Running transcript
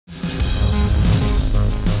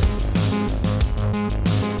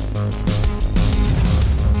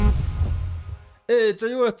За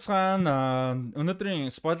юу яцхан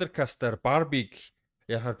өнөөдрийн Spoilercast-аар Barbie-г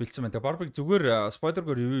ярахаар бэлдсэн байна. Тэгээ Barbie-г зүгээр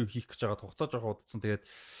спойлергээр ревю хийх гэж байгаа хугацаа жоох удацсан. Тэгээд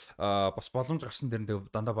бас боломж гарсан дээр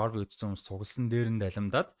нь дандаа Barbie үзсэн хүмүүс цугласан дээр нь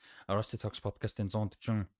далимдаад Rusty Talks podcast-ын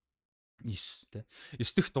 149 тэ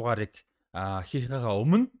 9 дэх дугаарыг хийхээгээ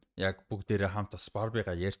өмнө яг бүгдээрээ хамт бас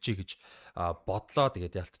Barbie-га ярьчий гэж бодлоо.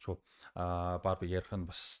 Тэгээд ялтчгүй Barbie ярих нь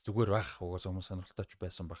бас зүгээр байх. Угаас хүмүүс сонирхолтой ч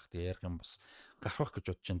байсан байх. Тэгээд ярих юм бас гарах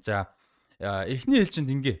гэж бодож байна. За эхний ээлжинд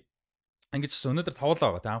ингэж өнөөдөр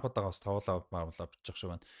тавуулаа байгаа. Тэ анхудаага бас тавуулаа баавлаа бичих шиг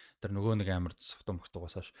байна. Тэр нөгөө нэг амар софтон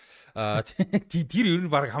мөхтөгөөс хойш. Тэр ер нь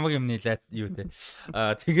баг хамаг юмны лайт юу те.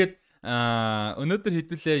 Тэгээд өнөөдөр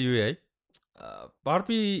хэдүүлээ юу яа.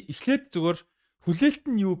 Barbie эхлээд зүгээр хүлээлт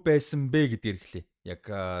нь юу байсан бэ гэдгээр эхлэе. Яг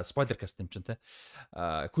Spoilercast юм чинь те.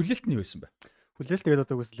 Хүлээлт нь юу байсан бэ? Хүлээлт тэгээд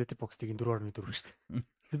одоо үгүйс Letterboxd-ийн 4.4 шүү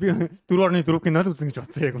дээ. Би 4.4 кино л үзэн гэж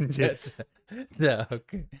бодсон яг үнэ. За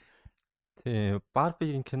окей. Тий,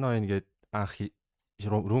 Barbie-ийн кино ингээд анх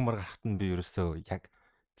румор гарахт нь би ерөөсөө яг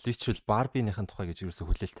literal Barbie-ийн тухай гэж ерөөсөө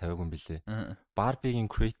хүлээлт тавиагүй юм билээ. Barbie-ийн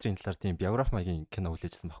creator-ийн талаар тийм биографи маягийн кино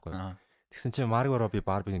хүлээжсэн байхгүй. Тэгсэн чинь Margot Robbie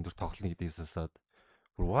Barbie-ийн дүр тоглоно гэдгийгээс асаад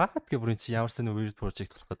what гэх бүрэн чи ямар сони weird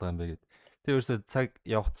project болох гэдэг юм бэ гэд. Тэгээ ерөөсөө цаг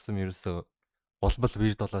явах тусам ерөөсөө улмал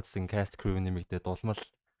weird болоодсэн cast crew нэмэгдээд улмал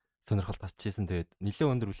сонирхол татчихсэн. Тэгээд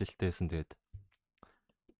нэлээд өндөр хүлээлттэй байсан. Тэгээд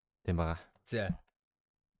тийм байгаа.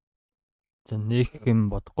 За нэг юм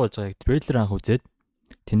бодохгүй байгааг трейлер анх үзээд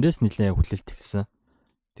тэндээс нэлээд хүлээлт ихсэн.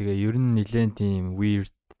 Тэгээ ер нь нэлээд тийм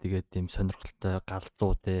weird тэгээд тийм сонирхолтой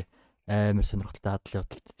галзуу те амар сонирхолтой хадлын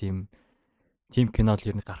хөдөлт тийм кино л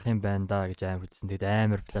ер нь гарах юм байна да гэж амар хүлээсэн. Тэгээд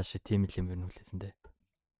амар флаш тийм л юм ер нь хүлээсэн дээ.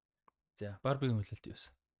 За Barbie-гийн хүлээлт юу вэ?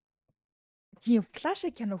 Тийм флаш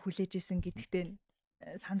кино хүлээж исэн гэдэгтээ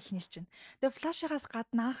санал нийлж байна. Тэгээ флашигаас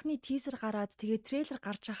гадна анхны тизер гараад тэгээ трейлер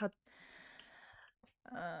гарч хахад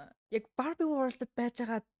яг Barbie World-д байж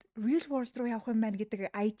байгаа real world руу явах юм байна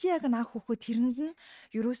гэдэг айдиаг нь анх хөөхөд тэрэнд нь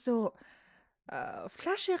ерөөсөө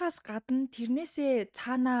флашигаас гадна тэрнээсээ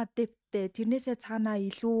цаанаа дэвттэй, тэрнээсээ цаанаа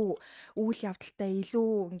илүү үйл явдалтай,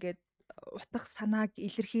 илүү ингээд утга санааг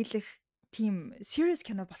илэрхийлэх тийм serious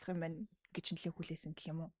кино болох юм байна гэж нэлээд хүлээсэн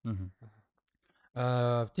гэх юм уу?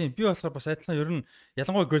 Тийм би болохоор бас адилхан ер нь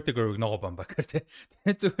ялангуяа Greta Gerwig нөгөө бамбакар тий.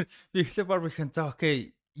 Тэгээ зүгээр би эхлээ Barbie-хэн за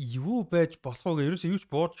окей юу байж болох вэ ерөөсөө юу ч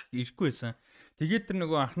бууж ирэхгүй байсан. Тэгээд тэр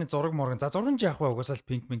нөгөө анхны зураг морган за зураг нь яах вэ угаасаа л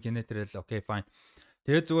pink генетрэл окей fine.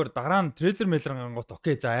 Тэгээд зүгээр дараа нь трейлер мэлэр гангууд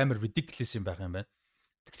окей за амар ridiculous юм байх юм байна.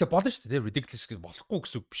 Тэгвэл болно шүү дээ ridiculous гэж болохгүй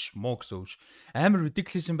гэсэн үг биш муу гэсэн үг ш. Амар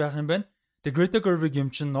ridiculous юм байх юм байна. Тэгээд Greta Gerwig юм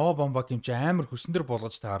чин ноо бомбак юм чин амар хөсөн дээр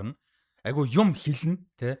болгож таарна. Айгу юм хилнэ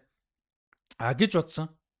те. Гэж бодсон.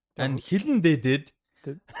 Ань хилэн дээдээд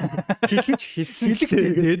хэлж хэлсэн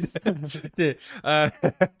тэгээд тий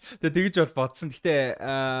тэгэж бол бодсон. Гэтэ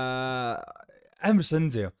амар сонин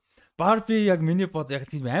заяа. Barbie яг миний бод яг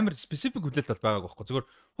тийм амар specific хүлээлт бол байгааг байхгүй. Зүгээр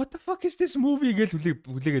what the fuck is this movie гэж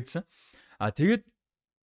хүлээгээдсэн. Тэгээд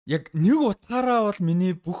яг нэг утгаараа бол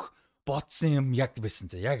миний бүх бодсон юм яг байсан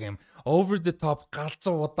заяа. Яг юм over the top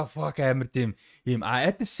галзуу what the fuck амар тийм юм.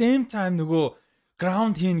 At the same time нөгөө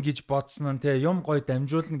ground хийн гэж бодсон нь те юм гоё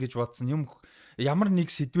дамжуулна гэж бодсон юм ямар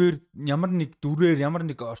нэг сэдвэр ямар нэг дүрээр ямар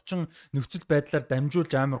нэг орчин нөхцөл байдлаар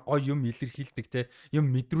дамжуулж амар гоё юм илэрхийлдэг те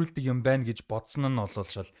юм мэдрүүлдэг юм байна гэж бодсон нь бол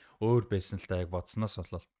шал өөр байсан л та яг бодсноос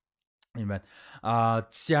болол юм байна.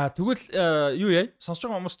 За тэгвэл юу яа сонсож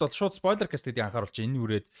байгаа хүмүүст бол шууд Spoilercast гэдгийг анхааруулж энэ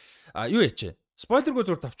үрээд юу яач спойлергүй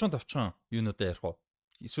зүгээр товчхон юунуудаа ярих уу?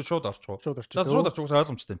 Эсвэл шууд орчих. За шууд орчих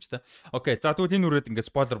ойлгомжтой юм ч те. Окей. За тэгвэл энэ үрээд ингээд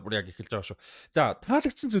спойлер бүр яг эхэлж байгаа шүү. За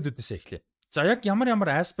таалагдсан зүйлүүдээс эхлэе. За яг ямар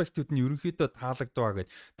аспектууд нь ерөнхийдөө таалагдваа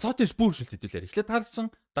гэд плотээс бүршүүлт хэдүүлээ. Эхлээд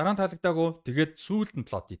таалагдсан, дараа нь таалагдаагүй, тэгээд сүүлд нь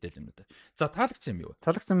плот хийдэл юм уу. За таалагдсан юм юу?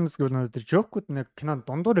 Таалагдсан юмс гэвэл нөө жокууд нэг кинонд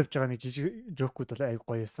дундуур явж байгаа нэг жижиг жокууд бол айгүй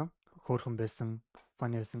гоё байсан. Хөөрхөн байсан,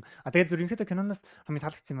 фаны байсан. Тэгээд ерөнхийдөө киноноос хамгийн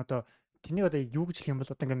таалагдсан юм одоо тэнийг одоо юу гэж хэлэх юм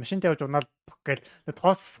бол одоо ингээд машинтай явж унаал гээл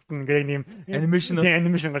тоос хэсэгт ингээд нэм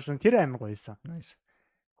анимашн гарсан тэр амар гоё байсан. Nice.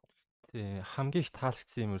 Тий, хамгийн их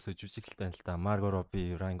таалагдсан юм ерөөсө жүжиглэлт байна л да. Margot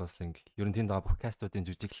Robbie, Ryan Gosling ер нь тэнд бүх кастуудын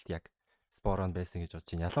жүжиглэлт яг спорон байсан гэж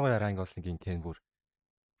бодож байна. Ялангуяа Ryan Gosling-ийн Ken бүр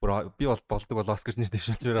би бол болдог бол Oscar нэр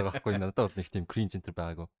дэвшүүлж байгаа байхгүй. Надад бол нэг тийм cringe enter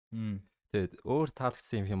байгаагүй. Тэгээд өөр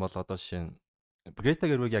таалагдсан юм бол одоо жишээ нь Greta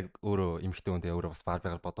Gerwig яг өөрөө эмэгтэй хүн тэгээ өөрөө бас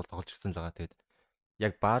Barbie-гаар бодол тоглож ирсэн л байгаа. Тэгээд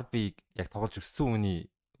яг Barbie яг тоглож өссөн үний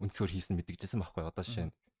өнцгөр хийсэн мэдгэжсэн байхгүй. Одоо жишээ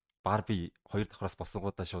нь Barbie 2 давхраас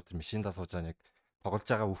босонгуудаа шууд машиндаа сууж байгаа яг тоглож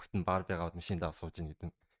байгаа хүүхэд нь Barbie-гаа машиндаа сууж ийн гэдэг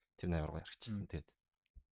нь тэр амар гоё харагдчихсан. Тэгээд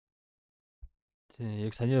тий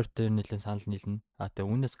яг саний өртөө нэлээд санал нийлнэ. Тэгээ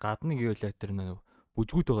үүнээс гадна гэвэл яг тэр нэг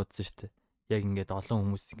бүжгүүд байгаадсан шүү дээ. Яг ингээд олон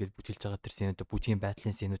хүмүүс ингээд бүжгэлж байгаа тэр сценүүд бүжгийн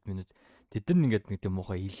байдлын сценүүд минут тэд нар ингээд нэг тийм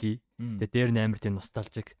муухай илий. Тэгээ дээр нь амар тийм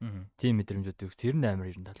носталжик тийм мэдрэмжүүд өгс. Тэр нь амар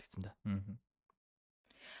ер нь таалагдсан да.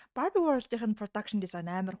 Barbie World-ийн production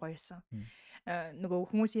design амар гоё байсан.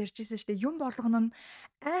 Нөгөө хүмүүс ярьжсэн шүү дээ. Юм болгоно нь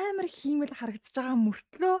амар хиймэл харагдаж байгаа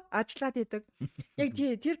мөртлөө ажиллаад идэг. Яг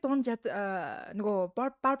тэр дунд нөгөө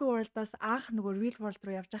Barbie World-аас анх нөгөө Real World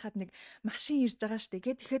руу явж хахад нэг машин ирж байгаа шүү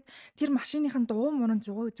дээ. Тэгэхэд тэр машиныхын дуу мөрөн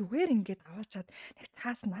зүгээр ингээд аваачаад нэг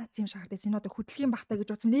цаас наац юм шиг харагдаж энэ одоо хөдөлгөөн бахтай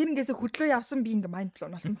гэж утсан. Нэрнгээсээ хөдлөө явсан би ингээд майнд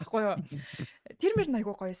блоун болсон байхгүй юу? Тэр мөр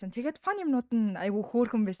айгуу гоё байсан. Тэгээд фан юмнууд нь айгуу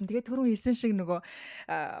хөөрхөн байсан. Тэгээд түрүүн хэлсэн шиг нөгөө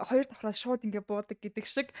хоёр давхраас шууд ингээд буудаг гэдэг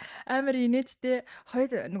шиг амар инээдтэй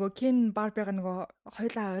хоёр нөгөө Ken Barbie-га нөгөө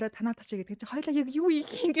хоёлаа орой танаа тачаа гэдэг чинь хоёлаа яг юу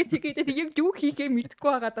хийх ингээд тэгээд яг юу хийхээ мэдэхгүй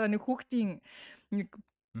байгаа даа нэг хүүхдийн нэг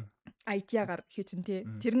IT-гаар хийсэн тий.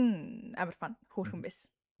 Тэр нь амар фан хөөрхөн байсан.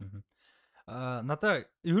 Надаа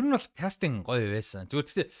ер нь бол кастинг гоё байсан. Зүгээр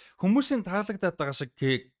гэхдээ хүмүүсийн таалагдаад байгаа шиг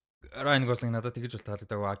Ryan Gosling надад тэгж бол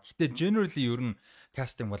таалагдаагүй. Гэхдээ generally ер нь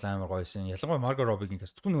кастинг бол амар гоё байсан. Ялангуяа Margot Robbie-гийн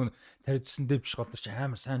каст. Түн нөгөө царайдсан дэвш голдож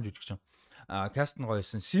амар сайн жүжигч юм. Каст нь гоё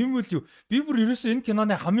байсан. Simul юу? Би бүр ерөөсөө энэ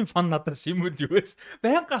киноны хамгийн фан надад Simul юу байсан.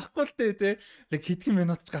 Баян гарахгүй л дээ. Тэг хэдхэн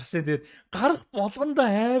минут ч гарсан. Тэгээд гарах болгондоо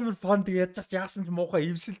амар фан тэг яаж ч яасан ч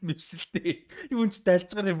муухай эвсэлтэй. Юу ч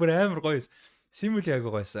дайлжгаар бүр амар гоё байсан. Simul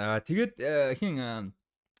айгуу гоё байсан. Тэгээд хин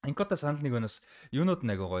Инкота санал нэг өнөөс юунууд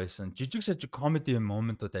нэг гоё байсан. Жижиг сажиг комеди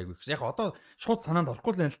моментууд айгүй их. Яг одоо шууд санаанд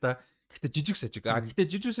орохгүй л байна л да. Гэхдээ жижиг сажиг. Гэхдээ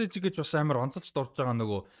жижиг сажиг гэж бас амар онцолж дурж байгаа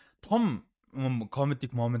нөгөө том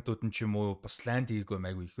комедик моментууд нь ч юм уу бас ланд хийгээгүй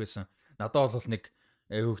айгүй их байсан. Надад бол нэг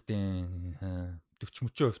аюугтын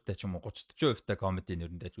 40-40% ч юм уу 30-40% комеди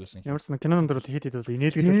нэрнтэй ч байсан. Ямар ч нэг кинонд бол хэд бол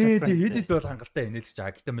инээлгээд байсан. Хэд бол хангалттай инээлж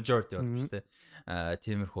байгаа. Гэхдээ majority бол тэ.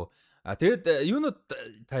 Тиймэрхүү. Тэгээд юунууд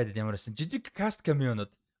та хэд ямар байсан? Жижиг каст камеонууд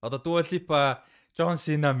одоо Dua Lipa, John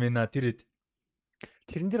Cena мина тэрэд.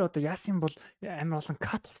 Тэрэн дээр одоо яасан бол амар олон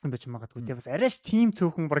кат авсан байж магадгүй тий бас арайш тим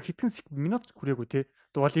цөөхөн баг хэдхэн минут хүрээгүй тий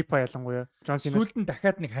Dua Lipa ялангуяа John Cena сүүлд нь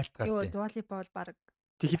дахиад нэг хайлтгаар тий. Dua Lipa бол баг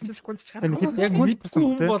тий хэдэн секунд ч гарахгүй. Яг мэдсэн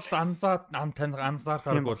хүн бол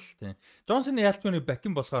анзаархаар бол тий. John Cena ялтгүй нэг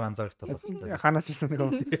бакин болохоор анзаарахтал. Ханаас ирсэн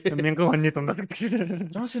нэг 1000 оны дундаас гэдэг шиг.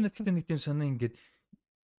 John Cena гэхдээ нэг тийм сонин ингээд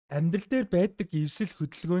амьдрал дээр байдаг эвсэл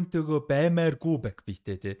хөдөлгөөнтэйгөө баймааргүй бак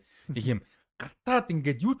битэй тий. Нэг юм гатаад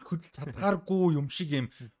ингээд юу ч хөдөлж чадхааргүй юм шиг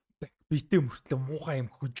юм бак битэй мөртлөө муухай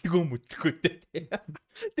юм хөдөлгөөтэй тий.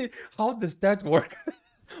 Тий how does that work?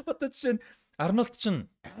 Одоо чинь Арнольд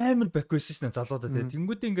чинь амар бак байсан шнэ залуудаа тий.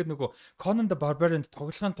 Тэнгүүдээ ингээд нөгөө Conan the Barbarian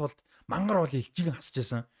тоглохын тулд мангар бол илжиг хасж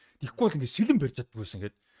байсан. Тэгэхгүй бол ингээд сэлэн барьж чаддаггүйсэн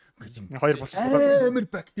гэдэг. Хоёр болчихсон. Амар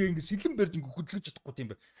бактери ингээд сэлэн барьж ингээд хөдлөж чадахгүй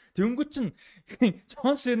тийм бай. Тэнгүүд чинь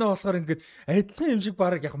John Cena болохоор ингээд адилхан юм шиг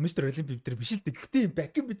баг яг Mr. Olympic дээр биш л дээ. Гэхдээ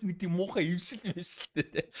бакин бит нэг тийм муухай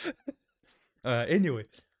эвсэлтэй. Anyway.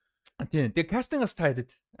 Тэгээ кастингаас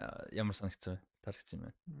таадаг ямар санагдсан вэ? Таалагдсан юм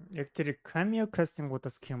байна. Яг тэр cameo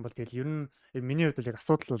casting-уудаас гэх юм бол тэгэл ер нь миний хувьд бол яг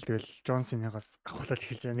асуудал бол тэгэл John Cena-гаас ахуулаад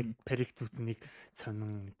эхэлж байгаа. Нэг парик зүүцэн нэг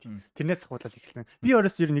сонин тэрнээс ахуулаад эхэлсэн. Би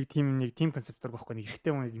өөрөөс ер нь нэг team concept дург байхгүй нэг эрэгтэй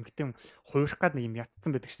хүн эмэгтэй хүн хуурах гад нэг юм ятцсан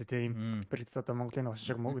байдаг шүү дээ. Тийм парик одоо Монголын ус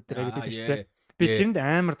шиг мөг дээр гэдэг шүү дээ. Би тэрэнд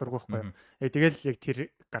амар дург байхгүй. Тэгэл яг тэр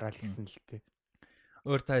гараал ихсэн л тээ.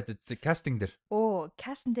 Өөр таад кастинг дээр.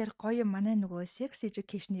 Кастинг дээр гоё манай нөгөө sex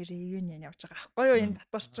education-ийн reunion явж байгаа аахгүй юу? Энэ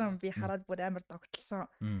татварчин би хараад бүр амар догтлсон.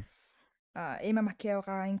 Эма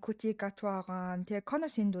Макеогаа, Инкути Гатвагаа, тэгээ Connor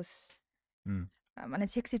Sindus. Манай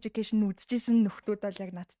sex education үзчихсэн нөхдүүд бол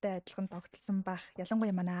яг надтай адилхан догтлсон байх. Ялангуяа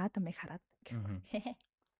манай Адамыг хараад.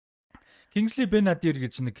 Kingsley Ben-Adir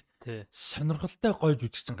гэж нэг сонирхолтой гоё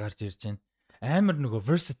жүжигчин гарч ирж байна. Амар нөгөө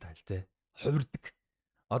versatile те. Хувирдаг.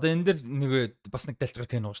 Одоо энэ дэр нэг бас нэг дэлжгэр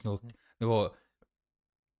кино ууш нөгөө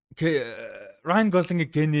Ryan Gosling-ийн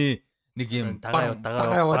Kenny нэг юм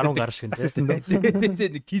баруун гар шиг тий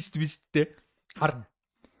нэг кист бисттэй хар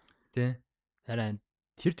тий харин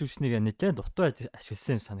тэр төвчнийг нэлээд дутуу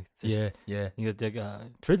ашигласан юм санагдсан шүү. Ингээд яг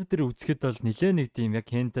трейлер дээр үзэхэд бол нэлээд нэг тийм яг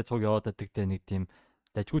Kenny-тэй цуг яваад байдаг те нэг тийм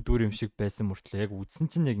дажгүй дүр юм шиг байсан мөртлөө яг үзсэн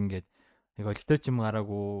чинь яг ингээд нэг олигтой ч юм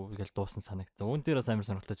гараагүй ингээл дуусан санагдсан. Үүн дээр бас амар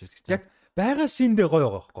сонирхолтой жүжигч. Яг байгаа синдээ гоё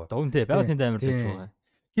байгаа байхгүй. Дуун тий байгаа синдээ амар байдаг.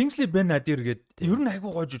 Kingsley Ben-Adir гээд ер нь айгүй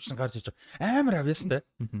гоё жүжигчин гарч иж байгаа. Амар авьяастай.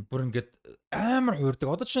 Бүр ингээд амар хуурдаг.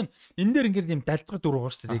 Одоо чинь энэ дээр ингээд юм далдгар дүр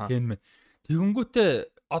байгаа шүү дээ Ken мэн. Тэгэнгүүтээ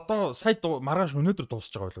одоо сая маргааш өнөөдөр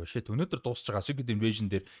дуусч байгаа байлгүй шээ. Өнөөдөр дуусч байгаа Secret Invasion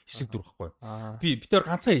дээр хэсэг дүр байхгүй. Би битээр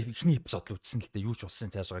ганцхан ихний эпизод л үзсэн л дээ. Юу ч болсон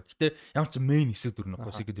цаашгаа. Гэтэ ямар ч main хэсэг дүр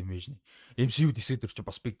нөхгүй Secret Invasion. MCU-д хэсэг дүр чинь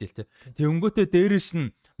бас big deal те. Тэгэнгүүтээ дээрэс нь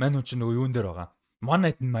мань хүн чинь нөгөө юун дээр байгаа.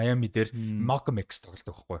 Манай Miami дээр Malcolm X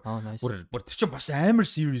тоглодог байхгүй. Бүр тэр чинь бас амар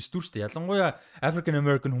serious дүү шүү дээ. Ялангуяа African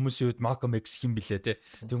American хүмүүсийн үед Malcolm X хэм блэ те.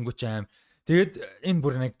 Тэнгүүч аим. Тэгээд энэ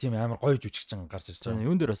бүр нэг тийм амар гоё жүжигчин гарч ирж байгаа.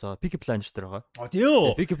 Юун дээр басаа Peaky Blinders дээр байгаа.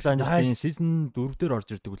 Тийм. Peaky Blinders-ийн season 4 дээр орж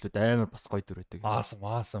ирдэг үлээд амар бас гоё дүр байдаг.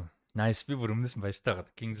 Awesome. Nice, би бүр өмнөөс нь баяртай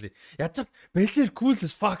байгаа. Kingsley. Яаж ч Bel-Air cool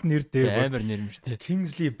as fuck нэр дээр. Амар нэр мөртэй.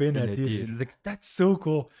 Kingsley Ben-Adir. Like that's so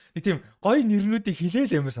cool. Тийм гоё нэрнүүдийг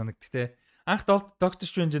хилээл амар санагддаг те. Анх Doctor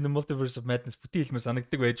Strange in the Multiverse of Madness бүтэн хэлмээр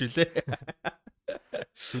санагддаг байж үлээ.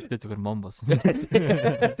 Сүлдээ зүгээр мом болсон.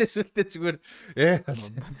 Сүлдээ зүгээр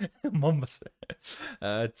мом болсон.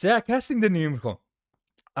 За кастинг дээр нэг юм хөө.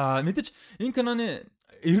 Мэдээж энэ киноны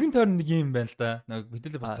эргэн тойрон нэг юм байна л да.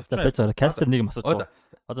 Хэдүүлээ бас тавьчихсан. Кастер нэг юм асуудаг.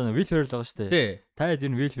 Одоо нэг Will Ferrell байгаа шүү дээ. Та хэд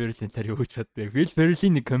энэ Will Ferrell-ийн таар юу гэж боддог? Will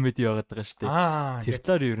Ferrell-ийн нэг комеди байгаад байгаа шүү дээ. Тэр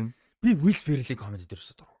талаар юу юм? Би Will Ferrell-ийн комеди дээр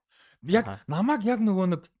өсөд оров. Яг намайг яг нөгөө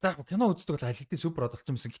нэг заах кино үздэг бол аль хэдийн супер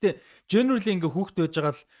бодолцсон байсан. Гэтэ generally ингээ хүүхэд байж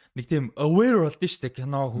байгаа л нэг тийм aware болдсон шүү дээ.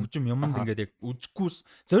 Кино хөгжим юмд ингээд яг үзэхгүйс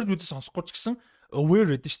зорж үзэж сонсохгүй ч гэсэн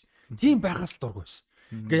aware байдсан шүү дээ. Тийм байгаас л дургүй байсан.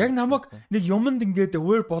 Ингээ яг намайг нэг юмд ингээд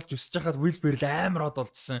aware болж өсөж хахад Will Ferrell амар од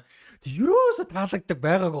болчихсон. Тэг юусоо таалагддаг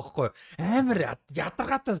байгааг байхгүй. Амар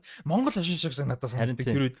ядаргаатай Монгол хошин шиг надад санагддаг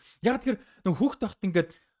тэр үед. Яг тэр нөгөө хүүхэд тахт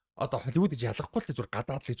ингээд одоо Холливуд гэж ялгахгүй л зүгээр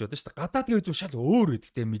гадаад л гэж бодсон шүү дээ. Гадаад гэж зүгээр шал өөр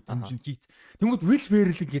гэдэгтэй мэдрэмж нь хийц. Тэнгүүд Will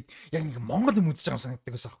Ferrell ингээд яг нэг Монгол юм үзэж байгаа юм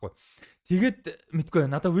санагддаг байсан байхгүй. Тэгээд мэдгүй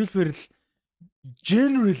надад Will Ferrell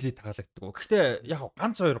generally таалагддаг. Гэхдээ яг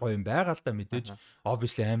ганц хоёр гоё юм байгаа л да мэдээж.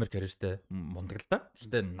 Obviously амар карьертэй мундаг л да.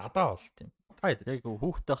 Гэхдээ надад бол тийм. Та яг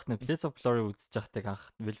хүүхэд тахт нэг Place of Glory үзэж байхдаа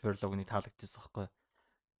анх Will Ferrell-ыг нэг таалагдчихсан байхгүй.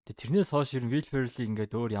 Тэрнээс хойш ер нь Will Ferrell-ийг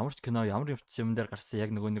ингээд өөр ямар ч кино ямар юм дээр гарсан яг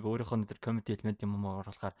нөгөө нэг өөрийнхөө тэр комеди элемент юм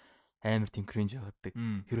оруулахаар амар тийм cringe явагддаг.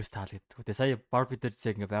 Хэрвээс таалагддаг. Тэгээ сая Barbie дээр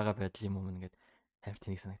зэрэг ингээд байгаа байдал юм юм ингээд амар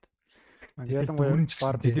тэнийг санагдав. Ялангуяа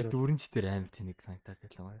Barbie дээр дөрөнч дээр амар тэнийг санагдаад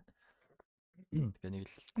ялангуяа. Тэгээ нэг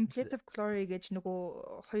л Place of Glory гэж нөгөө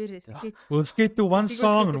хоёр skate. We'll skate to one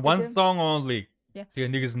song and one song only. Тэгээ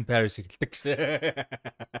нэгээс нь Paris эхэлдэг.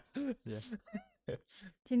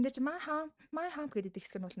 Тэнд дээр My Home гэдэг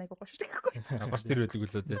хэсэг нь бол айгуу гоё шүү дээ. Бас тэр байдаг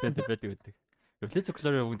үлээ тий. байдаг. Place of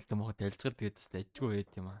Glory бүгд мохот ялцгаар тэгээд бас ажгүй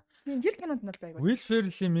байд юм аа. Тэр кинонд нь бол айгуу. Will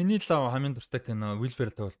Ferrell-ийн миний лав хамгийн дуртай кино Will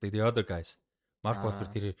Ferrell тоглолтыг The Other Guys. Mark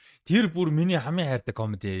Wahlberg тэр бүр миний хамгийн хайртай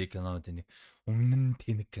комеди кинонууд нэг өмнө нь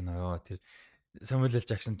тэнэг кино ёо. Тэр Samuel L.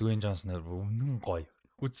 Jackson, Dwayne Johnson өмнө нь гоё.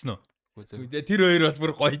 Үзсэн үү? Тэр хоёр бол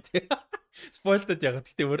бүр гоё тий. Spoilercast яг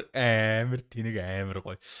гэхдээ бүр амар тэнэг амар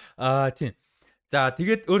гоё. Тийм. За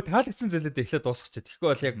тэгээд өөр таалагдсан зүйлүүд эхлээд дуусгачих. Тэгэхгүй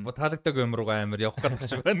бол яг таалагддаг юм руугаа амар явах гэдэг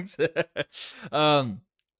шиг байна гэсэн.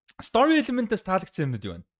 Story element-ээс таалагдсан юмнууд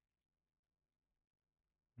юу вэ?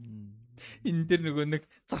 Энэ дэр нөгөө нэг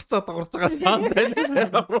зарцаа дагуулж байгаа саунд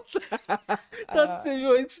байна. Таалагдсан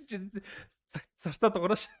юу энэ чинь зарцаа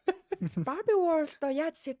дагуураас. Barbie World-о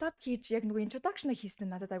яаж setup хийж яг нөгөө introduction-ыг хийсэн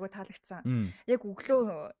нь надад айгуу таалагдсан. Яг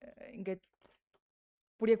өглөө ингээд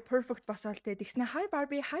бүр яг perfect басаал те тэгснэ hi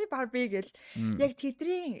Barbie гэл яг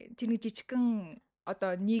тэдний тэр нэг жижигхэн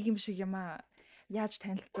одоо нийгэм шиг юм а яаж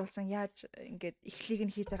танилцуулсан яаж ингээд эхлэлийг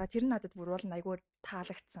нь хийж байгаа тэр надад бүр бол айгүй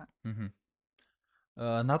таалагдсан.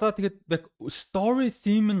 Надад тэгээд яг story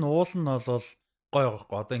theme нь уул нь бол гоё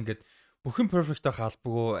байхгүй одоо ингээд бүхэн perfect байх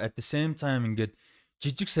албагүй at the same time ингээд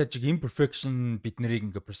жижиг сажиг imperfection бид нарыг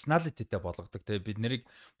ингээ personality-тэй болгодог те бид нарыг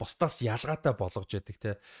бусдаас ялгаатай болгож яадаг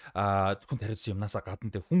те зөвхөн тариуцсан юмнасаа гадна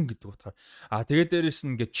те хүн гэдэг утгаар тэгээд дээрэс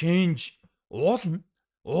нь ингээ change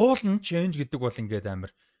уул нь change гэдэг бол ингээд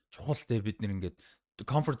амар чухал те бид нар ингээд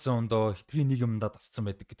comfort zone доо хэтрийн нийгэмдээ тасцсан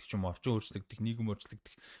байдаг гэдэг ч юм уу орчин өөрчлөгдөх нийгэм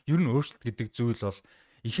өөрчлөгдөх ер нь өөрчлөлт гэдэг зүйл бол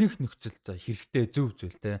ихэнх нөхцөл за хэрэгтэй зөв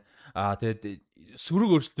зүйл те тэгээд сөрөг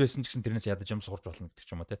өөрчлөлт байсан ч гэсэн тэрнээс ядаж юм сурч болно гэдэг ч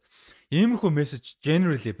юм уу те иймэрхүү мессеж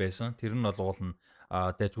generally байсан тэр нь бол уулна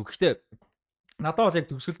тэгээд гэхдээ надад бол яг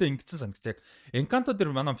төгсгөлдөө ингэсэн санагц яг Encanto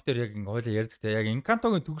дээр манай битэр яг ингээ хойлоо ярьдаг те яг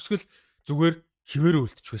Encanto-гийн төгсгөл зүгээр хിവэрэ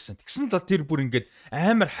үлдчих байсан. Тэгсэн л тэр бүр ингээд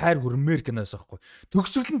амар хайр хүрмээр киноос байхгүй.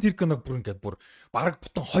 Төгсгөл нь тэр киног бүр ингээд бүр бараг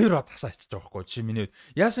бутан 2-оор тасаа ичиж байгаа байхгүй. Жишээ миний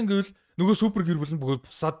яасан гэвэл нөгөө супер гэр бүл нь бүгд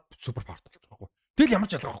бусад супер павертай болж байгаа байхгүй. Тэгэл ямар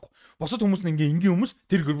ч ялгаа байхгүй. Бусад хүмүүс нь ингээ энгийн хүмүүс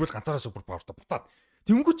тэр гэр бүл ганцаараа супер павертай бутаад.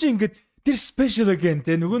 Тэнгүү чи ингээд тэр special again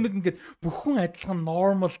те нөгөө нэг ингээд бүхэн адилхан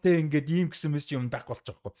normal те ингээд ийм гэсэн мэс юм байх болж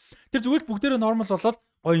байгаа байхгүй. Тэр зүгээр бүгдээрээ normal болоод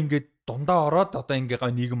гой ингээд дундаа ороод одоо ингээ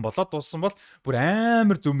гой нийгэм болоод дууссан бол бүр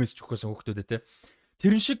амар зөв мессеж өгөхөөсөн хүүхдүүдэд те.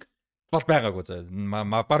 Тэрэн шиг бол байгаагүй за.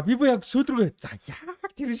 Barbie яг сүүлрүү за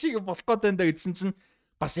яг тэрэн шиг болох гээд байна да гэдсэн чинь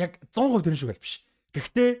бас яг 100% тэрэн шиг бол биш.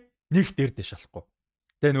 Гэхдээ нэг дээр дэш шалахгүй.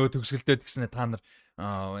 Тэгээ нөгөө төгсгөлдөө тэгснэ та нар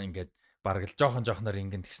ингээд бараг л жоохноор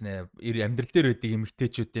ингэн тэгснэ амьдрал дээр байдаг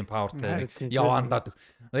эмэгтэйчүүдийн павертай яваандаа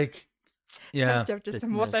like Яаж явж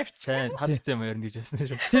байсан муулавч. Сайн таалагдсан юм ярина гэж байсан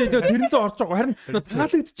шүү. Тий, тэр нь л орж байгаа. Харин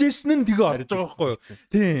таалагдчихсэн нь тэгээ орж байгаа байхгүй юу?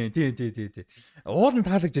 Тий. Уулын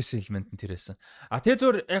таалагдчихсэн элемент нь тэрээсэн. Тэгээ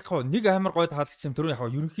зөөр яг хоо нэг амар гой таалагдсан юм түрүү яг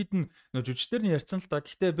хоо ерөнхийд нь жүжигчдэр нь ярьсан л та.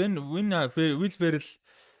 Гэхдээ Will Ferrell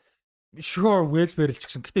Will Ferrell ч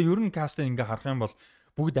гэсэн. Гэхдээ ер нь кастинг ингээ харах юм бол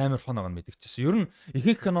бүгд амар фан байгаа нь мэдчихсэн. Ер нь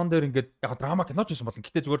ихэнх кинон дээр ингээд яг драма кино ч байсан болно.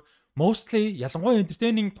 Гэхдээ зүгээр mostly ялангуяа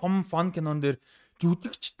entertaining том fun кинон дээр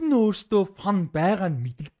жүжигчт нь өөрсдөө фан байгаа нь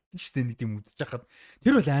мэдэгдэн штэ нэг юм үдчих хахад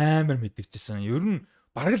тэр бол амар мэдэгчсэн. Ер нь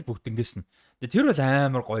бараг л бүгднгээс нь. Тэр бол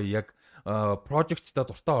амар гоё яг project-та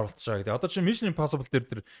дуртай оролцож байгаа гэдэг. Одоо чинь Mission Impossible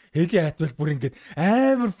дээр Heli Atwell бүр ингээд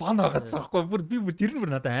амар фан байгаа цаахгүй. Бүр би тэр нь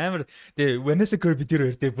бүр надад амар тэгээ Vanessa Kirby тэр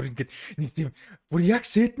хоёр дээр бүр ингээд нэг тийм бүр яг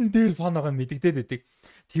сетэн дээр фан байгаа мэдэгдээд байдаг.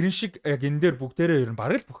 Тэрэн шиг яг энэ дээр бүгдээрээ ер нь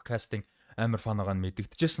бараг л бүх кастинг амар фан байгаа нь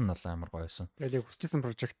мэдэгдэжсэн нь бол амар гоё байсан. Яг хүсчихсэн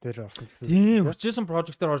project дээр орсон гэсэн. Тийм, хүсчихсэн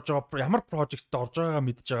project дээр орж байгаа ямар project орж байгаагаа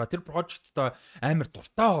мэдж байгаа. Тэр project-та амар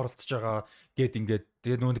дуртай оролцож байгаа гэд ингээд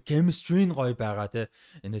тэгээд нөгөө chemistry нь гоё байгаа те.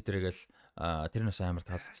 Энэ тэргээл тэр нь бас амар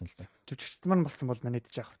таалагдсан л та. Жүжигчд маань болсон бол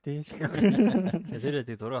манайдаж яах вэ? Тэр яг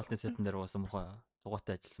зураг алтны сетэн дээр уусан мохоо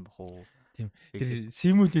зугаатай ажилласан бах уу. Тийм. Тэр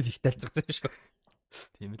симүлэл их талцсан шүү.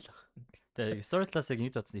 Тийм л ах. Тэгээ story class-ыг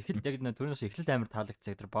ингэж бодсон. Эхлээд яг түрүүнээс эхлэл амар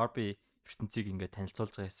таалагдсан. Тэр Barbie ертөнцийг ингээд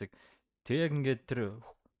танилцуулж байгаа хэсэг. Тэг яг ингээд тэр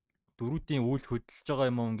дөрүүдийн үйл хөдлөж байгаа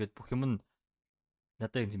юм уу ингээд бүх юм нь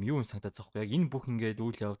надад юм юу юм санагдаж байгаа байхгүй. Яг энэ бүх ингээд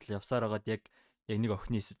үйл явдал явсаар хагаад яг нэг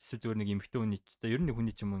охины эсвэл зөвөр нэг эмэгтэй хүний ер нь нэг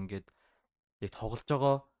хүний ч юм уу ингээд яг тоглож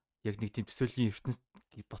байгаа яг нэг тийм төсөөлийн ертөнц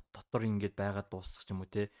дотор ингээд байгаад дуусах ч юм уу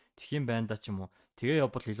те. Тхиим байндаа ч юм уу. Тэгээ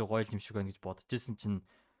явбал илүү гоё юм шиг байна гэж бодож исэн чинь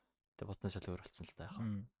тэг бодсон шал өөр болсон л да яхаа.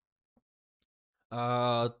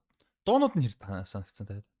 Дуунууд нь хэр санагдсан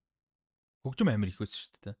таад. Хөгжим амир их өссөн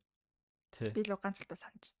шүү дээ. Би л ганц л дуу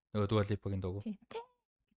санаж. Нөгөө Dua Lipa-гийн дууг. Тийм.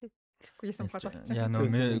 Гэхдээ юм болчихсон. Яа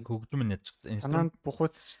нөө хөгжим нь ядчихсан. Санаанд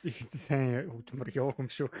бухууц их сайн хөгжмөр явах юм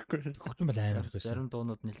шүү гэхгүй. Хөгжим бол амар их өссөн. Зарим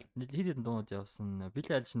дуунууд хэд хэдэн дуунууд явсан. Билли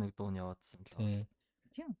Айлиш нэг дуун яваадсан л байна.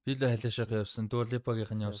 Тийм. Билли Айлишыг явсан, Dua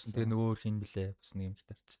Lipa-гийнх нь явсан. Тэгээ нөгөө хин блэ бас нэг юм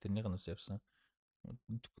гитарч тэрнийх нь бас явсан.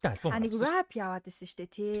 Бүтэн альбом. Нэг rap яваад исэн шүү дээ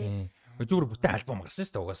тий. Зүгээр бүтэн альбом гарсан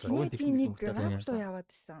шүү дээ угаасаа. Нэг rap дуу яваад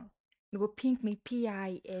исэн. Нөгөө Pink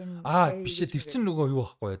PIN биш тэр чинь нөгөө юу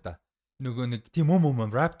байхгүй да. Нөгөө нэг тийм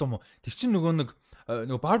rap дуу мó. Тэр чинь нөгөө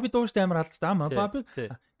Barbie дуу шүү дээ амар алдтаа маа Barbie.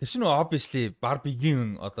 Тэр чинь нөгөө obviously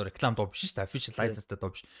Barbie-гийн одоо реклам дуу биш шүү дээ. Official license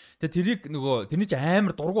дуу биш. Тэгээ тэрийг нөгөө тэрний чинь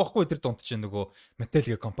амар дургу байхгүй тэр дунд чинь нөгөө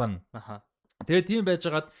Mattel-гийн компани. Тэгээ тийм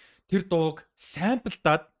байжгаад тэр дууг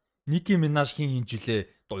самплдаад Nicki Minaj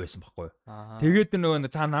хинжүүлээ дуу байсан байхгүй юу. Тэгээд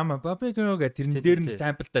нөгөө цаа намаа Barbie гэх тэрэн дээр нь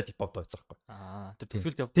самплдаад хип хоп дуу байсан байхгүй юу. Тэр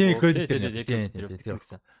төгсгөл явдаг. Тийм credit тийм.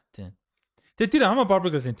 Тийм. Тэгээд тэр хамаа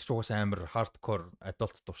Barbie гэх энэ ч угаасаа амар hardcore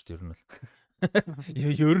adult дуу шүү дээ ер нь бол.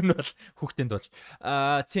 Ер нь бол хүүхдэнд болж.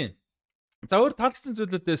 Тийм. За өөр таалагдсан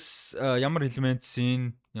зүйлүүдээс ямар элемент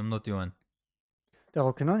scene юмнууд юу байна?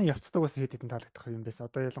 Тэгээ киноны явцдаг бас хэд хэдэн таалагдах юм байсан.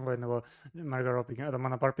 Одоо ялангуяа нөгөө Margot Robbie-гийн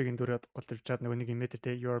Манай Barbie-гийн дүрээд гол ирчээд нөгөө нэг имэдэр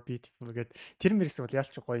те You're beautiful гэд тэр мэрс бол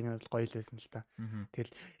ялч гоё юм гоё л байсан л та.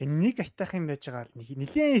 Тэгэл энэ нэг айтах юм байж байгаа л нилээн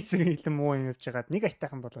хэсэг хэлэн муу юм явж байгаа. Нэг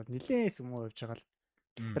айтах юм болоод нилээн хэсэг муу явж байгаа л.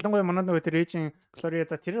 Ялангуяа манай нөгөө тэр ээжийн Gloria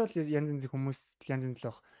за тэр бол янз янзын хүмүүс янз янз л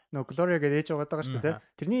баг. Нөгөө Gloria гэдэг ээж байгаа шүү дээ.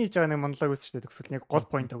 Тэрний хийж байгаа нэг монолог байсан шүү дээ. Төгсгөл нэг гол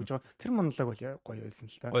point өгж байгаа. Тэр монолог бол гоё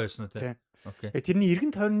байсан л та. Гоё байсан уу те. Окей. Тэрний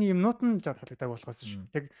эргэн тойрны юмнууд нь жаа таалагддаг болохоос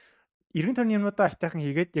шүү. Яг эргэн тойрны юмнуудаа айтайхан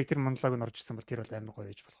хийгээд яг тэр монолог нь орж ирсэн бол тэр бол амар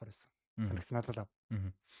гоё ээж болохоор байсан. Санагс надад.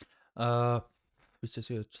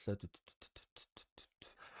 Бичээс явуулаад.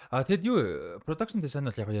 Тэгэд юу production design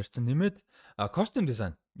бол яг ярьсан нэмээд costume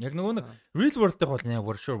design. Яг нөгөө нэг real world-ийнх бол яг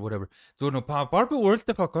sure whatever. Зүгээр нөгөө Barbie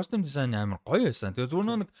world-ийнхаа costume design амар гоё байсан. Тэгээ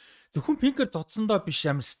зүгээр нөгөө зөвхөн пинкээр зодсондоо биш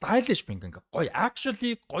амар stylish pink ингээ гоё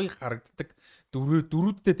actually гоё харагддаг.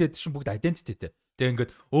 Дөрүүдтэй тэр чинь бүгд identityтэй. Тэгээ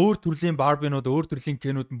ингээд өөр төрлийн Barbie-нууд, өөр төрлийн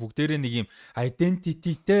Ken-ууд нь бүгдээрээ нэг юм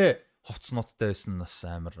identityтэй хувцснуудтай байсан бас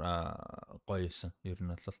амар гоё байсан. Ер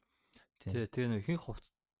нь бол. Тэгээ нэг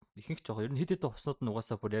ихэнх жоо ер нь хэд хэдэн хувцснууд нь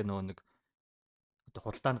угаасаа бүр яг нөгөө нэг одоо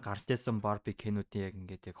худалдаанд гарч байсан Barbie Ken-үүдийн яг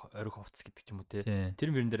ингээд яг ориг хувцс гэдэг ч юм уу те.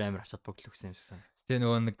 Тэр мөрөн дээр амар ачаад боглох гэсэн юм шиг санагдсан. Тэгээ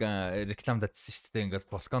нөгөө нэг рекламад атсан шүү дээ ингээд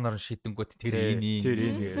балконоор шидэнгүүт тэр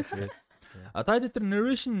энэ гэж. Таад тэр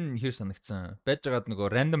narration хэр санагдсан. Байж байгаад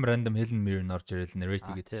нөгөө random Helen Mirren орж ирэл narrate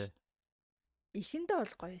гэдэг. Ихэндээ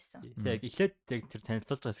бол гоё байсан. Яг эхлээд яг тэр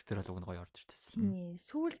танилцуулж байгаа хэсгээр бол гоё орж ирсэн. Тийм.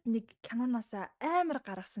 Сүүлд нэг кинонаасаа амар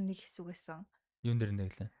гаргасан нэг хэсэг байсан. Юун дээр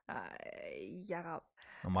нэглээ? Ягаа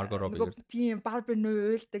Марго Робби. Тийм Barbie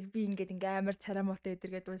нөө уйлдаг би ингээд амар царай муутай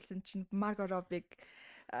эдэргээд уйлсан чинь Margo Robbie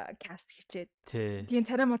каст хийчээд. Тийм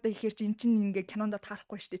царай муутай ихээр чи эн чинь ингээд кинонд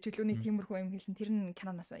таалахгүй шүү дээ. Чөлөөний тиймэрхүү юм хэлсэн. Тэр нь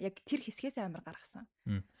киноноос яг тэр хэсгээс амар гаргасан.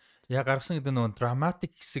 Яа гаргасан гэдэг нөгөө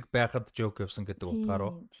драматик хэсэг байхад жоок явсан гэдэг утгаар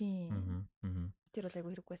уу? Тийм. Тэр бол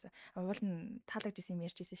айгүй хэрэггүйсэн. Уул нь таалагдсан юм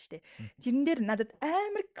ярьжсэн шүү дээ. Тэрэн дээр надад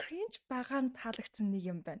амар кринж байгаа нь таалагдсан нэг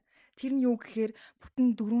юм байна. Тэр нь юу гэхээр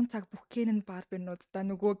бүтэн 4 цаг бүх Ken Barbie-нуудаа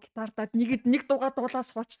нөгөө гитардаад нэг дуугаа дуулаа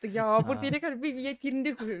суучдаг. Яа бүр тэрийг би тэрэн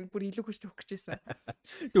дээр бүр илүү хүч төгөх гэжсэн.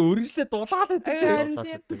 Тэг үргэлжлээ дуулаад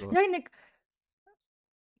байдаг. Яг нэг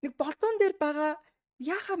болзон дээр байгаа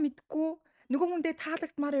яхаа мэдгүй нөгөө хүндээ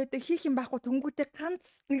таалагдмаар байдаг хийх юм байхгүй тэнгүүтээ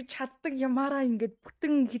ганц нэг чаддаг ямаараа ингээд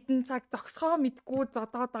бүтэн хідэн цаг зогсгоо мэдгүй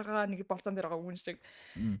зодоод байгаа нэг болцон дээр байгаа хүн шиг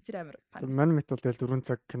тэр амир мань мэт бол тэгэл 4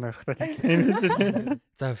 цаг кино харахтай юм шүү.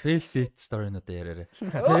 За face date story-нуудаа яриарай.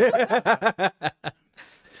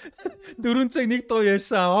 4 цаг нэг дуу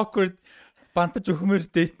ярьсан awkward бантаж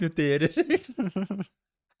өхмөр date-нүүдээ яриарай.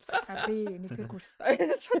 би нэгтгэр курс.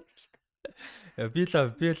 Би л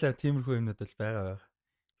тиймэрхүү юмнууд бол байгаа.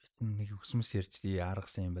 Нэг өсмөс ярьж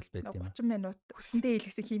аргасан юм бол байд юм. 30 минут өсөндөө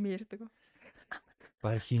илгэсэн химээ ярьдаг.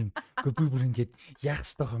 Баг хим. Гэхдээ би бүр ингэж яах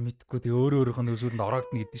ёстойгоо мэдхгүй тэгээ өөрөөрийнх нь өсвөнд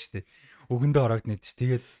ороогдно гэдэг шүү дээ. Өгөндөө ороогдно гэдэг чинь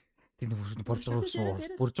тэгээд тийм боржгоор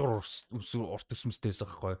урт өсмөстэй байсан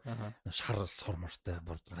байхгүй. Шар сормортой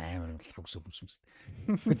боржгоор амар амлах өсмөстэй.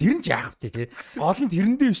 Тэр нь ч яах вэ те. Гол нь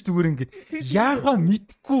тэрэндээ биш зүгээр ингэж яагаа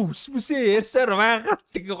мэдхгүй өсмөсөө ярьсаар байгаа.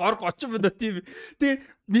 Тэгээ гор 30 минут тийм. Тэгээ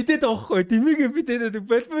мэдээд байгаа байхгүй. Дэмигээ мэдээд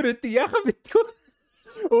болмоор өгдөг яагаа мэдхгүй.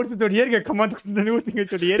 Өөртөө зөв яргээ команд өгсөн нөгөө ингэж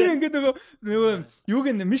зөв яриа. Ингээ нөгөө юуг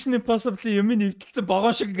нь Mission Impossible юм нэвтэлсэн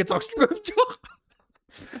богоон шиг ингээ зогсдог байж байгаа.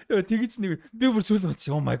 Тэгэж нэг би бүр сүүл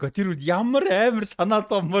бодсон. Oh my god тэр үед ямар амар санаа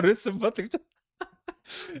зовмор байсан ба гэж.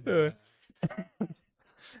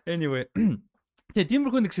 Anyway тэгээ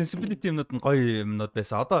тиймэрхүү нэг sensibility юмнууд нь гоё юмнууд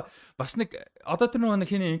байсан. Одоо бас нэг одоо тэр нөгөө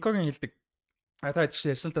хиний инкогийн хэлдэг. Та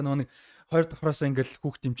ядчих ярьсан л да нөгөө нэг 2 давхраас ингээл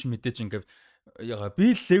хүүхд юм чинь мэдээж ингээ яга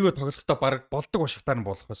би л лего тоглохдоо баг болдог башхтаар нь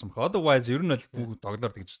болох байсан баха. Otherwise ер нь бол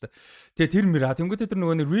тоглоор гэж байна. Тэгээ тэр мэр тэнгуүтээ тэр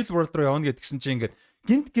нөгөө real world руу явна гэдгсэн чинь ингээд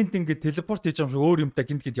гинт ингээд телепорт хийж байгаа юм шиг өөр юмтай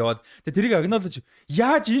гинт яваад тэгээ тэрийг acknowledge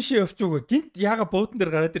яаж ийшээ явчих вэ? Гинт яага буудан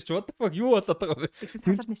дээр гараад ирч what the fuck юу болоод байгаа вэ?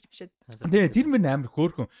 Сансар нэж бишээд. Тэгээ тэр мөр амар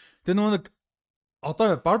хөөрхөн. Тэгээ нөгөө нэг одоо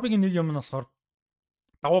Barbie-гийн нэг юм нь болохоор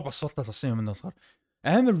даваа босуултал болсон юм нь болохоор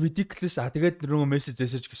амар ridiculous тэгээд нөгөө message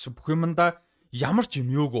гэсэн бүх юмдаа ямар ч юм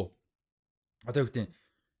юуг одоо юу гэдэг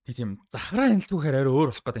тийм захраа хяналтгүйхээр арай өөр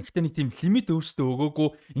болох гэдэг. Гэхдээ нэг тийм лимит өөрсдөө өгөөгүй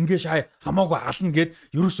ингээ шай хамаагүй ална гэд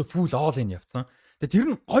ерөөсө full all in явцсан. Тэгээ тэр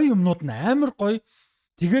нь гоё юмнууд нь амар гоё.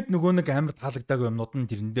 Тэгээд нөгөө нэг амар таалагдаагүй юмнууд нь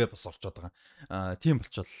тэрэндээ бас орчод байгаа. Тийм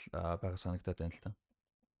болчвол байгаа санагдаад байна л та.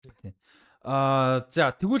 Тийм.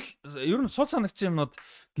 За тэгвэл ер нь сул санагдсан юмнууд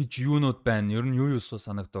гэж юунууд байна? Ер нь юу сул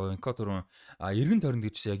санагдав? Инко түрүүн эргэн тойронд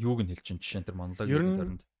гэж яг юуг нь хэлж чинь жишээ нь тэр монолог эргэн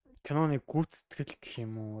тойронд. Киноны гүйцэтгэл гэх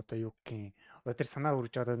юм уу? Одоо юу гэх юм? Одоо тэр санаа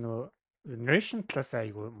үрж байгаа нөгөө narration талаас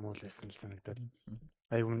айгүй муу л байсан л санагдаад.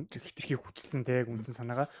 Айгүй хитрхи хүчилсэн те үнсэн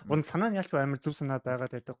санаагаа. Гол санаа нь ялч амар зөв санаа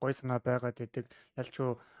байгаад байдаг, гоё санаа байгаад байдаг. Ялч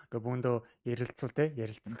ингээ бөөндөө ярилцвал те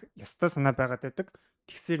ярилцах ёстой санаа байгаад байдаг.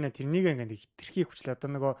 Тэгсэр нэ тэрнийг ингээ хитрхи хүчлээ.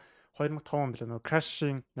 Одоо нөгөө 2005 он билээ нөгөө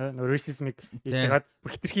crashing нөгөө racism-ыг хийж яагаад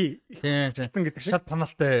бүр хитрхи хүчилсэн гэдэг шиг. Шал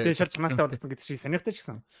паналтай. Шал паналтай болсон гэдэг шиг санийхтай ч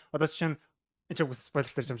гэсэн. Одоо жишээ нь энэ ч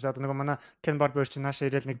spoiler дээр жамшаа. Одоо нөгөө манай Ken Barbie чинь наашаа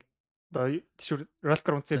ирээл нэг одоо тийшүр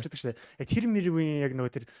роллер унтсан явж байгаа шүү дээ. Тэр мэрийн яг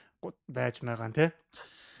нөгөө тэр байж байгаа те.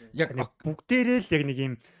 Яг бүгдээрээ л яг нэг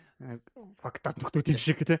юм фактат нөхдүүд юм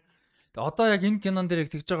шиг те. Одоо яг энэ кинон дээр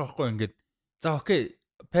яг тэгж байгаа байхгүй ингээд. За окей,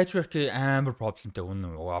 patriarchy амар проблемтэй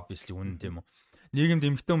үнэн obviously үнэн тийм үү. Нийгэмд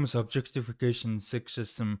эмэгтэй хүмүүс objectification,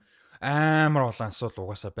 sexism амар олон асуудал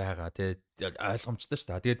угаасаа байгаа тий ойлгомжтой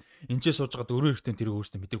шүү дээ. Тэгээд энэ ч сууж байгаа өөрөө ихтэй тэр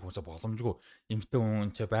өөрсдөө мэдрэх хүмүүсээ боломжгүй эмэгтэй хүн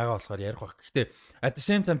ч байгаа болохоор ярих байх. Гэхдээ at the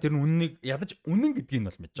same time тэр нь үннийг ядаж үнэн гэдгийг нь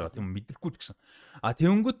бол мэдж байгаа. Тийм мэдрэхгүй ч гэсэн.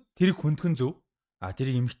 Тэнгүүд тэрийг хүндхэн зөв.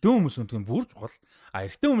 Тэрийг эмэгтэй хүмүүс хүндхэн бүр чухал.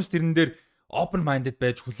 Эрэгтэй хүмүүс тэрэн дээр open minded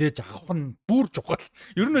байж хүлээж авах нь бүр чухал.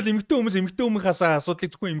 Ер нь бол эмэгтэй хүмүүсээс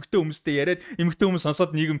асуудлыг зөвхөн эмэгтэй хүмүүстэй яриад эмэгтэй хүмүүс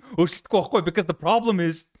сонсоод нийгэм өөрчлөгдөхгүй байхгүй because the problem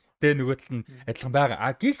is тэ нөгөө тал нь адилхан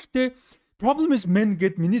байгаа. Гэхдээ problem is men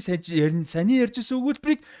гэд миний саний ярьжсэн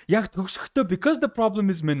өгүүлбэрийг яг төгсөхдөө because the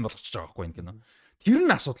problem is men болгочихж байгаа байхгүй энэ кино. Тэр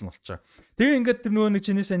нь асуудал нь болчихоо. Тэгээ ингээд тэр нөгөө нэг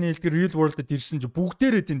чиний саний хэлдэг real world-д ирсэн чи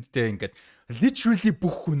бүгдээрээ тэндтэй ингээд literally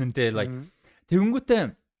бүх хүнэнтэй like тэгэнгүүтээ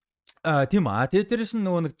тийм тэгээ дээрэс нь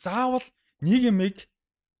нөгөө нэг заавал нийгмийг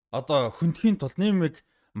одоо хүндхийн тулд нийгмийг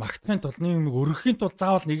магтахын тулд нэг юм өргөхийн тулд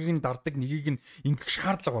заавал нэгийг нь дардаг, нэгийг нь ингэх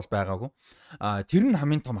шаардлага бол байгаагүй. Тэр нь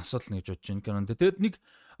хамгийн том асуудал гэж бодож байна кинонд. Тэгээд нэг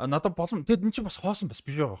надад тэгэд энэ чинь бас хоосон бас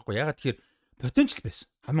биш байгаа байхгүй. Ягаад тэгэхээр потенциал байсан.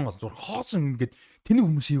 Хамгийн гол зур хоосон ингээд тэнэг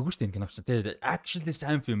хүмүүс хийгээгүй шүү дээ энэ киноч. Тэгээд actually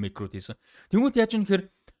сайн filmmaker-ууд хийсэн. Тэнгүүт яаж юм гэхээр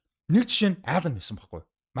нэг жишээ нь Alan байсан байхгүй.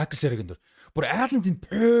 Майкл Серагийн дүр. Бүр Alan тийм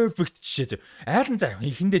perfect жишээ. Alan заа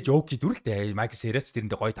ихэндээ жоки дүрлээ. Майкл Серач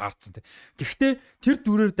тэрэндээ гоё таарсан те. Гэхдээ тэр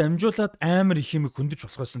дүрээр дамжуулаад амар их юм хөндөж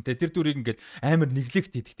болох байсан те. Тэр дүрийг ингээд амар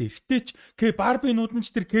нэглэгт хийдэгтэй. Эртээч Barbie-нууд нь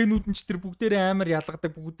ч тэр Ken-нууд нь ч тэр бүгдээрээ амар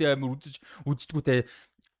ялгадаг, бүгдээ амар үздэггүй те.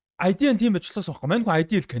 Idea нь тийм байж болохоос байхгүй. Мань хүн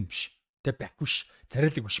ideal Ken биш. Тэ бакуш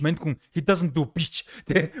царайлаг биш. Мань хүн he doesn't do bitch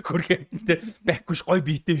тэ хөргөө тэ бакуш гой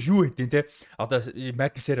биетэй юу гэдэг тэ. Одоо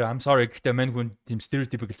Michael Cera I'm sorry гэхдээ мань хүн тийм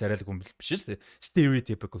stereotypical царайлаг хүн биш шүү дээ.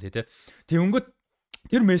 Stereotypical тэ. Тэгэнгүүт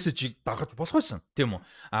тэр мессежийг дагаж болох байсан тийм үү.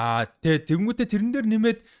 Тэгэнгүүтээ тэрэн дээр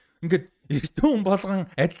нэмээд ингээд эртөө хүн болгон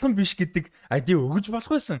адилхан биш гэдэг айди өгөж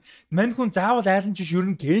болох байсан. Мань хүн заавал айлан чиш ер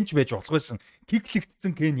нь Кенж байж болох байсан.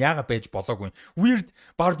 Киклэгдсэн Кен яага байж болоогүй. Weird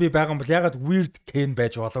Barbie байгаа бол ягаад weird Ken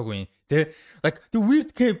байж болоогүй. Тэ? Like the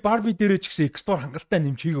weird Ken Barbie дээрээ ч гэсэн explore хангалттай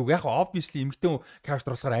нэмж хийгээгүй. Яг obviously эмэгтэй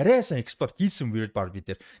character болохоор арай сайн explore хийсэн weird Barbie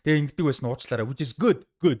дээр. Тэгээ ингэдэг байсан уучлаарай. Which is good.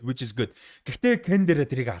 Гэхдээ Ken дээрээ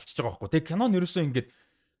тэрийг алчиж байгаа байхгүй. Тэгээ кинон ерөөсөө ингээд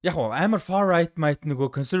яг амар far right might нөгөө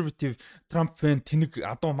conservative Trump fan тэнэг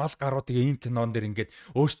адуу мал гарууд тэгээ энэ кинон дээр ингээд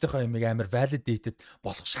өөртөөхөө ямиг амар validated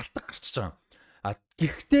болох шалтгаан гарчиж байгаа.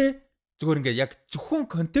 Гэхдээ зүгээр ингээд яг зөвхөн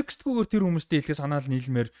контекстгүйгээр тэр хүмүүстэй хэлэхэд санаал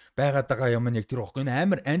нийлмээр байгаад байгаа юм яг тэр байхгүй. Энэ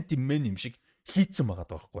амар anti man юм шиг хийцэн байгаа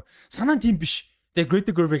байхгүй. Санаа нь тийм биш. Тэгээ Greta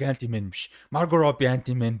Gerwig anti man биш. Margot Robbie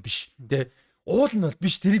anti man биш. Тэгээ уул нь бол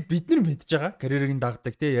биш. Тэрийг бид нар мэдж байгаа. Карьерийг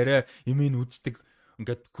дагдаг те яриа юмыг үздэг.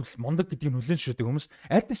 Ингээд мундаг гэдгийг хүлээн шүдэг хүмүүс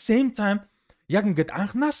at the same time яг ингээд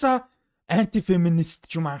анханасаа anti feminist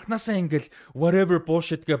ч юм анханасаа ингээд whatever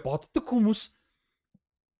bullshit гэ боддог хүмүүс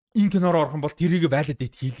энэ киноор орох юм бол тэрийг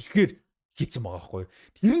validate хийхээр хийцэн байгаа байхгүй.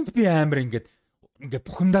 Тэрэнд би амар ингээд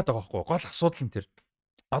бухимдаад байгаа байхгүй. Гол асуудал нь тэр.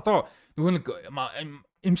 Одоо нөгөө нэг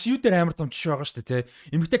MCU дээр амар том жишээ байгаа шүү дээ, тэ.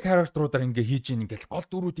 Эмэгтэй character-уудаар ингээ хийж ийн ингээл гол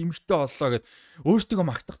дөрүүд эмэгтэй боллоо гэд өөртөө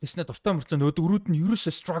магтах тэснэ дуртай мөртлөө нөгөө дөрүүд нь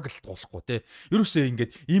ерөөсөө struggle туулахгүй, тэ. Ерөөсөө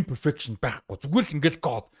ингээд imperfection байхгүй. Зүгээр л ингээл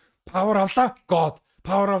God power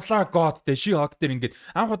авлаа God тэ. She-Hulk дээр ингээд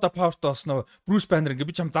анх удаа powerтай болсноо Bruce Banner ингээ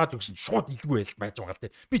би чам зааж өгсөн шууд илгүй байж байгаа л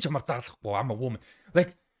тэ. Би чамаар заалахгүй ама woman.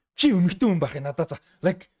 Like чи эмэгтэй хүн байхын надад заа.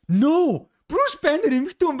 Like no. Bruce Banner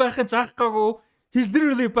эмэгтэй хүн байхын заах гаагүй. He's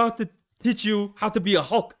literally about to teach you how to be a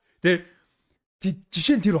Hulk. Тэ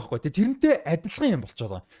жишээ нь тэр байхгүй. Тэрнтэй адилхан юм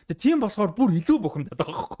болчиход байгаа. Тийм болохоор бүр илүү бухимдаад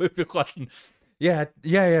байгаа байхгүй би гол нь.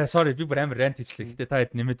 Яа sorry би бүр амар rant хийчлээ. Гэтэ та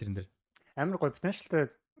хэд нэмээ тэрэн дээр. Амар гоё potentialтай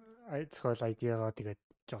зохиол idea-гаа тэгээд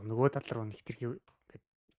жоо нөгөө тал руу хитрхи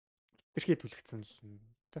түлхсэн л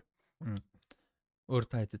тэ. Өөр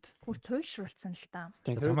та хэдэд. Бүр туйлшруулсан л та.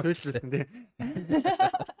 Туйлшруулсан тий.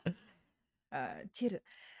 Тэр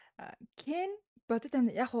Ken бодод юм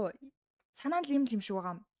яг уу санаа л юм шиг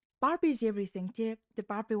байгаа. Barbie is everything тий. The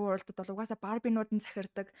Barbie world-д бол угаасаа Barbie-нууд нь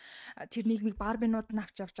захирдаг. Тэр нийгмийг Barbie-нууд нь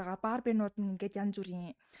авч явж байгаа. Barbie-нууд нь ингээд янз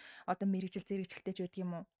бүрийн одоо мэрэгжил зэрэгжилтэй ч байдаг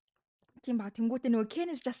юм уу. Тийм ба тэнгуүтээ нөгөө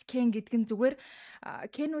Ken is just Ken гэдэг нь зүгээр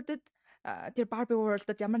Ken-уудад тэр Barbie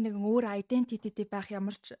world-д ямар нэгэн өөр identity байх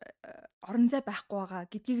ямар ч орон зай байхгүй байгаа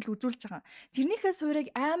гэдгийг л үзүүлж байгаа. Тэрнийхээ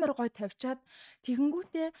суурийг амар гой тавьчаад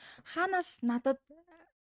тэгэнгүүтээ хаанаас надад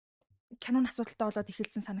кинон асуудалтай болоод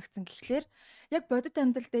эхэлсэн санагдсан гэхлээр яг бодит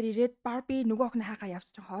амьдрал дээр ирээд Barbie нөгөө охины хаагаа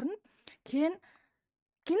явцсан хооронд Ken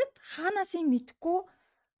гинэт хаанаас юм мэдгүй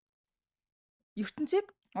ертөнцийг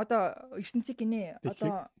гинэ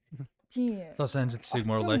одоо тийм Los Angeles-ийг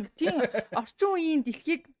more like тийм орчин үеийн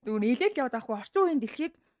дэлхийг зөв нэлээд яваад авахгүй орчин үеийн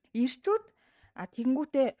дэлхийг ирчүүд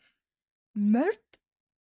тэгэнгүүтээ морд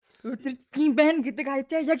өдөр тийм байна гэдэг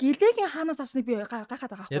айдаа яг илгээгийн хаанаас авсныг би гайхаад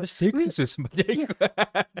байгаа байхгүй. Ядаж Texas байсан бол яг.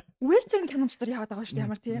 Western киноч дор яваад байгаа шүү дээ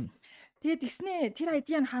ямар тийм. Тэгээд тэгснээ тэр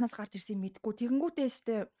айдаа нь хаанаас гарч ирсэн мэдгүй. Тэгэнгүүтээ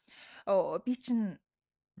өстэй би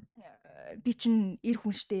чин эр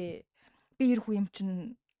хүн штэ. Би эр хүн юм чин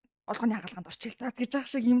олгоны хагалгаанд орчих л таа гэж яах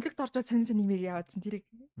шиг имлэгт орж сонин нэмэр яваадсан тэрийг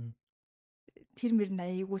тэр мөр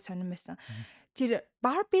айгүй сонирн байсан. Тэр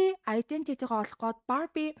Barbie identity-г олох гээд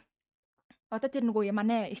Barbie одоо тэр нөгөө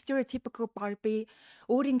Манай stereotypical Barbie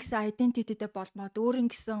өөрийн гэсэн identity-тэй болмоод өөрийн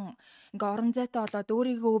гэсэн ингээ орон зайтай болоод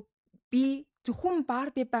өөрийгөө би зөвхөн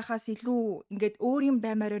Barbie байхаас илүү ингээд өөрийн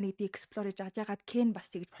баймаар нэгдийг explore хийж яагаад Ken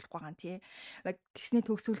бас тэгж болохгүй байгаа юм тий. Тэгснэ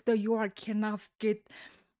төгсөлдөө you are enough гэд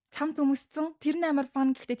цамц өмсцэн тэр нь амар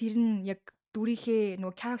fun гэхдээ тэр нь яг дүрийнхээ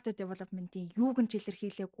нөгөө character development-ийн юуг нь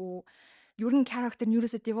илэрхийлээгүй ер нь character нь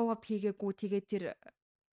юусоо develop хийгээгүй тэгээд тэр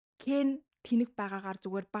Ken тэнэг байгаагаар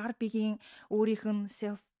зүгээр Barbie-гийн өөрийнх нь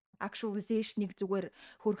self actualization-ыг зүгээр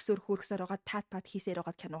хөргсөөр байгаа пад хийсээр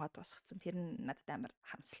байгаа киногоо дуусгацсан. Тэр нь надад амар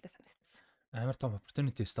харамсалтай санагдсан. Амар том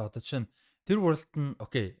opportunity өстой. Одоо чинь тэр world нь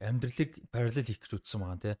окей, амьдралыг parallel хийх гэж үзсэн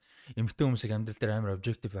байгаа тий. Эмэгтэй хүмүүсийг амьдрал дээр амар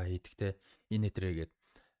objective хийдэг тий. Энэ төрөйгээд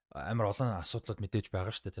амар олон асуудлууд мэдээж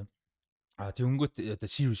байгаа шүү дээ тий. Тэнгүүт одоо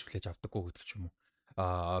serious хүлээж авдаггүй гэдэг ч юм уу.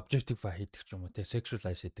 Objective хийдэг ч юм уу тий.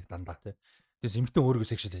 Sexualize хийдэг дандаа тий. Тэгээс эмэгтэй өөрийгөө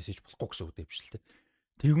sexualize хийж болохгүй гэсэн үг дээ биш л тий.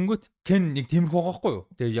 Тэгэнгүүт Ken нэг тиймэрхүү байгаа байхгүй юу?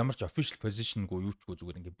 Тэгээ ямар ч official position-гүй юучгүй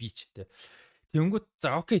зүгээр ингээ бич тий. Тэгэнгүүт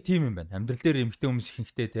за окей тийм юм байна. Амьдрал дээр эмэгтэй хүмүүс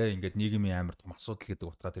ихэнхдээ тий ингээд нийгмийн амар том асуудал гэдэг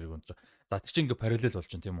утгаар тэрийг унж байгаа. За тэр чинь ингээ параллел болж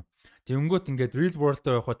байна тийм үү? Тэгэнгүүт ингээд real world-д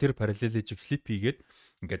явах тэр параллелийг flip хийгээд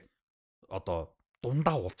ингээд одоо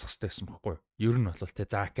дундаа уулзах хэрэгтэй гэсэн байхгүй юу? Ер нь бол тий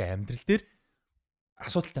за окей амьдрал дээр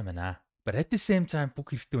асуудалтай байна. But at the same time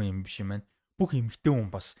бүх хэрэгтэй юм биш юм байна. Бүх эмэгтэй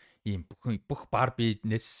хүн бас ийм бүх Barbie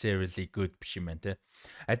necessarily good биш юм байна те.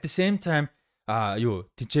 At the same time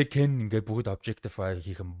тийчээ Ken ингээд бүгд objectify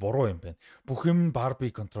хийх нь буруу юм байна. Бүх юм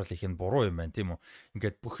Barbie control хийх нь буруу юм байна тийм үү.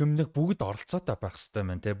 Ингээд бүх юмныг бүгд оролцоотой байх хэрэгтэй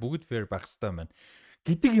байна те. Бүгд fair байх хэрэгтэй байна.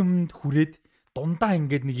 Гэдэг юмд хүрээд дундаа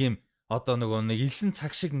ингээд нэг юм одоо нэг илсэн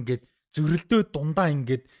цаг шиг ингээд зөрөлдөө дундаа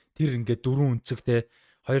ингээд тэр ингээд дөрвөн өнцөг те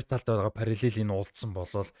хоёр талд байгаа параллелийг уулдсан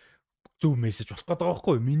болол зөв мессеж болох гэдэг байгаа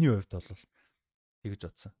байхгүй юу? Миний хувьд бол тэгж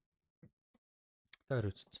бодсон. Тэр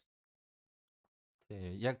үст.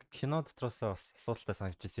 Тэг яг кино дотроос бас асуудалтай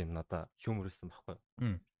санагдчихсан юм надаа хьюмор байсан байхгүй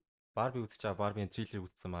юу? Barbie үзчихээ Barbie-ийн трейлер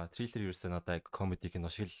үзсэн маа. Трейлер ерөөсөө надаа яг комеди кино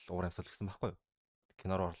шиг л уур амьсгал гэсэн байхгүй юу?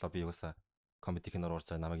 Киноор орлоо би угаасаа комеди киноор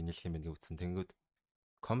орж байгаа намайг нийлэх юм байна гэж үзсэн. Тэнгүүд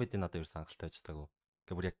комеди надад ерөөсөө хангалттай байж таагүй.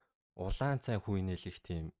 Гэхдээ бүр яг улаан цай хүү нээлэх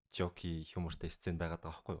тийм жоки хьюмортай сцен байгаад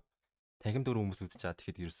байгаа байхгүй юу? Танхим дөрөв хүмүүс үзэж чаад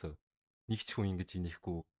тэгэхэд ерөөсөө нэг ч хүн ингэж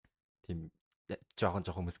инехгүй тийм жоохон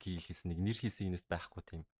хүмүүс гийлхийсэн нэг нэр хийсэн инээс байхгүй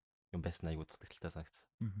тийм юм байсан айгуу дутагдaltaй санагдсан.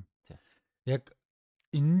 Тийм. Яг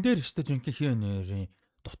энэ дээр өстө жинхэнэ хийнэрийн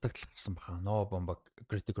дутагдал гарсан баха. No bomba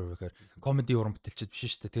critical review comedy уран бүтээлчд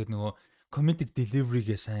биш шүү дээ. Тэгээд нөгөө comedic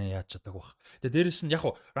delivery-гээ сайн яаж чаддаг бах. Тэгээд дээрэс нь яг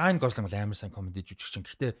Ryan Gosling бол амар сайн comedy жүжигчин.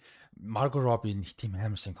 Гэхдээ Margot Robbie нэг тийм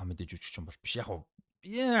амар сайн comedy жүжигчин бол биш. Яг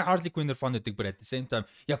Harley Quinn-ээр fun гэдэг but at the same time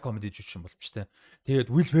яг comedy жүжигчин бол биш те. Тэгээд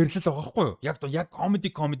Will Ferrell л байгаа байхгүй юу? Яг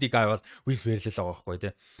comedy guy бол Will Ferrell л байгаа байхгүй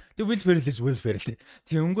те. Тэгээд Will Ferrell is Will Ferrell те.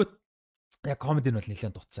 Тэгээд өнгөт яг comedy нь бол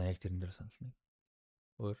нэлээд дутсан яг тэрэн дээр санал нэг.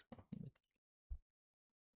 Өөр.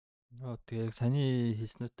 Тэгээ саний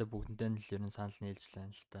хийснүүтээ бүгдэндээ нь л ер нь санал нийлжлээ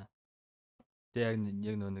л та. Тэгээ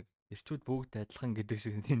яг нэг эрчүүд бүгд адилхан гэдэг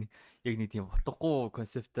шиг тийм яг нэг тийм утгагүй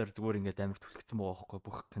концептаар зүгээр ингээд амар түлхэгдсэн байгаа байхгүй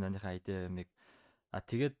бүх киноныхаа идея юмыг.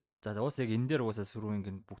 Тэгээд уус яг энэ дээр уусаа сүрүү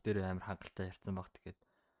ингээд бүгдээрээ амар хангалттай ярьсан баг. Тэгээд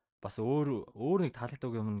бас өөр нэг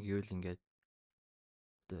таалагддаг юм гэвэл ингээд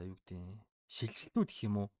одоо юу гэдэг нь шилжилтүүд гэх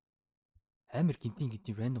юм уу амар гинтийн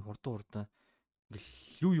рандом хурдан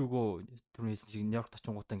ингээл юугоо түрнээс шиг Нью-Йоркт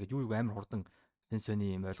очингуудаа ингээд юу амар хурдан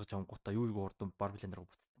сенсоны юм ойлгож авангуудаа юу хурдан Barbie руу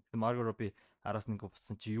буцсан. Margot Robbie араас нэг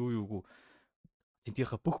буцсан чи юу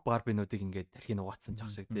тентийнхээ бүх Barbie-нуудыг ингээд тархинь угаацсан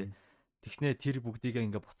жах шиг тий. Тэгснээ тэр бүгдийг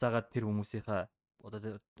ингээд буцаагаад тэр хүмүүсийнхаа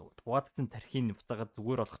одоо угаагдсан тархинь буцаагаад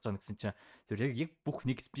зүгээр болгож байгаа гэсэн чинь тэр яг бүх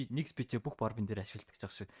нэг спичээ бүх Barbie дээр ашигладаг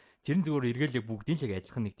жах шиг. Тэр нь зүгээр эргээл яг бүгдийн л яг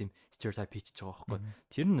адилхан нэг тийм stereotype хийчихэж байгаа байхгүй.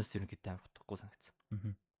 Тэр нь бас ерөнхийдөө амар утгагүй санагдсан.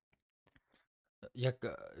 Яг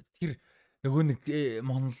тэр нөгөө нэг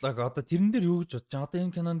монолог одоо тэрэн дээр юу гэж бодож байгаа? Одоо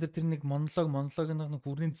энэ кинон дээр тэр нэг монологын нэг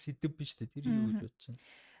бүрийн сэдв биш үү? Тэр юу гэж бодож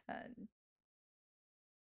байна?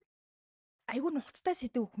 Айгүй нухацтай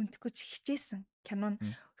сэдв хүндэх гэж хичээсэн. Кинон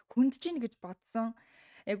хүндэж гин гэж бодсон.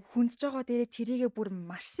 Яг хүндэж байгаа дээрээ тэрийгээ бүр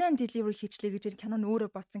маш сайн delivery хийчлээ гэж кинон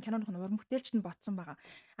өөрөө бодсон. Киноных нь уран бүтээлч нь бодсон байгаа.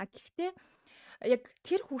 Гэхдээ яг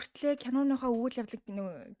тэр хүртлээ киноныхоо үйл явдлыг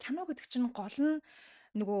кино гэдэг чинь гол нь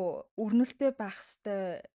нөгөө өрнөлттэй байх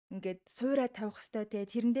хэвээр ингээд суурай тавих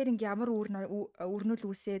хэвээр тэрэн дээр ингээ ямар өрнөл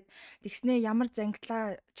үүсээд тэгснээ ямар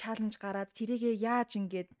зангидлаа чаленж гараад тэрийгээ яаж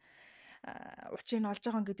ингээд учрыг нь олж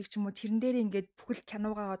байгаа гэдэг ч юм уу тэрэн дээр ингээд бүхэл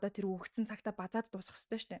киногаа одоо тэр өгцөн цагтаа базаад дуусгах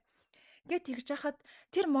хэрэгтэй шүү дээ. Ингээд тэгж яхад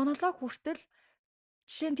тэр монолог хүртэл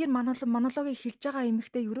жишээ нь тэр монологыг хэлж байгаа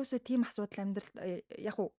эмэгтэй ерөөсөө тийм асуудал амьдрал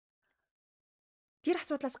яг уу тэр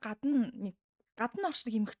асуудлаас гадна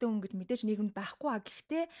орчдөг эмэгтэй хүн гэж мэдээж нийгэмд байхгүй а.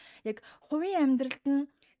 Гэхдээ яг хувийн амьдралд нь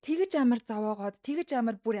тэгж амар зовоогоод тэгж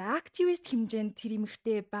амар бүр активист хэмжээнд тэр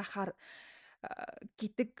эмэгтэй байхаар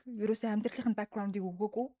гэдэг ерөөсөө амьдралын бэкграундыг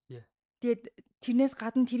өгөөгүй. Тэгээд тэрнээс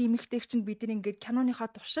гадна тэр эмэгтэйг чинь бид нэг ингээд киноныхаа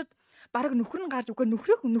туршид баг нөхөр нь гарч үгүй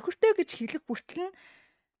нөхөртэй гэж хэлэх хүртэл нь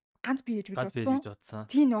ганц бие гэж бодсон.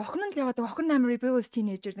 Тийм охин нь л яваад охин амар rebellious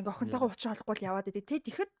teenager нэг охинтойгоо уулзах болохгүй л яваад байдаг.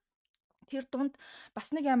 Тэгэхэд тэр дунд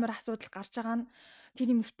бас нэг амар асуудал гарч байгаа нь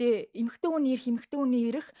тэр эмэгтэй хүний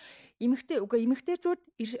ирэх эмэгтэйчүүд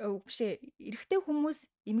эрэгтэй хүмүүс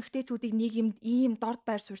эмэгтэйчүүдийг нийгэмд ийм дорд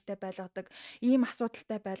байр суурьтай байлгадаг, ийм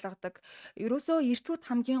асуудалтай байлгадаг. Ерөөсөө эрчүүд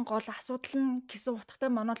хамгийн гол асуудал нь гэсэн утгатай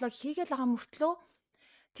монолог хийгээл байгаа мөртлөө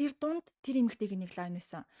тэр дунд тэр эмэгтэйг нэг лайн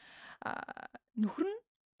байсан. Нөхөр нь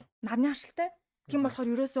нарны ашилтай. Тийм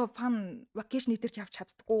болохоор ерөөсөө фан вакейшн идэрч явж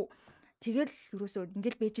чаддаггүй. Тэгэл ерөөсөө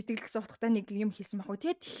ингээл бэж идэг л гэсэн утгатай нэг юм хийсэн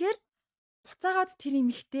байхгүй. Тэгэхээр буцаагаад тэр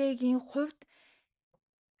эмэгтэйгийн хувьд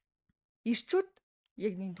эрчүүд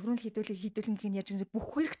яг нэг түрүүн хідүүлэн гэх нь яаж гэсэн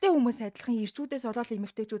бүх хэрэгтэй хүмүүс адилхан эрчүүдээс олоод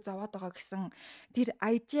эмэгтэйчүүд зовоод байгаа гэсэн тэр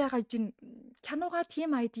айдиагаа киногаа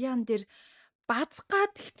тийм айдиан дээр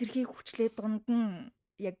базгаад хэтэрхий хүчлээ дунд нь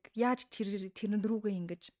яг яаж тэрэн рүүгээ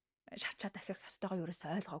ингэж шачаад ахих ёстойгоо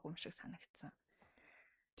ерөөсөө ойлгоогүй юм шиг санагдсан.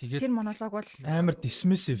 Тэгээд тэр монолог бол амар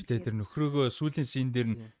dismissive дээ тэр нөхрөөгөө сүүлийн шин дээр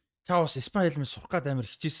нь чаавс испани хэлмээ сурах гад амар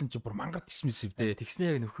хичээсэн чи бүр мангар dismissive дээ.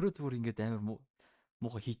 Тэгснээ яг нөхрөө зүгээр ингээд амар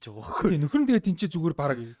муухай хийж байгаа байхгүй. Тийм нөхөр нь тэгээд тэнцээ зүгээр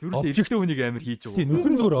баг эрэгтэй хүнийг амар хийж байгаа. Тийм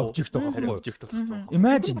нөхөр нь зүгээр object байгаа байхгүй. Object болох.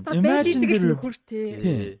 Imagine тэр нөхөр тий.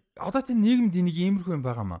 Тийм. Одоо тэр нийгэмд энийг иймэрхүү юм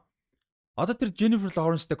байгаа маа. Одоо тэр Jennifer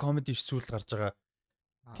Lawrence-тэй comedy сүүл гарч байгаа.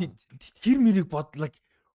 Тэр мэрийг бодлоо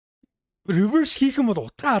reverse хийх юм бол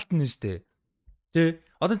утгаа алдна нь штэ. Тэ.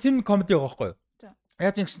 Одоо тийм comedy байгаа байхгүй юу?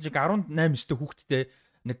 Яаж ингэсэн чинь 18 9-тэй хүүхэдтэй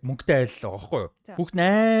нэг мөнгөтэй айл байгаа байхгүй юу? Хүүхд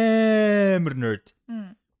амар nerd.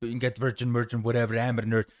 Ингээд virgin whatever амар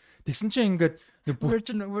nerd. Тэгсэн чинь ингээд нэг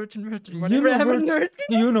virgin whatever амар nerd.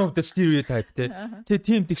 You know the stereotype тэ. Тэгээ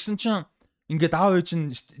тийм тэгсэн чинь ингээд аав ээж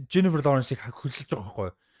нь Jennifer Lawrence-ыг хөлсөж байгаа байхгүй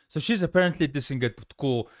юу? So she's apparently this ингээд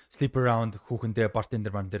бүтгүү sleep around хүүхэндээ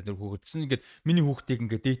bartender дээр хүүхэд. Тэгсэн ингээд миний хүүхдийг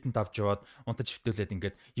ингээд дейтэнд авч яваад унтаж хөвтүүлээд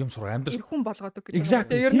ингээд юм сурах амьдрал хүн болгоод үг гэж.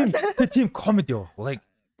 Exactly. Тийм comedy байхгүй. Like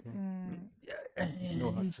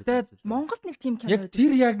Монголд нэг тийм кино яг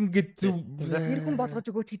тэр яг ингээд хүн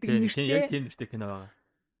болгож өгөөд гэдэг нэртэй. Яг тийм нэртэй кино байгаа.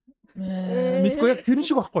 Мэдгүй яг тэрэн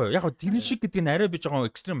шиг байхгүй юу? Яг тэрэн шиг гэдэг нь арай биж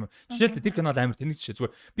байгаа экстрим. Жишээлбэл тэр кино амар тэнэг жишээ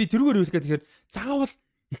зүгээр. Би тэрүүгээр хэлэхэд тэгэхээр заавал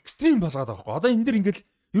экстрим болгоод байгаа байхгүй. Одоо энэ дэр ингээд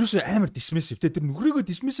ерөөсөө амар dismissive тэр нүгрийгөө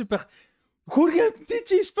dismissive байх хөргөнд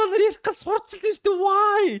чи испанаар ярих гэж сурч л шүү дээ.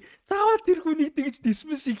 Why? Заавал тэр хүнийг тэгж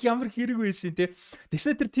dismissive ямар хэрэг байсан те.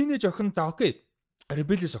 Тэгснэ тэр teenage охин за окей.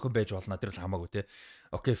 Rebellious охин байж болно тэр л хамаагүй те.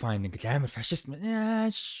 Окей fine ингээл амар fascist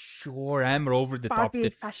sure амар over the top те.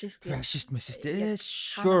 Fascist message те.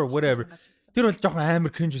 Sure whatever. Тэр бол жоохон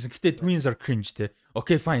амар cringe байсан. Гэтэ twins are cringe те.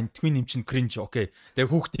 Окей fine twin юм чин cringe окей. Тэгээ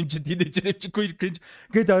хүүхд юм чин teenager юм чин cringe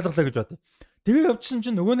гэд ойлголоо гэж бодъё. Тэгээ явчихсан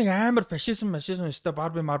чинь нөгөө нэг амар fascism өстой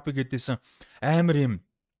Barbie гэдээсэн амар юм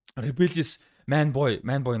rebellious man boy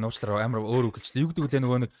нууцлаа амар өөр үгэлжлээ. Юу гэдэг вэ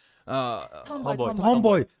нөгөө нэг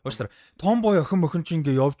tomboy уучлаа. Tomboy охин чинь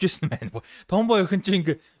ингээ явж исэн man boy. Tomboy охин чинь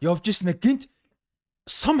ингээ явж исэн гинт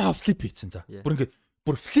somehow flip хийсэн за.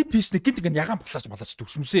 Бүр flip хийсэн гинт ингээ ягаан балаач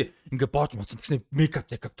төгсмөсөө ингээ боож моцсон гэснээр makeup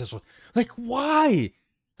тасуу. Like why?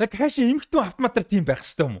 Like хаашаа эмхтэн автоматар тийм байх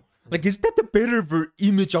хэвээр юм уу? Like is that a better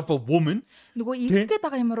image of a woman? Нөгөө ирэх гээд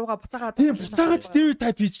байгаа юм руугаа буцаагаад буцаагаад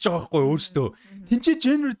stereotype хийж байгаа байхгүй өөртөө. Тинчээ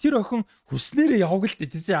gender тэр охин хүснээрээ явгалт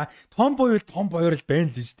тийсээ tomboy л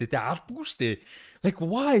байна л шүү дээ. Алдгүй шүү дээ. Like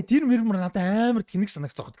why тэр мэр надад амар тэнэг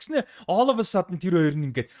санагцсан. Тэгснэ all of a sudden тэр хоёр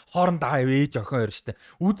нь ингээд хоорондоо ээж охин хоёр шүү дээ.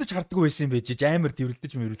 Үдэж хардггүй байсан юм байж амар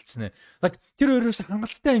тэрвэлдэж мэрвэлдсэн. Like тэр хоёроос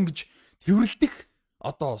хангалттай ингэж тэрвэлдэх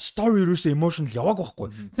одоо story ерөөсөө emotional явааг байхгүй.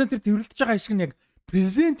 Тэр тэрвэлдэж байгаа хэсэг нь яг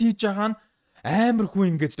презент хийж байгаа нь амар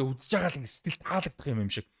хүн ингээд үдж байгаа л сэтгэл таалагдах юм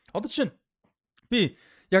шиг. Одоо жишээ нь би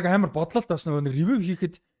яг амар бодлолт бас нэг ревю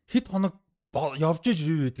хийхэд хэд хоног явж иж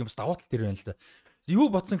ревю гэдэг юм бас давуу тал тэр байна л да. Юу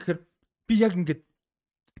бодсон гэхээр би яг ингээд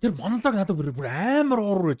тэр монолог надад бүр амар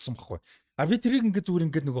уур үйдсэн байхгүй. А би тэрийг ингээд зүгээр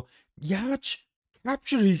ингээд нөгөө яаж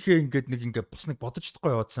capture хийхээ ингээд нэг ингээд бас нэг бодож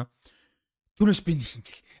чадахгүй яваадсан. Түүнээс би нэг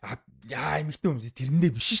ингээл яа эмэгтэй юм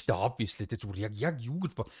тэрэндээ биш шүү дээ obviously тэ зүгээр яг юу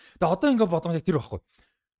гэж бод. Тэгээ одоо ингээд бодсон яг тэр байхгүй.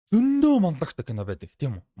 Зөндөө монологтой кино байдаг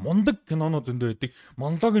тийм үү? Мундаг кинонууд зөндөө байдаг.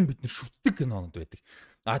 Монологыг бид нэр шүтдэг кинонууд байдаг.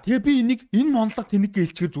 А тэгээ би энэ монолог тэнэг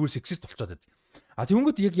гэлчгээр зүгээр сексист болчиход байдаг. А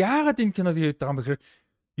тэгвэл яг яагаад энэ кинод хийдэг байгаа юм бэ гэхээр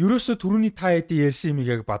ерөөсөө түрүүний та эдийн ярьсан юм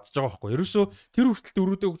яг бадж байгаа байхгүй. Ерөөсөө тэр хүртэл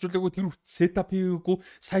дөрүүдээ хөгжүүлээгүй, тэр хүртэл сетап хийгээгүй,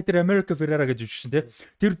 Cider America Ferrara гэж үжигсэн тий.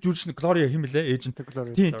 Тэр жүжигч Gloria химэлээ, agent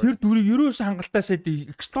Gloria. Тийм, тэр дүрийг ерөөсөө хангалтаасаа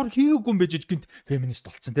explore хийгээгүй юм байж гинт feminist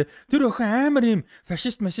болцсон тий. Тэр охин амар юм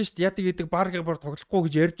фашист яадаг гэдэг Barbie тоглохгүй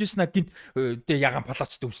гэж ярьж ирсэн гинт ягаан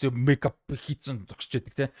палаачтай өсөө makeup хийцэн зогсож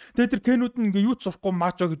байдаг тий. Тэгээ тэр Ken-үүд нь ингээ юу ч сурахгүй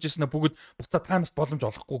мачо гэж ирсэн бүгд буцаад таанаас боломж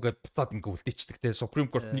олохгүй гэд буцаад ингээ үлдээчихдэг тий. Supreme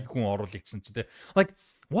Court нэг хүн оруулах гэсэн чи тий. Like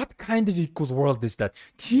what kind of equal world is that?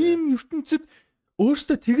 Team ертөнцид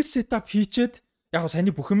өөртөө тэгс сетап хийчээд яг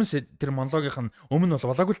саяны бүх юм тэр монологийнх нь өмнө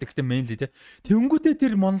бол болоогүй л гэхдээ mainly те. Тэнгүүтээ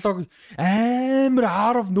тэр монолог амар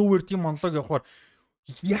out of nowhere тийм монолог явахаар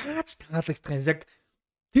яаж таалагдах юм. Яг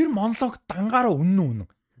тэр монолог дангаараа үнэн.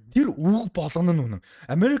 Тэр үг болгоно нь үнэн.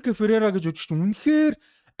 Америка Феррера гэж үжигч үнэхээр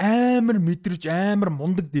амар мэдрэж амар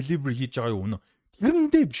мундаг delivery хийж байгаа юм үнэн.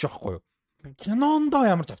 Тэрэндээ биш аахгүй юу? Кинондоо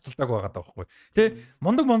ямар завцалдаг байгаа даахгүй. Тэ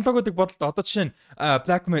мондог монологуудыг бодлоо одоо жишээ нь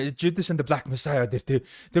Black Judas and the Black Messiah дээр тэ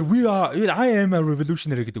тэр I am a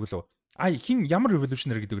revolutionary гэдэг үлээ. Хин ямар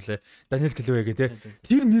revolutionary гэдэг үлээ. Daniel Kaluuya гэдэг тэ.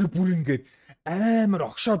 Тэр нэр бүр ингээд амар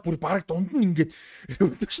огшоод бүр бараг дунд нь ингээд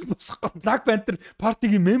revolution босгох гот Black Panther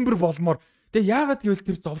пар티гийн member болмоор тэгээ яагаад гэвэл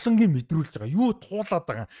тэр зовлонгийн мэдрүүлж байгаа. Юу туулаад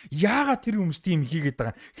байгаа. Яагаад тэр хүмүүс тийм хийгээд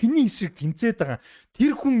байгаа. Хиний эсрэг тэмцээд байгаа.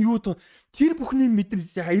 Тэр хүн юу тэр бүхний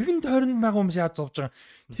мэдрэл эргэн тойронд байгаа хүмүүс яаж зовж байгаа.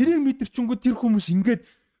 Тэрийг мэдэрчэнгүү тэр хүмүүс ингээд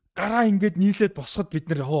гараа ингээд нийлээд босоход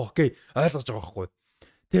бид нэр окей ойлгож байгаа байхгүй.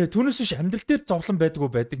 Тэгээ түүнээс биш амьдрал дээр зовлон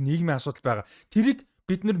байдаг нийгмийн асуудал байгаа. Тэрийг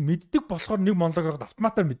бид нар мэддэг болохоор нэг монологоор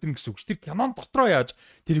автоматар мэдэрнэ гэсэн үг ш. Тэр кинон дотроо яаж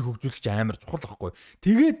тэрийг хөгжүүлэх чинь амар чухал байхгүй.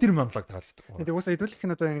 Тэгээд тэр монолог таалагддаг. Тэгээд уусаа хэдүүлэх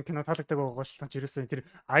нь одоо энэ кино таалагддаг байгаа шалтгаан ч ерөөсөө тэр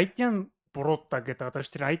айдиан буруудаа гэдэг одоо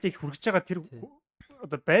тэр айдийг хүргэж байгаа тэр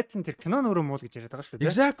одоо байдал нь тэр кинон өөрөө муу л гэж яриад байгаа шүү дээ.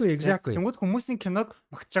 Exactly. Тэнгүүд хүмүүсийн киног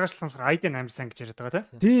магтж байгаа шалтгаан айдиан амар сайн гэж яриад байгаа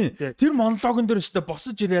тийм. Тэр монологон дээр өстө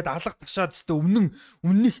босож ирээд алга ташаад өстө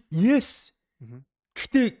өмнөх yes.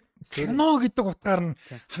 Гэхдээ кино гэдэг утгаар нь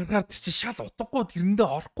харахаар тэр чинь шал утгагүй тэрэндээ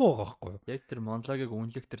орохгүй байгаа байхгүй юу? Яг тэр монологыг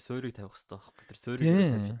үнэлэх тэр суурийг тавих хэрэгтэй байхгүй. Тэр суурийг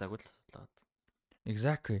тавьж чадаагүй л асуудал байгаа.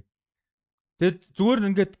 Exactly. Тэгэд зүгээр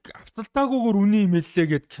ингээд авцалтаагүйгээр үний имэллээ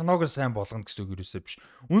гэд киног сайн болгоно гэсэн үг юусоо биш.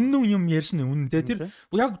 Үнэн юм ярьсан үнэн те тэр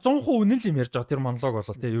яг 100% үнэн л юм ярьж байгаа тэр монолог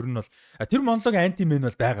болол те ер нь бол тэр монолог анти мен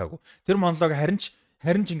бол байгаагүй. Тэр монолог харин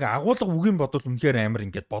ч ингээ агуулга үгийн бодвол үнэхээр амар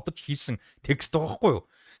ингээд бодож хийсэн текст байгаа байхгүй юу?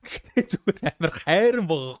 Гэхдээ зүгээр амар хайран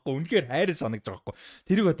байгаа байхгүй. Үнэхээр хайрын санагдаж байгаа байхгүй.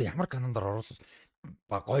 Тэрийг одоо ямар канондор оруулах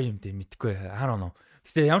гоё юм дээ мэдгүй. I don't know.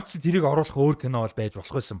 Гэхдээ ямар ч тэрийг оруулах өөр кино бол байж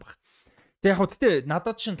болох байсан баг. Тэг яг хөө гэхдээ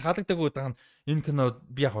надад шин таалагддаг байгаа нь энэ кино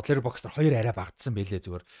би яг Letterboxd 2 арай багтсан байлээ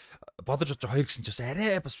зүгээр. Бодож бодож 2 гэсэн ч бас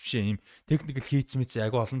арай бас биш юм. Technical хийц мэт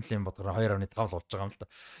айгүй олон л юм бодгоор 2.5 л болж байгаа юм л та.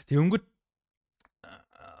 Тэнгүүд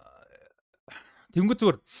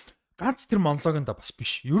зүгээр ганц тэр монологонд бас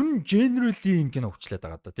биш. Ер нь generally энэ кино хүчлээд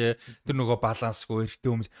байгаа да тий. Тэр нөгөө балансгүй эртний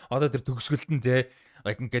хүмүүс одоо тэр төгсгөлтөнд тий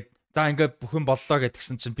ингээд за ингээд бүхэн боллоо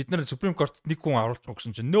гэдгсэн чинь бид нар Supreme Court нэг хүн оруулчих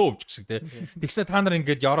гэсэн чинь no ч гэсэн тий. Тэгснэ та нар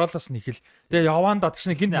ингээд ёроолоос нэхэл тий яваанда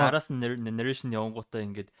тэгснэ гин араас нь narration явангуудаа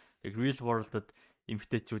ингээд яг real world-д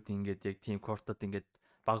эмгтээчүүд ингээд яг team court-од ингээд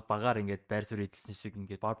багаар ингээд байр суурь эзэлсэн шиг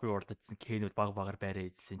ингээд Barbie world-д эзэлсэн Ken-үүд багаар байраа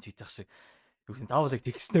эзэлсэн чигж ах шиг юу гэсэн заавал яг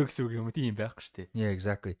тэгснэ гэсэн үг юм тийм байхгүй шүү дээ. Yeah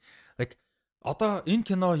exactly. Like одоо энэ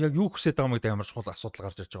кино яг юу хүсэж байгаа юм гэдэг ямар чухал асуудал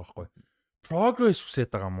гарч ирж байгаа байхгүй. Progress хүсэж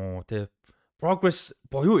байгаа юм уу тий? Progress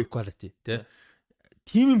буюу equality тий.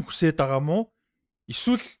 Тийм юм хүсэж байгаа юм уу?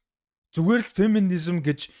 Эсвэл зүгээр л feminism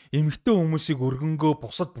гэж эмэгтэй хүмүүсийг өргөнгөө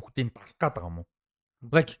бусад бүгдийг дарах гээд байгаа юм уу?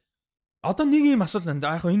 Like одоо нэг юм асуулт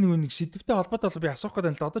байна. Яг энэ нэг сэдвтэй холбоотой би асуух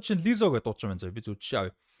гэдэг нь л одоо чинь Lizzo гэдэг дуучин байна заа. Би зүг жишээ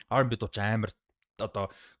авъя. R&B дуучин амар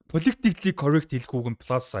одоо politically correct хэлэх үг нь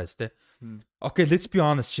plus size тий. Okay, let's be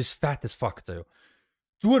honest, she's fat as fuck заяа.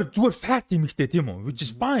 Зүгээр fat эмэгтэй тийм үү? Which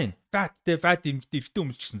is fine. Fat эмэгтэй эртний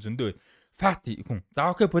хүмүүс ч гэсэн зөндөө fat хүн.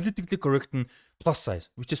 За okay, politically correct нь plus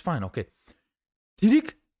size, which is fine, okay.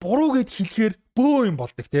 Тэрийг буруу гэд хэлэхээр бөө юм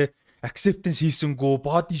болдог тий. Acceptance хийсэнгүү,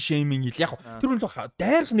 body shaming ил яг тэр нь л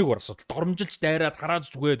дайрах нэг уур асуудал. Доромжилж дайраад хараад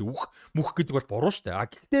зүгээд мөх гэдэг бол буруу шүү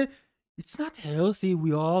дээ. Гэхдээ it's not healthy, we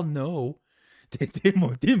all know. Тийм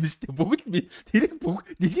үү? Тийм биз дээ. Бүгд би тэрийг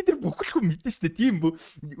дэлхий дээр бүх хүн мэдэн шүү дээ. Тийм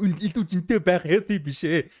илүү жинтэй байх healthy биш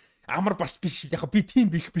ээ. Амар бас биш. Яг би тийм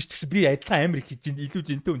биш гэсэн би адилхан амар их хийж илүү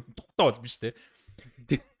жинтэй хүн тухтай бол биш дээ.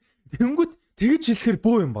 Тэнгүүд тэгж хэлэхээр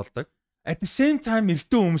бөө юм болдог. At the same time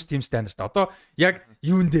эртөө хүмүүс тийм стандарт. Одоо яг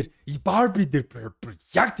юун дээр Barbie дээр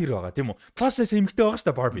яг тэр байгаа тийм үү? Plus size эмэгтэй байгаа шүү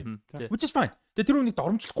дээ Barbie. Which is fine. Тэгээ тэр үнийг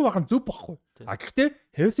доромжлохгүй байх нь зөв байхгүй. А гэхдээ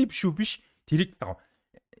healthy биш үү биш. Тэрийг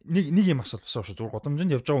нэг юм асуулт босоо шүү. Зүгээр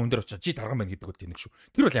годомжинд явж байгаа хүн дээр очиж чи тарган байна гэдэг бол тэнэг шүү.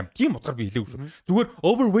 Тэр бол юм тийм утгаар би хэлээгүй шүү. Зүгээр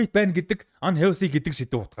overweight байна гэдэг unhealthy гэдэг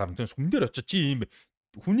сэдв утгаар нь хүн дээр очиж чи юм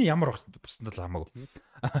хүний ямар бусдад л хамаагүй.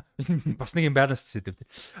 Бас нэг юм balance сэдв тий.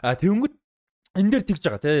 А тэгэнгүүт энэ дээр тэгж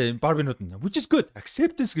байгаа тий. Barbie-нууд нь which is good.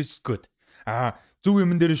 Acceptance is good. Зөв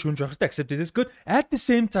юм дээр шүүнж байхтай acceptance is good. At the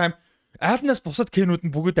same time айлнаас бусад Ken-үүд нь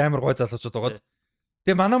бүгд амар гой залуучууд байгаа.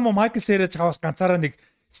 Тэгээ манай Michael Cera чаваас ганцаараа нэг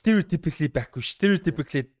stereotypically back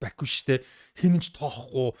биш те хинэж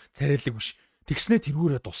тоохгүй царайлаг биш тэгснэ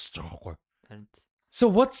тэргүүрээ дуусч байгаа байхгүй. So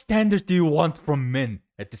what standard do you want from men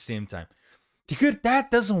at the same time? Тэгэхээр that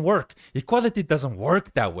doesn't work. Equality doesn't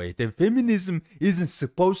work that way. The feminism isn't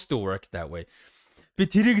supposed to work that way. Би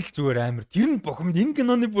тэрийг л зүгээр амар тэр нь бухимд энэ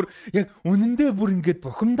киноны бүр яг үнэндээ бүр ингээд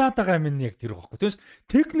бухимдаад байгаа юм яг тэр байхгүй. Тэгээс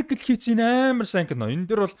technical хийц энэ амар сайн кино. Энэ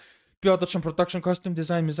дэр бол би одоо чинь production costume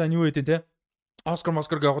design юу гэдэг те. Оскар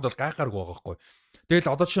явахд бол гайхааргүй байгаа байхгүй. Тэгэл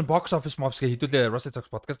одоо чинь box office mobs гэ хідүүлээ Rusty Talks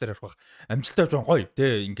podcast дээр ярих бах. Амжилттай явж байгаа гоё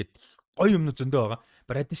те ингээд гоё юмнууд зөндөө байгаа.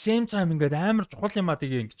 But at the same time ингээд амар чухал юм а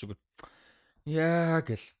тийг ингэж үгүй. Яа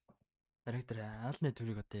гэл. Директор аалны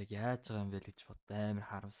төрийг одоо яг яаж байгаа юм бэ гэж бод амар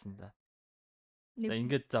харамсан да. За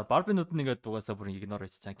ингээд за Barbie-нууд нь ингээд дугаасаа бүр игнор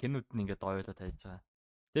хийж чаа. Кинод нь ингээд ойлоо тавьж байгаа.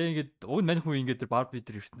 Тэгээ ингээд уг мань хүн ингээд тэр Barbie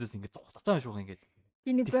тэр ертөндөөс ингээд цуглаж байгаа юм шүү ингээд.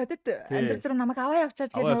 Энийг бодит амьдрал руу намайг аваа явчаад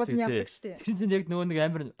гэдэг нууд нь явдаг шүү дээ. Тэгсэн чинь яг нөгөө нэг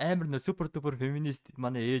амар нөө супер дупер феминист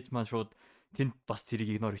манай ээж маань шууд тэнд бас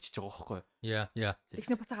тэрийг игнор хийчихэж байгаа байхгүй. Яа.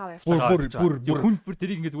 Тэгснэ буцаага аваа явчихсан. Бүр хүн бүр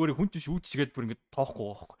тэрийг ингээд зүгээр хүнч биш үүчгээд бүр ингээд тоохгүй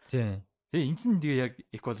байгаа байхгүй. Тийм. Тэгээ эн чинь тэгээ яг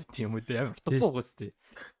equality юм уу те амар тоохгүй өстэй.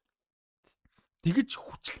 Тэгэж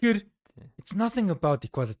хүчлэхээр it's nothing about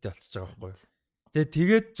equality болчихж байгаа байхгүй.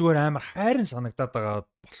 Тэгээд зүгээр амар хайрын санагдаад байгаа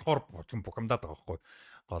болохоор бухимдаад байгаа байхгүй.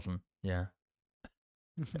 Гол нь. Яа.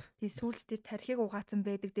 Тий сүүлд тэр тархийг угаацсан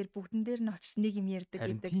байдаг дээр бүгдэн дээр нь очиж нэг юм ярьдаг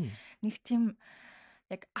гэдэг. Нэг тийм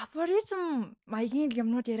яг афоризм маягийн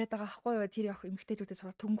юмнууд яриад байгаа байхгүй юу? Тэр яг эмгтээчүүдээс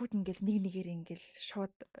сурах түнгүүд ингээл нэг нэгээр ингээл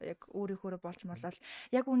шууд яг өөрийнхөө болж молол.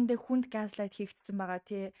 Яг үүндээ хүнд газлайт хийгдсэн байгаа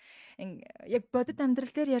тий. Яг бодит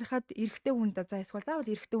амьдрал дээр ярихад эрэгтэй хүнд за эсвэл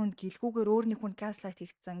заавал эрэгтэй хүнд гэлгүүгээр өөрийн хүнд газлайт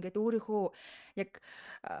хийгдсэн. Ингээд өөрийнхөө яг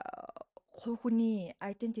хувь хүний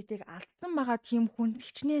айдентитиг алдсан байгаа тийм хүнд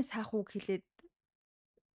хичнээн сайх үг хэлээд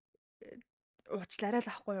уучлаарай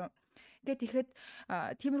л ахгүй юу. Ингээд тэгэхэд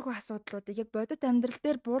тиймэрхүү асуудлуудыг яг бодит амьдрал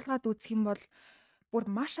дээр буулгаад үзэх юм бол бүр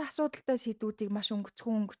маш асуудалтай сэдвүүдийг маш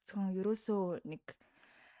өнгөцхөн ерөөсөө нэг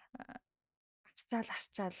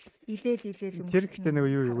арчаал илээл юм. Тэр ихтэй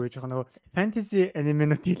нөгөө юу гэж байгаа нөгөө fantasy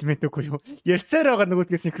anime-нот хэлмэд үгүй юу. Ярьсаар байгаа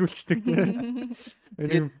нөгөөдгөө синхруулчдаг тийм.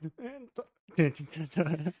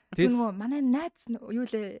 Тэр нөгөө манай найз юу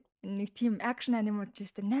лээ нэг тийм акшн анимууд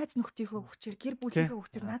чийстэй найз нөхдийнхөө хүчээр гэр бүлийнхээ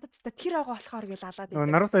хүчээр надад та тэр байгаа болохоор гэж алаад байдаг.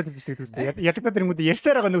 Наруто гэдэг үстэй. Ялагдаад ирэнгүүт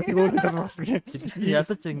ярьсаар байгаа нөхдөг өөр хүн тасдаг.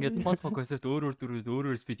 Ялаж ингээд фон концепт өөр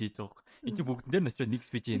дөрөөр спид хийж байгаа. Энд чинь бүгдэн дээр начаад нэг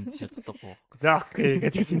спид юм шалтгаалгүй. За окей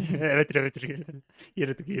гэдгийгсэн яриад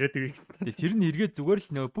гэсэн. Тэр нь эргээд зүгээр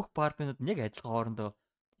л нөгөө бүх Barbie-нууд нь яг адилхан хоорондоо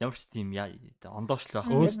ямар ч тийм ондоошл байх.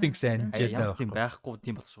 Өөрсдийн сайн хэмжээтэй байхгүй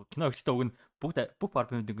тийм болох шүү. Кино ихтэй уг нь бүх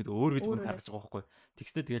Barbie-нууд ингээд өөр гэж хүн харагдаж байгаа байхгүй.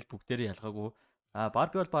 Тэгстэй тэгэл бүгдээрээ ялгаагүй.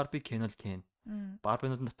 Barbie бол Barbie, Ken бол Ken.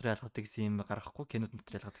 Barbie-нууд дотор ялгаадаг гэсэн юм гарахгүй, Ken-нууд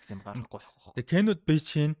дотор ялгаадаг гэсэн юм гарахгүй байхгүй. Тэгээ Ken-нууд бич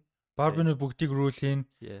хийн, Barbie-нууд бүгдийг rule хийн.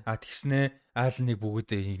 Тэгснэ аалныг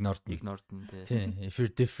бүгд игнорд нь тийм. If you're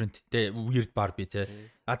different, тэгээ weird Barbie тий.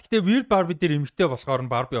 Гэхдээ weird Barbie дээр эмэгтэй болохоор нь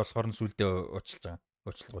Barbie болохоор нь сүлдээ уучлалгууж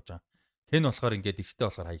байгаа. Ken болохоор ингээд ихтэй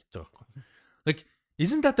болохоор хаягдж байгаа байхгүй. Like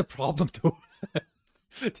isn't that the problem too?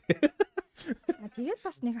 Тэгээд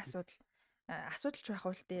бас нэг асуудалч байх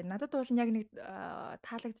үл дээ. Надад бол яг нэг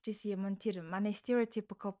таалагдчихсэн юм тэр манай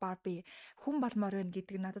stereotypical Barbie хүн болмоор байна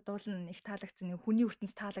гэдэг надад бол их таалагдсан. Хүний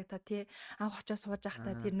ертөнц таалагдаа тий. Анх очоо сууж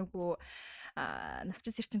байхдаа тэр нөгөө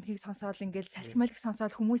навчис эрчимхийг сонсоол ингээл салхималх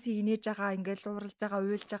сонсоол хүмүүсийг инээж байгаа ингээл ууралж байгаа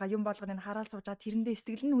уйлж байгаа юм болгоныг хараал сууж байгаа тэрэндээ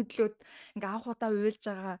сэтгэл нь хөдлөөд ингээ анх удаа уйлж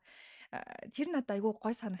байгаа тэр надад айгүй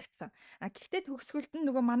гой санагдсан. Гэхдээ төгсгөлд нь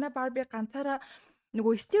нөгөө манай Barbie ганцаараа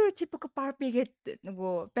нөгөө stereotypical Barbie гэдэг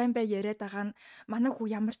нөгөө байн яриад байгаа нь манай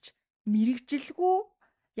хүү ямарч мэрэгжилгүй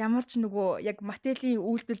ямарч нөгөө яг Mattel-ийн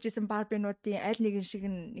үйлдвэрлэжсэн Barbie-нуудын аль нэгэн шиг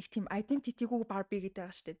нэг тийм identity-гүй Barbie гэдэг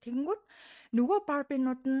байгаа шүү дээ. Тэгэнгүүт нөгөө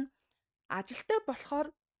Barbie-нууд нь ажилтай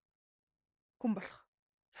болохоор хүн болох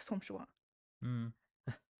яс юм шиг байна.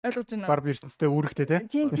 Ойлгож байна. Barbie ертөнцтэй үүрэгтэй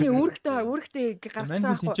тийм үүрэгтэй гарч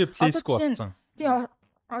байгаа байхгүй. Тийм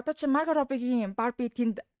одоо чи Margot Robbie-гийн Barbie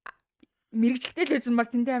тэнд мэрэгчлээ л үзэн баг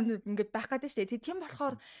тэндээ амьд ингээд байх гэдэг шүү дээ. Тийм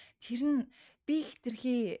болохоор тэр нь би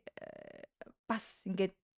хитрхи бас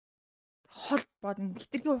ингээд хол бодно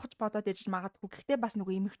хитрхи ухаж бодоод ээж магадгүй. Гэхдээ бас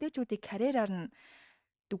нөгөө эмэгтэйчүүдийг карьераар нь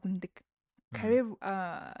дүгндэг. Career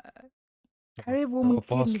woman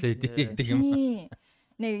boss lady гэдэг юм.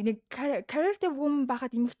 Нэг career woman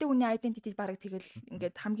байхад эмэгтэй хүний identity бараг тэгэл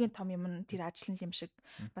ингээд хамгийн том юм нь тэр ажил юм шиг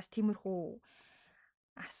бас тиймэрхүү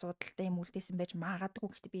асуудалтай юм үлдээсэн байж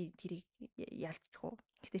магадгүй. Гэхдээ би тэрийг ялцчихгүй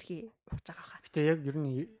хитрхи ухаж байгаа хаа. Гэтэ яг ер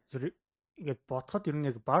нь ингээд бодоход ер нь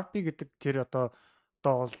яг Barbie гэдэг тэр одоо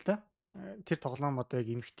бол та тэр тоглоом одоо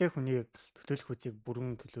яг эмэгтэй хүний төлөөлөх үзийг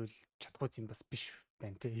бүрэн төлөөлж чадахгүй юм бас биш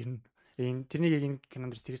байна те. Ер нь тэрнийг яг энэ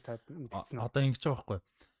кинонд тэрс таад мэдсэн. Одоо ингэж байгаа байхгүй.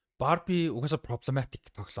 Barbie угаасаа problematic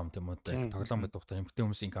тоглоом тийм үү? Тоглоом гэдэг утгаар эмэгтэй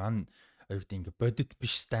хүмүүс ингээ аюултай ингээ бодит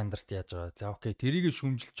биш стандарт яаж байгаа. За окей, тэрийг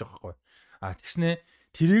шүүмжилж байгаа байхгүй. Тэгснэ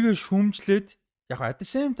тэрийг шүүмжлээд яг at the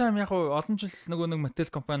same time яг олон жил нэг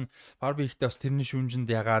материал компани Barbie ихтэй бас тэрний шүүмжинд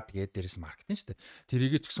ягаад тэгээд дээрээс маркетинг шүү дээ.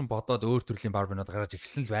 Тэрийг ч гэсэн бодоод өөр төрлийн Barbie-нууд гаргаж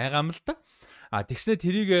ирсэн л байгаа юм л да. Тэгснэ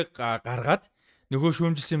тэрийг гаргаад нөгөө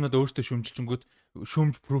шүүмжилсэн юмнууд өөртөө шүүмжилчингүүд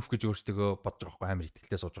шүүмж proof гэж өөртөө бодож байгаа байхгүй амар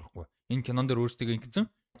ихтэй сууж байгаа байхгүй. Энэ кинон дээр өөртөө ингэсэн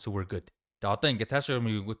so we're good. Тэгээ одоо ингээ цаашаа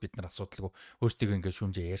юм ийгүүд бид нар асуудалгүй өөртөө ингээ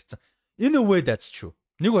шүүмжээ ярьсан. In a way that's true.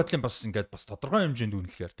 Нэг бодлын бас ингээд бас тодорхой хэмжээнд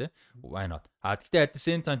үнэлэхээр те why not. Гэхдээ at the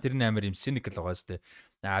same time тэр нь амар юм cynical байгаа шүү дээ.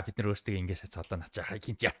 Бид нар өөрсдөө ингээд шацаалаа начаа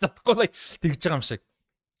хинч яах чадахгүй л тэгж байгаа юм шиг.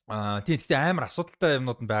 Тийм гэхдээ амар асуудалтай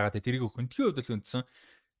юмнууд нь байгаа те тэрийг хөндөхийн хувьд л үндсэн.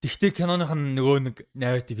 Тэгвэл киноных нь нөгөө нэг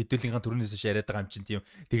narrative хэдүүлгийнхаа төрнөөс яриад байгаа юм чинь тийм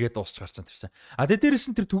тэгээд дуусч гарч байгаа юм. Тэгээд дээрэс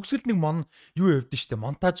нь тэр төгсгөл нэг юу явдсан шүү дээ.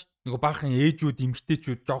 Монтаж нөгөө баахан ээжүүд,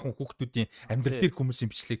 эмэгтэйчүүд, жоохон хүүхдүүдийн амьдрал дээр хүмүүсийн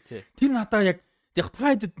бичлэг. Тэр надаа яг яг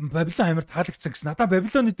таад Бабилон амар таалагдсан гэсэн. Надаа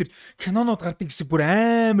Бабилоны тэр кинонууд гардаг гэсэн бүр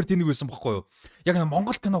амар тэнэг байсан бохгүй юу? Яг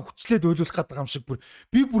Монгол кино хүчлээд ойлуулах гэдэг юм шиг бүр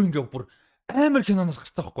би бүр ингээ бүр амар киноноос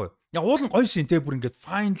гарцсан байхгүй юу? Яг уул нь гоё шин те бүр ингээд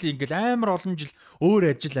finally ингээд амар олон жил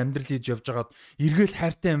өөр ажил амьдрал хийж явж байгаад эргээл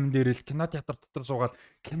хайртай юм дээрэл кино театр дотор суугаад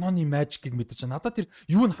киноны magic-ийг мэдэж байгаа. Надад тэр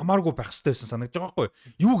юу нь хамааргүй байх хэрэгтэй байсан санагдаж байгаа байхгүй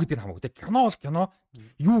юу? Юу гэдэг нь хамаагүй те. Кино бол кино.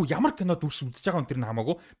 Юу ямар кино дүрс үзэж байгаа юм тэр нь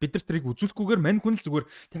хамаагүй. Бид нар тэрийг үзүүлэхгүйгээр мань хүн л зүгээр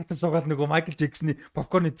театр суугаад нөгөө Майкл Джексны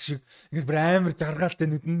попкорн идэх шиг ингээд бүр амар жаргалтай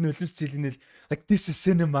нүдэнд нөлөөс цэлгэнэл like this is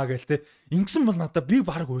cinema гэл те. Ингэсэн бол надад би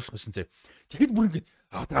баг ойлгосон зэ. Тэгэхэд бүр ингээд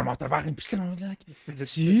мотор баахан бичлэг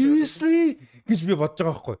seriously гэж би бодож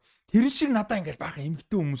байгаа байхгүй. Тэр шиг надаа ингээд баахан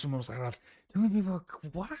эмгтэн хүмүүс гараад тэгвэл би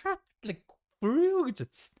what like real гэж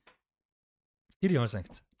бодсон. Тэр ямар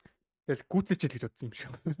санагцсан. Тэгэл гүцээч гэж бодсон юм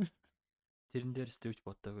шиг. Тэрэн дээрс төвч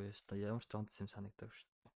бодоогүй яста. Ямар ч онц юм санагдаагүй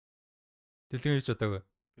шүү. Дэлгэн хийж бодоогүй.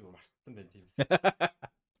 Би мартсан байх тийм.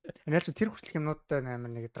 Яаж ч тэр хүртэлх юмнуудтай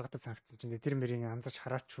амар нэг даргатай санагдсан чинь тэр мэрийн анзаарч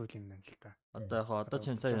хараачгүй юм байна л да. Одоо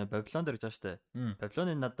чинь сая Бабилон дээр гэж байгаа штэ.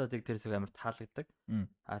 Бабилоны надад тэр хэсэг амар таалагддаг.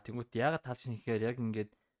 Тэнгүүт яагаад таалж нэхээр яг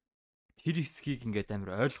ингээд тэр хэсгийг ингээд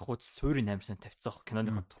амар ойлгохгүй суурийн амарсан тавьцсан ах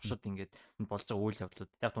киноны туршид ингээд болж байгаа үйл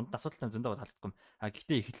явдлууд яг дунд асуудалтай зөндөө таалагдахгүй.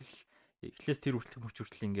 Гэхдээ эхлээс тэр хүртэлх мөч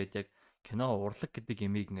хүртэл ингээд яг кино урлаг гэдэг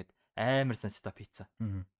ямиг ингээд амар сенситив хийцэн.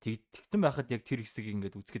 Тэгсэн байхад яг тэр хэсгийг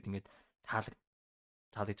ингээд үзэхэд ингээд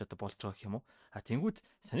таалагдж одоо болж байгаа юм уу? Тэнгүүд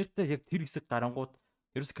сонирхтой яг тэр хэсэг гарангууд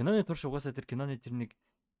ерөөс киноны турш угаасаа тэр киноны тэр нэг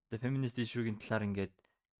феминист ишүүгийн талаар ингээд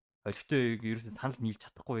олигтой ерөөсөө санал нийлж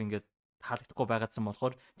чадахгүй ингээд таалагдахгүй байгаадсан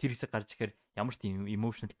болохоор тэр хэсэг гарч ирэхээр ямар ч тийм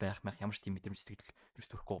emotional байх ямар ч тийм мэдрэмж сэтгэл ерөөс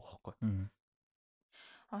төрөхгүй байгаа байхгүй.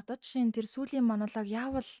 Одоо жишээ нь тэр сүүлийн монолог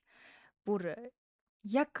яавал бүр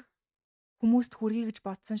яг хүмүүст хүргэе гэж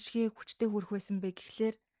бодсон шигээ хүчтэй хүрэх байсан бэ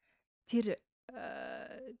гэхлээр тэр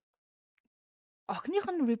охиных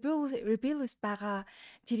нь rebellious байгаа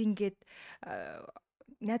тэр ингээд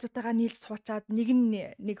найзуудтайгаа нийлж суучаад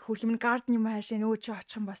нэг хөрх юм гарден юм хаашаа нөө чи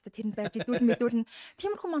очих юм баста тэрэнд байж мэдүүлнэ.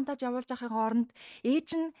 Тиймэрхүү монтаж явуулж байхын оронд ээж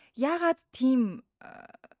нь яагаад тийм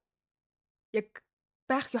яг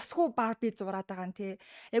байх ёсгүй Barbie зураад байгаа нь тий.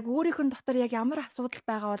 Яг өөрийнх нь дотор яг ямар асуудал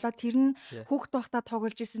байгаа болоо тэр нь хүүхэд байхдаа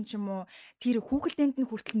тоглож исэн ч юм уу тэр хүүхэлдэнд нь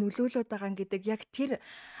хүртэл нөлөөлөд байгаа гэдэг яг тэр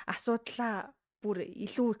асуудлаа бүр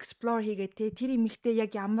илүү explore хийгээд те тэр эмэгтэй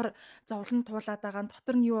яг ямар зовлон туулаад байгаа нь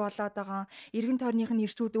дотор нь юу болоод байгаа эргэн тойрных нь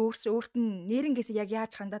ирчүүд өөрт нь нэрнгээс яг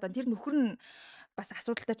яаж хандаад байгаа тэр нөхөр нь бас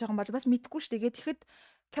асуудалтай жоохон бол бас мэдэхгүй шүү дээ. Тэгэхэд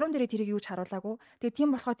Карун дээр тэрийг юу ч харуулаагүй. Тэгээ тийм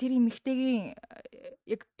болохоор тэр эмэгтэйгийн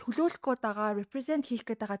яг төлөөлөх гээд байгаа represent хийх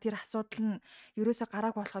гээд байгаа тэр асуудал нь ерөөсө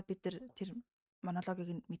гарааг болохоо бид тэр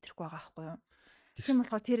монологийг мэдрэхгүй байгаа байхгүй юу. Тийм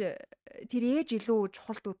болохоор тэр ээж илүү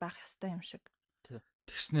чухал байх ёстой юм шиг.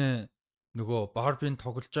 Тэгснэ нөгөө Barbie-н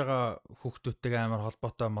тоглож байгаа хүүхдүүдтэйгээ амар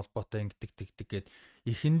холбоотой ингэдэг гээд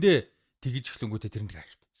эхэндээ тэгж эхлэнгүүтээ тэрэнд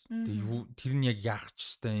хайхтсан. Тэгээ тэр нь яг яах ч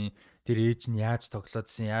ёстой юм. Тэр ээж нь яаж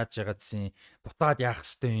тоглоодсэн, яаж яагаадсэн, буцаад яах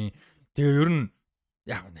ёстой юм. Тэгээ ер нь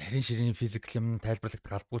яг нарийн ширийн физикал юм тайлбарлахад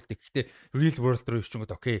галбгүй л дээ. Гэхдээ real world руу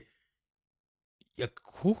ирчингүүд окей. Яг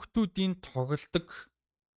хүүхдүүдийн тоглодог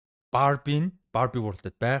Barbie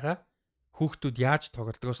world-д байгаа хүүхдүүд яаж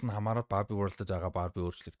тоглодгоос нь хамаарат Barbie world-д байгаа Barbie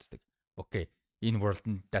өөрчлөгддөг. Окей. Энэ world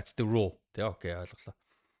нь that's the rule. Тэ окей ойлголоо.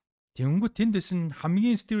 Тэнгүү тэнд дэсэн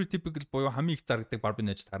хамгийн stereotypical буюу хамгийн их зарагддаг Barbie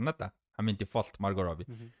нэж тарна да. Хамгийн default Margot Robbie.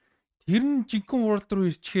 Тэр нь жинхэнэ world руу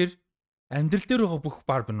ирчихээр амьдрал дээр байгаа бүх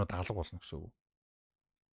Barbie-нууд алга болно гэсэн үг.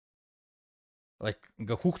 Like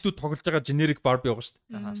ингээ хүүхдүүд тоглож байгаа generic Barbie байгаа шүү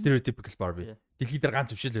дээ. Stereotypical Barbie. Дэлхийд дээр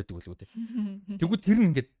ганцөвшөл байдаг болов уу те. Тэгвэл тэр нь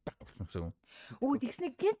ингээ байхгүй гэсэн үг.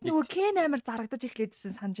 Тэгснэ гинт нөгөө Ken амар зарагдаж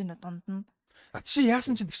эхлэжсэн санаж байна дунд нь. Чи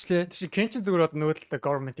яасан ч тэгчлээ. Тийш Кенчин зүгээр одоо нөгөө талаа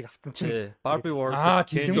government-ыг авцсан чинь. Barbie World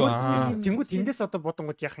Тэнгүүд тэндээс одоо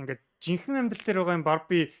бодонгууд яах ингээд жинхэнэ амьдрал дээр байгаа юм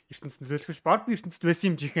Barbie ертөнцид нөлөөлөх биш. Barbie ертөнцид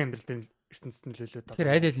байсан юм жинхэнэ амьдрал дээр ертөнцид нөлөөлөд байгаа.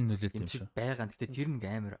 Тэгэхээр аль аль нь нөлөөлт юм юм шиг шиг. байгаа. Гэтэ тэр нэг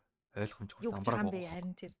амар ойлгомжтой Юу гэж байгаа юм бэ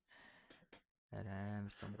харин тэр.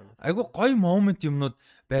 амар замбар. Айгу гоё момент юмнууд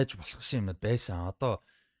байж болох шиг юмнууд байсан.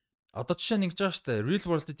 Одоо жишээ нь ингэж байгаа шүү дээ. Real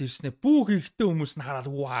world-д ирснээр бүх эрэгтэй хүмүүс нь хараад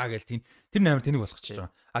ваа гэл тэр амар тэнэг болгочихж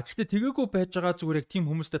байгаа. А гэхдээ тэгээгүй байж байгаа зүгээр яг тийм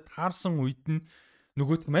хүмүүстэй таарсан үед нь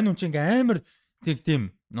нөгөөд мань хүн чинь ингээм амар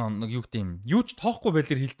тийм нэг юу гэдэм юу ч тоохгүй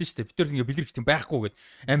байлэр хэлдэж штэ. Бид тэр ингээ бэлэрх тийм байхгүй гэд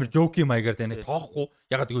амар жоки маягаар тань тоохгүй.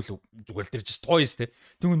 Ягаад гэвэл зүгээр л тэр just toys те.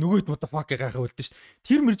 Тэгвэл нөгөөд what the fuck гайхаа хэлдэж штэ.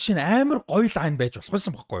 Тэр мөр чинь амар гоё лайн байж болох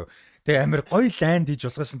байсан байхгүй юу? Тэгээ амар гоё лайн хийж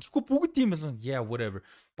болох байсан. Тэгэхгүй бүгд тийм бол yeah whatever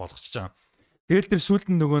болгочихж байгаа. Тэгэл тэр сүүлд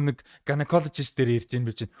нь нөгөө нэг gynecologist дээр ирж ийн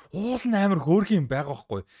бич. Уул нь амар хөөрхөн юм байгаа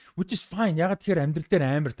байхгүй. Which is fine. Ягаад тэгэхээр амьдрал дээр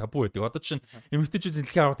амар табу байдаг. Одоо чинь эмэгтэйчүүдийн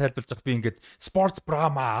дэлхийн арга тайлбарлаж байгаа би ингээд sports bra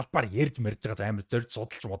албаар ярьж мэрж байгаа амар зорж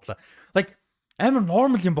судалж бодлаа. Like амар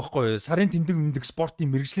нормал юм байхгүй. Сарын тэмдэг спортын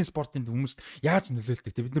мэрэгжлийн спортын хүмүүст яаж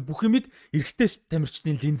нөлөөлдөг те. Бид нар бүх юмыг эрэгтэй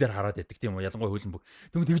тамирчдын линзээр хараад байдаг тийм үү. Ялангуяа хөлбөмбөг.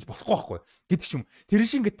 Тэгвэл тэгж болохгүй байхгүй. Гэдэг ч юм. Тэр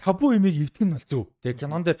шиг ингээд табу юмыг эвдэх нь бол зөв. Тэгээ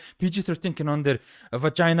кинон дээр PG-13 кинон дээр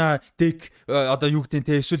vagina dick одоо юу гэдэг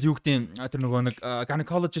те эсвэл юу гэдэг тэр нөгөө нэг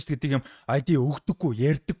gynecologist гэдэг юм ID өгдөггүй,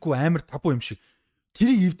 ярьдаггүй амар табу юм шиг.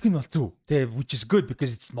 Тэрийг эвдэх нь бол зөв. Тэ which is good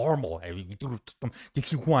because it's normal. Өдөр тутам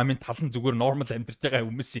дэлхийн хүн амын тал нь зүгээр normal амьдарч байгаа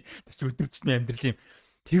хүмүүсийн тэр чинь өдөр тутмын амьдрал юм.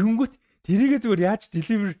 Тэгэнгүүт тэрийгээ зүгээр яаж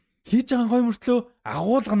deliver хийж байгаа гой мөртлөө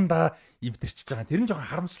агуулгандаа эвдэрчж байгаа. Тэр нь жоохон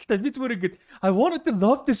харамсалтай. Би зүгээр ингэж I wanted to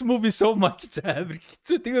love this movie so much амар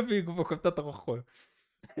хэцүү. Тэгээ би боховтаад байгаа байхгүй юу.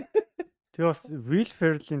 Тэгээ бас Will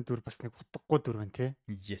Ferrell-ийн дүр бас нэг утгагүй дүр байна те.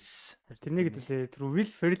 Yes. Тэрнийг хэдүүлээ тэр Will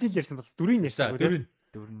Ferrell-ийг ярьсан бол дүрийг ярьсан дүр.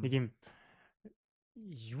 Нэг юм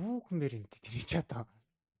юу гэмээр юм тэр ч одоо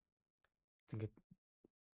ингээд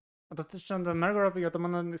одоо тийшээ Margot Robbie одоо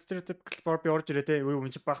манай stereotypical Barbie орж ирээ те үе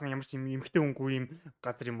чи баахан ямар ч юм эмхтэй үнгүй юм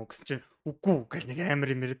газар юм уу гэсэн чинь үгүй гэл нэг амар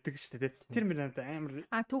юм ярьдаг шүү дээ те тэр мөр амар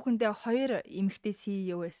Түүхэндээ 2 эмэгтэй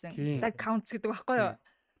CEO байсан. That counts гэдэг байхгүй юу?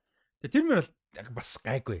 Тэр мөр бол бас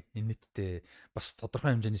гайгүй энэттэй бас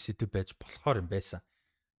тодорхой хэмжээний сэдв байж болохоор юм байсан.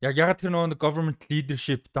 Ягаад тэр нөгөө government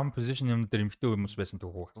leadership dumb position юм дээр эмхтэй хүмүүс байсан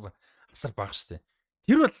түүх асар бага штэ.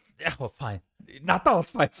 Тэр бол яг fine. Надаа бол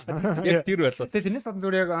fine. Яг тэр бол. Тэгээ тэрнээс гадна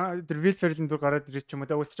зүгээр яг тэр Will Ferrell-ийн дүр гараад ирэх юм уу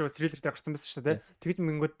да өөсч бас трейлер дээр гарсан байсан шүү дээ. Тэгэж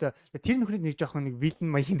мингүүд тэр нөхрийг нэг жоохон нэг villain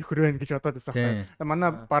маягийн нөхөр байна гэж бодоод байсан байхгүй. Манай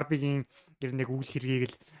Barbie-гийн ер нэг үйл хэргийг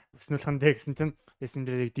л өснөлхөн дээ гэсэн чинь ясэн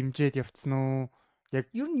дээр яг дэмжээд явцсан уу? Яг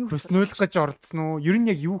Ер нь юу өснөөлөх гэж оролцсон уу? Ер нь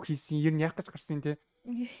яг юу хийсэн? Ер нь яах гэж гарсан те?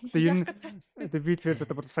 Тэгээ ер нь Will Ferrell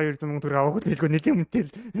одоо сая 200 сая төгрөг авах хэлгүй нэг юмтэй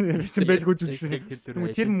байсан байлгүй зүйлсэн.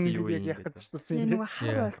 Тэр мөнгө яг яах гэж зарцуулсан юм. Нөгөө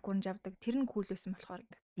хар ойлгохгүй нь явдаг. Тэр нь кул байсан болохоор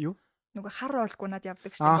ингээд. Юу? Нөгөө хар ойлгохгүй над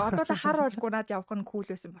явдаг шүү дээ. Одоо л хар ойлгохгүй над явах нь кул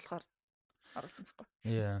байсан болохоор оруулсан байхгүй.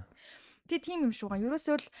 Yeah. Тэгээ тийм юм шүү га.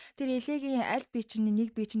 Ерөөсөө л тэр элегийн аль бичний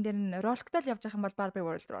нэг бичин дээр нь роликтой л явж байгаа юм бол Barbie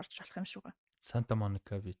World руу орчих болох юм шүү га. Santa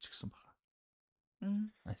Monica Beach гэсэн баха.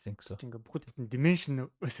 I think so. Ингээ бүхэл бүтэн dimension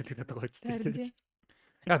өсөлдөд байгаа үстэй.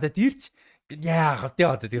 Яг тэрч яах вэ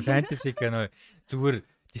одоо тийм fantasy кино зүгээр.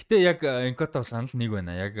 Гэхдээ яг Encanto санал нэг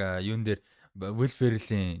байна. Яг юун дээр Will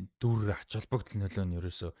Ferrell-ийн дүр ач холбогдол нөлөө нь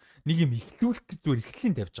ерөөсөө нэг юм ихлүүлэх гэж зүгээр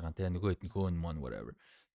ихлэлийн тавьж байгаа юм те нөгөө хэд нөхөн мон whatever.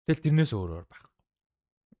 Тэгэл тэрнээс өөрөөр баг.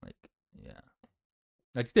 Like yeah.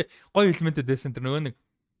 Гэхдээ гоё элементүүд байсан тэр нөгөө нэг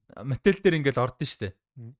мотел дээр ингээл ордон штэ.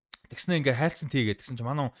 Тэгснэ ингээ хайрцан тийгээд тэгсэн чи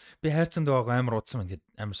манай би хайрцанд байгаа амар удсан байна гэд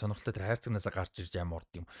амар сонирхолтой тэр хайрцагнаас гарч ирж амар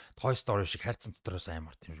урд юм. Toy Story шиг хайрцан дотроос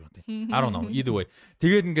амар урд юм шүү дээ. I don't know either way.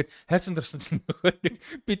 Тэгээд ингээд хайрцан дорсон чинь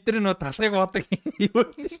бид нар нөө талхыг бодог юу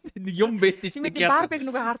вэ шүү дээ. Нэг юм байдаг шүү дээ. Barbie-г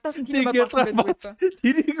нөгөө хардаас нь тийм бодсон байдаг байсан.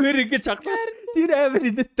 Тэрийгээр ингээд чаглаа. Тэр амар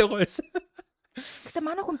инээдтэй гоёсэн. Гэтэ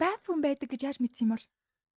манай хүн байдаг гэж яаж мэдсэн юм бол?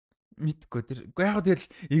 Мэдгүй тэр яг тэгэл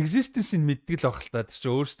existence-ийг мэддэг л байх л та. Тэр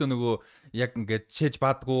чинь өөрөөсөө нөгөө яг ингээд шээж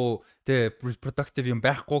баадгүй те productive юм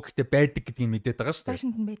байхгүй гэхдээ байдаг гэдгийг мэдээд байгаа шүү дээ.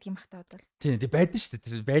 Fashion-д нь байдаг юм бах та бодвол. Тийм тийм байдаг шүү дээ.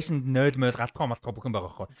 Тэр fashion-д 0 галтгаа малтгаа бүх юм байгаа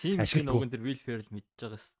байхгүй. Тийм нөгөө тэр Will Ferrell мэдж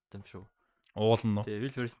байгаа юм шүү. Уулна нөө. Тэгээ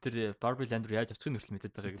Will Ferrell тэр Barbie Land руу яаж очихыг нөхөл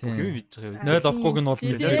мэдээд байгаа гэдэг юм мэдж байгаа. 0 авахгүйг нь бол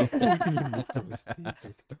мэдээ.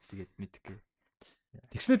 Тэгээд мэдгүй.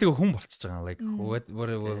 Тэгснэ тэгээ хүн болчихж байгаа. Like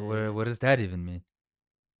what is that even mean?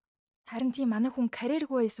 Харин тийм манай хүн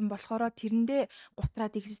карьергүй байсан болохоор тэрэндээ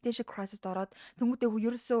гутраад existential crisis-д ороод тэнгуүдээ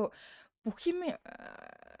ерөөсөө бүх юм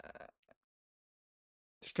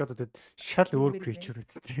тэр ч одоо тэгээд шал өөр creature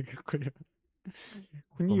үстэй гэхгүй юу.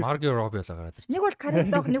 Хүний Margot Robbie л гараад ирсэн. Нэг бол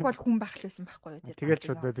карьер доох, нэг бол хүн байх л байсан байхгүй юу. Тэгэл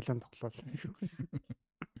шууд Babylon тоглоол.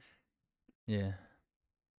 Yeah.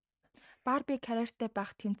 Barbie character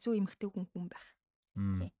байх тэнцүү эмхтэй хүн байх.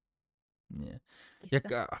 Яг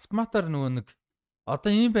автоматар нөгөө нэг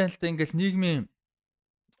одоо ийм байна л да ингээл нийгмийн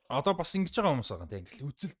одоо бас ингэж байгаа хүмүүс байгаа тийм ингээл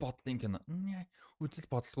үзэл бодлын кино. Үзэл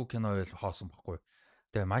бодлого кино байл хоосон баггүй.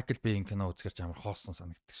 Тэгээ Майкл Бэйн кино үзгэрч амар хоосон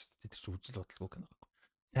санагддаг шүү дээ. Тэр чинь үзэл бодлого кино байхгүй.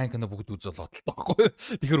 Сайн кино бүгд үзэл бодолтой байхгүй.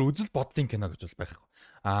 Тэгэхээр үзэл бодлын кино гэж бол байхгүй.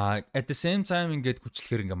 At the same time ингээд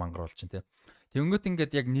хүчлэхээр ингээ мангаруулж чинь тийм. Тэнгөт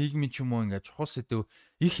ингээд яг нийгмийн ч юм уу ингээд чухал сэдв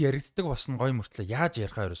их яригддаг бас нь гоё мөртлөө яаж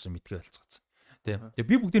ярихаа ерөөсөө мэдгээ болцгооцсон. Тийм. Тэгээ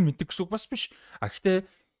би бүгдийг мэддэг гэсэн үг бас биш. Гэхдээ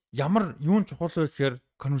ямар юун чухал вэ гэхээр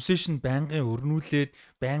conversation байнгын өрнүүлээд,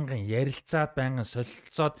 байнгын ярилцаад, байнгын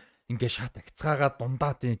солилцоод ингээ шат агцгаагаад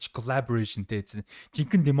дундаа тийм collaboration тийм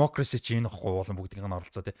жинхэнэ democracy чи энэ ихгүй болон бүгдийг нь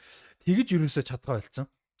оролцоо тийм. Тэгэж ерөөсөө чадгаа болцсон.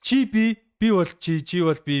 Чи би бол чи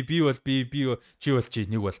бол би бол би чи бол чи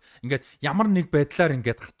нэг бол ингээд ямар нэг байдлаар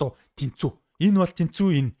ингээд хатуу тэнцүү. Энэ бол тэнцүү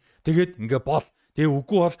энэ. Тэгээд ингээ бол. Тэгээ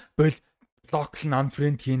үгүй бол бол local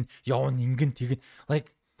unfriend хийн явна ингэн тэгэн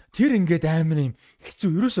like тэр ингээд амар юм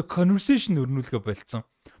хэцүү ерөөсө conversation өрнүүлгээ болцсон.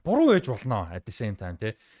 Буруу байж болно at the same time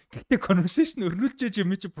тий. Гэхдээ conversation өрнүүлж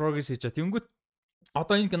юм чи progress хийж байгаа. Тэнгүүт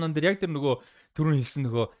одоо энэ кинон дээр яг тэр нөгөө түрүүн хэлсэн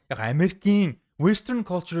нөгөө яг Америкийн Western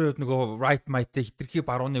culture-ийн нөгөө right might-тэй хитрхи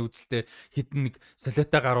барууны үзэлтэй хідэн нэг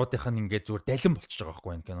солиотой гаруудынх нь ингээд зүгээр далин болчихж байгаа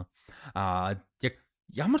байхгүй энэ кино. Яг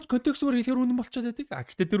ямар ч контекстээр хэлэхээр үнэн болчиход байдаг.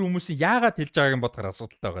 Гэхдээ тэр хүмүүсийн яагаад хэлж байгааг нь бодохоор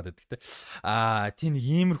асуудалтай байгаа гэдэг те. Тийм нэг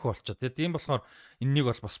иймэрхүү болчиход те. Тийм болохоор энэнийг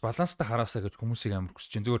бол бас баланстай хараасаа гэж хүмүүсийг амар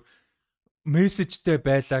хүсэж чинь зүгээр мессежтэй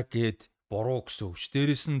байлаа гэд буруу гэсэн үг ш.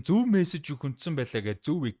 Дээрээс нь зөв мессежийг хүндсэн байлаа гэд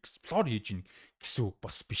зөв explore хийж ийн гэсэн үг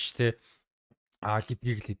бас биш те.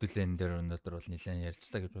 Гэдгийг л хэдүүлээ энэ дээр өнөөдөр бол нэлээд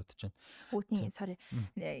ярилцлаа гэж бодож байна. Үгүй sorry.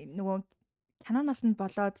 Нөгөө каноноос нь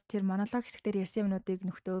болоод тэр монолог хэсгээр ярьсан юмнуудыг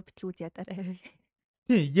нөхдөө битгий үз ядаарай.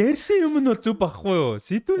 Тий, ярьсан юм нь бол зөв байхгүй юу?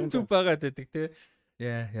 Сэдвэн зөв байгаад байдаг те.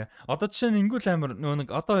 Яа. Одоо жишээ нь ингүүл амар нөгөө нэг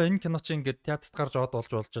одоо энэ кино чинь ингээд театрт гарч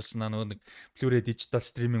олж ирсэн нөгөө нэг Blu-ray digital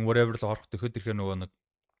streaming whatever л орох төхөд ирэхээр нөгөө нэг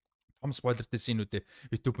том spoilerтэй синүүдээ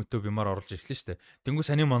YouTube юмар оруулж ирэхлээ шүү дээ. Тэнгүү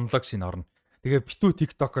саний монолог син орно. Тэгээ битүү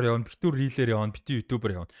TikTok-оор явна, битүү Reel-ээр явна, битүү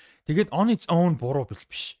YouTube-оор явна. Тэгээд on its own буруу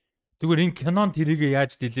биш. Зүгээр энэ кинон тэрийг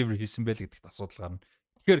яаж deliver хийсэн бэ гэдэгт асуудал гарна.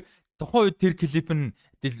 Тэгэхээр тухайн үед тэр клип нь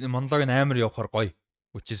монолог нь амар явахаар гоё.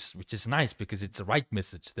 Which is nice because it's the right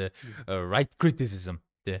message, the right criticism.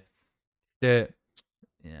 Yeah.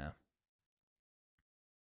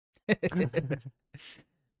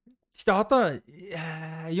 Гэтэ одоо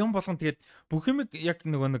юм болгон тэгээд бүх юм яг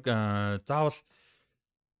нөгөө нэг заавал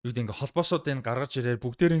юу гэдэг ингээ холбоосуудыг гаргаж ирээр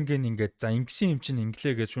бүгдээр ингээд за ингэсэн юм чинь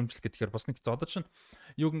инглээ гэж шүүмжлэх гэхээр бас нэг одоо чинь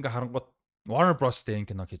юг ингээ харангууд Warner Bros дээр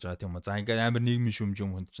кино хийж байгаа тийм үү. За ингээд амар нийгмийн шүмж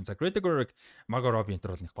юм хүнд чинь. За Greta Gerwig, Margot Robbie энэ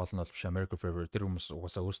төр бол нэг гол нь бол биш. American Forever тэр хүмүүс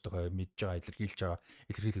угаасаа өөрсдөө мэдж байгаа,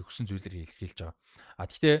 илэрхийлэх хүссэн зүйлээр илэрхийлж байгаа.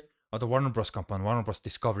 Гэхдээ одоо Warner Bros компани, Warner Bros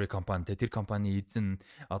Discovery компани тэр компани эзэн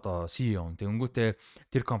одоо CEO. Тэнгүүтээ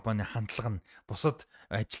тэр компани хандлага нь бусад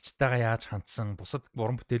ажилчтайгаа яаж хандсан, бусад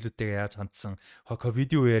уран бүтээлүүдтэйгээ яаж хандсан,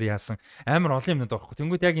 видеоээр яасан амар олон юмнууд байгаа.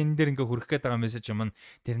 Тэнгүүт яг энэ дээр ингээ хүрэх гээд байгаа мессеж юм нь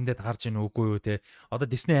тэрэндээ гарч ийн үгүй юу те. Одоо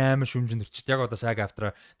Disney амар шүмжинд өрчит. Яг одоо SAG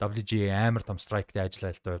after WGA амар том страйктэй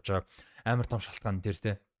ажиллаа явж байгаа. Амар том шалтгаан дээр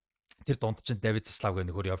те. Тэр дунд чинь David Zaslav гэх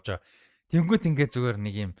нөхөр явж байгаа. Тэнгүүт ингээ зүгээр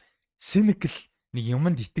нэг юм cynical нэг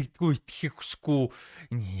юмд итгэдэггүй итгэхийг хүсэхгүй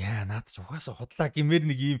энэ наад ч угаасаа худлаа гэмээр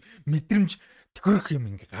нэг юм мэдрэмж төхөрөх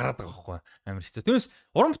юм ингээ гараад байгаа байхгүй амар хэцүү. Тэрнээс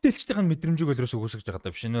уран бүтээлчдийн мэдрэмжийг бол ерөөсөө үүсгэж байгаа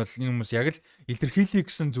даа биш. Энэ бол энэ хүмүүс яг л илэрхийлэх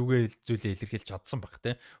гэсэн зүйлээ илэрхийлж чадсан байх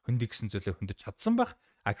те. Хөндий гэсэн зүйлээ хөндөж чадсан байх.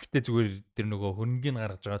 Гэхдээ зүгээр тэр нөгөө хөрөнгийг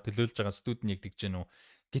гаргаж байгаа төлөөлж байгаа студид нэгдэж гэнэ үү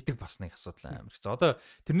гэдэг бас нэг асуудал амар хэцүү. Одоо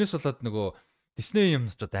тэрнээс болоод нөгөө Disney юм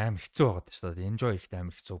ч одоо амар хэцүү байгаад шүү дээ. Enjoy ихтэй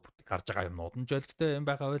амар хэцүү гарч байгаа юмнууд нь жолигтой юм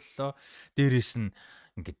байгаа боллоо. Дээрээс нь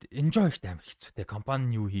ингээд enjoy ихтэй амар хэцүү те. Компани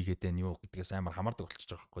нь юу хийгээд байна юу гэдгээс амар хамаардаг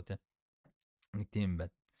болчихж байгаа байхгүй те. Нэг тийм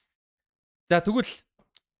байна. За тэгвэл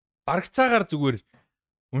барагцаагаар зүгээр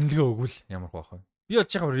үнэлгээ өгвөл ямар байх вэ? Би бол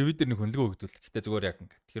чагаа ревю дээр нэг үнэлгээ өгдөл. Гэхдээ зүгээр яг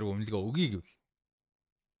ингээд тэр үнэлгээ өгье гэвэл.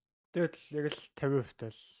 Тэгэл яг л 50%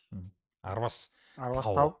 тал 10-аас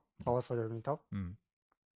 5, 5-аас 2.5.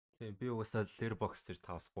 Тийм би угаасаа Letterboxd дээр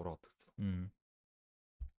 5-аас 3 өгсөн.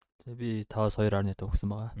 Тэгээ би 5-аас 2.5 өгсөн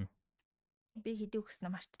байгаа. Би хэдий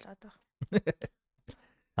өгснө марчлаад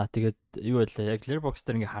байгаа. Тэгээд юу байлаа яг Letterboxd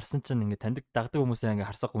дээр ингээ харсан чинь ингээ таньдаг дагдаг хүмүүсээ ингээ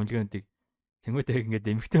харсах үнэлгээнүүдийг тэнгуүтэй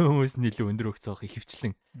ингээ эмэгтэй хүмүүс нь илүү өндөр өгсөн байх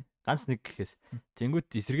хөвчлэн ганц нэг гэхээс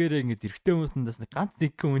тэнгуүт эсэргээрээ ингээ эрэгтэй хүмүүсээс нэг ганц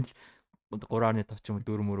нэг үнэл 3.5 ч юм уу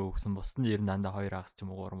 4 мөрөө өгсөн бус нь ер нь дандаа 2 агас ч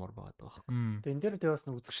юм уу 3 мөр байгаа даа. Тэгээ энэ дээр тэгээ бас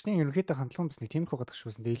нэг үзэгчдийн ерөнхийдөө хандлага нь бас нэг тиймэрхүү гадаг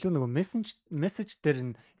шүүсэн. Тэгээ илүү нөгөө мессеж дээр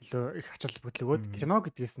нь илүү их ач холбогдол өгөөд кино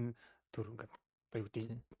гэдгээс нь түр ингээд одоо юу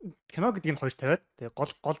гэдэг кино гэдэг нь 2 тавиад тэгээ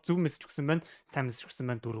гол зөв мессеж өгсөн байна, сайн мессеж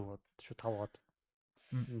өгсөн байна 4 шүү 5-аад.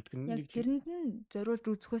 Яг тэрэнд нь зориулж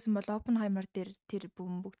үзэхөөсөн бол Оппенхаймер дээр тэр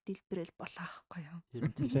бүгд дэлбэрэл болохгүй юу.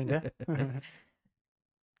 Тийм дээ.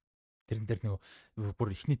 Тэрэн дээр нөгөө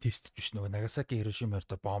бүр ихний тест биш нөгөө Нагасаки Хирошимаар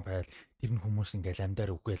бомб хайл тэр нь хүмүүс ингээл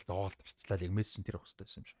амьдаар үгээл доолт орчлаа яг мессеж тэр өгөх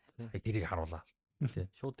хэрэгтэй юм шиг. Яг тэрийг харуулаа.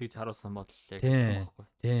 Тийм. Шууд тэгж харуулсан бол яг байхгүй.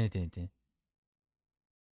 Тийм.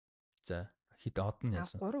 За хит од нь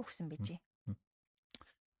яасан. 3 өгсөн байжээ.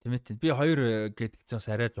 Тийм ээ. Би 2 гэдгцээс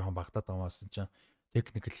арай жоохон багтаад байгаамаас чинь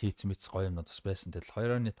техникл хийц мэц гоё юмнууд бас байсан.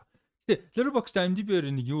 Тэгэл 2.5. Гэтэ Letterboxd IMDb-ээр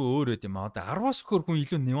нэг юу өөр өд юм аа. Одоо 10-аас өгөхөр хүн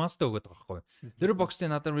илүү нюанстай өгöd байгаа байхгүй.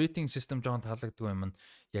 Letterboxd-ийн надад rating system жоохон таалагддаг юм.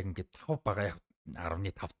 Яг ингээд 5 бага яг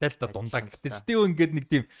 10.5-тай л да дундаа. Гэтэ still ингээд нэг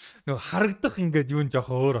тийм нөгөө харагдах ингээд юу нь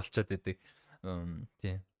жоохон өөр болчиход байдаг.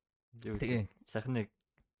 Тийм. Тэгээ сайхан нэг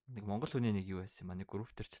монгол хүний нэг юу байсан юм аа. Нэг групп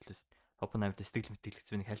төр чөлөөс Оппенхаймер сэтгэл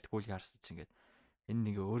мэтгэлцсэн нэг хайлтгуулыг харсан чинь ингээд энэ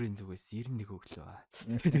нэг өөрийн зүгээс 91 өглөө.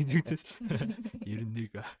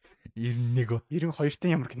 91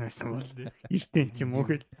 92-т ямар кино байсан бол 90-т юм уу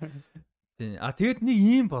гэл. Тийм. Тэгээд нэг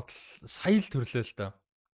ийм бодол сая л төрлөө л доо.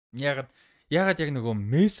 Ягаад яг нөгөө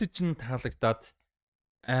мессеж нь таалагдаад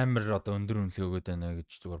амар одоо өндөр үнэлгээ өгöd байна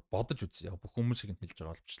гэж зүгээр бодож үзье. Бүх хүмүүсийг нь хэлж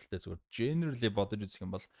байгаа боловч л дээ зүгээр generally бодож үзэх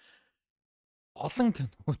юм бол олон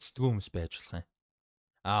кино үздэг хүмүүс байж болох юм.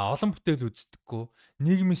 Олон бүтээл үздэггүй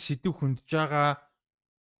нийгмийн сэдв хөндөж байгаа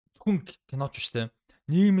зөвхөн киноч биш те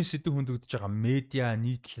нийгмийн сэдв хөндөж байгаа медиа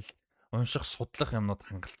нийтлэл унших судлах юмнууд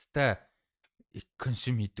хангалттай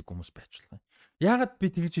консюм хийдэг хүмүүс байж болох юм. Яагаад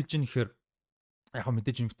би тэгж хэлж ийм ихээр яг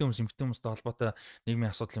мэдээж эмэгтэй хүмүүстэй холбоотой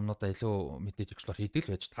нийгмийн асуудал юмнуудаа илүү мэдээж эксплор хийдэг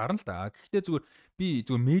л байж таарна л да. Гэхдээ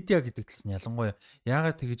зүгээр медиа гэдэг талаас нь ялангуяа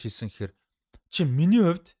яагаад тэгж хэлсэн гэхээр чи миний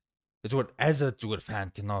хувьд зүгээр as a зүгээр фан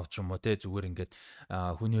кино ч юм уу те зүгээр ингээд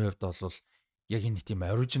хүний хувьд бол яг энэ тийм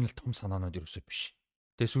оригинал том санаанууд ерөөсөө биш.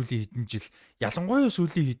 Тэгээ сүүлийн хэдэн жил ялангуяа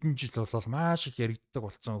сүүлийн хэдэн жил бол маш их яригддаг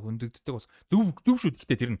болсон, хөндөгддөг бас зөв шүү.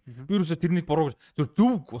 Гэхдээ тэр нь би ерөөсөө тэрнийг буруу зүгээр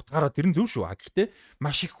зөв утгаараа тэр нь зөв шүү. Гэхдээ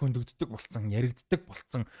маш их хөндөгддөг болсон, яригддаг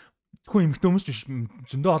болсон. Зөвхөн эмэгтэй хүмүүс биш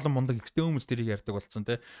зөндөө олон мундаг эрэгтэй хүмүүс тэрийг ярьдаг болсон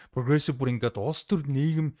те. Прогрессив бүр ингээд улс төр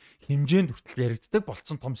нийгэм хэмжээнд хүртэл яригддаг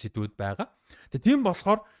болсон том сэдвүүд байгаа. Тэгээ тийм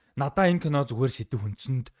болохоор надаа энэ кино зүгээр сэдв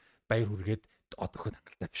хүнсэнд баяр хүргээд одоход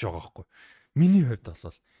хангалттай биш байгаа байхгүй. Миний хувьд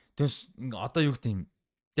бол тэгээс одоо юу гэдэг юм.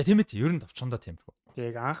 Тэгээ тийм ээ ер нь товчхондоо тиймэрхүү.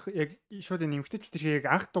 Яг анх яг шууд энэ эмгтээчүүд тэрхийг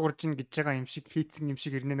анх дуурж ин гэж байгаа юм шиг хийцэн юм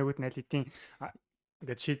шиг ирнэ нөгөөд нь аль хэдийн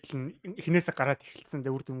ингээд шийдэл нь эхнээсээ гараад эхэлсэн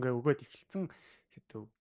дээ үр дүнгээ өгөөд эхэлсэн сэдв.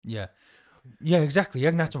 Yeah, exactly.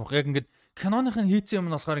 Яг наач юм баг. Яг ингээд киноныхын хийцэн юм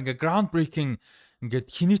нь болохоор ингээд ground breaking ингээд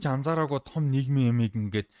хэний ч анзаараагүй том нийгмийн ямиг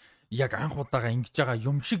ингээд яг анх удаага ингэж байгаа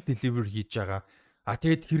юм шиг deliver хийж байгаа.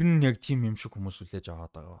 Тэгээд тэр нь яг тийм юм шиг хүмүүс үлээж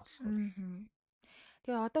аваад байгаа болохоор.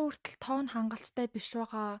 Тэгээ одоо хүртэл тоон хангалттай биш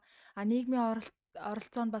байгаа. Нийгмийн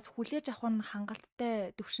оролцоонд бас хүлээж авах нь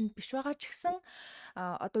хангалттай төвшөнд биш байгаа ч гэсэн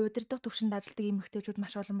одоо удирдах төвшөнд ажилладаг эмэгтэйчүүд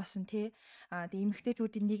маш олон басан тий. Тэгээ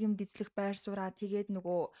эмэгтэйчүүдийн нийгэмд эзлэх байр сууриа тэгээд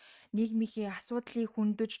нөгөө нийгмийн асуудлыг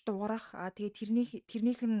хөндөж дуурах тэгээд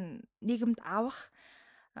тэрнийх нь нийгэмд авах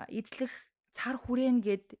эзлэх цар хүрээн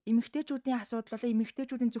гээд эмэгтэйчүүдийн асуудал болоо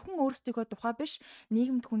эмэгтэйчүүдийн зөвхөн өөрсдийнхөө тухай биш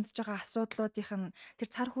нийгэмд хүндэж байгаа асуудлуудынх нь тэр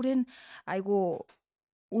цар хүрээн айгу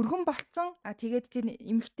өргөн болцсон тэгээд тэр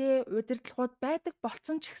эмэгтэй удирдлагууд байдаг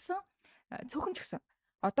болцсон ч гэсэн цөөхөн ч гэсэн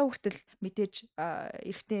одоо хүртэл мэдээж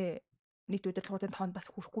эрэгтэй нийт удирдлагуудын тоонд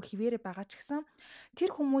бас хүрэхгүй хിവэрэ байгаа ч гэсэн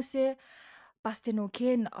тэр хүмүүсээ бас тэр нөгөө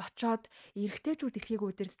Кен очоод эрэгтэйчүүд дэлхийг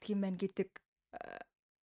удирддаг юм байна гэдэг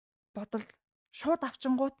бодол шууд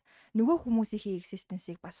авчингууд нөгөө хүмүүсийн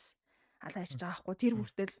экзистенсийг бас алаа хийж байгаа байхгүй тэр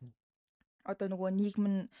хүртэл одоо нөгөө нийгэм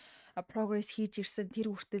нь прогресс хийж ирсэн тэр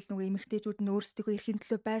хүртэл нөгөө эмэгтэйчүүд нь өөрсдийнхөө эрхийн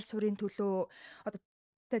төлөө байр суурийн төлөө одоо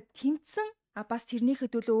тэмцсэн бас тэрнийхээ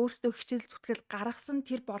төлөө өөрсдөө хичээл зүтгэл гаргасан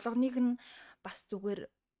тэр болгоныг нь бас зүгээр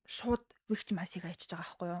шууд вигч масыг ажиж байгаа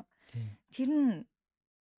байхгүй юу тэр нь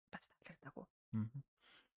бас таалагдаагүй.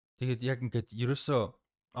 Тэгээд яг ингээд ерөөсөө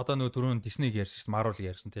одоо нөгөө түрүүн Disney-г ярьсан, Marvel-ыг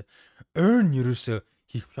ярьсан тий. Earn ерөөсөө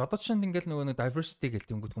хийх биш. Одоо чинь ингээл нөгөө diversity гэл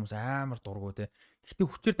тэнгууд хүмүүс амар дургу тий. Гэхдээ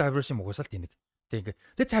хүчээр diversity юм угсаал тэнэг. Тий ингээд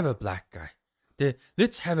let's have a black guy. Тий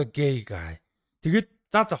let's have a gay guy. Тэгээд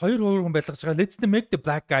за хоёр хүн байлгаж байгаа let's make the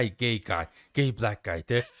black guy gay black guy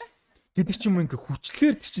тий. Гэдэг ч юм ингээ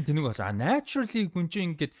хүчлэхээр тэр чинь тэнэг болоо. Naturally хүн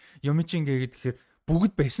чинь ингээд юм чинь ингээ гэхээр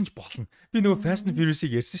бүгд байсан ч болно. Би нөгөө Fast and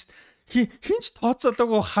Furious-ыг ярьсан шүү дээ. Хинч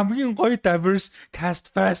тооцоолоогүй хамгийн гоё diverse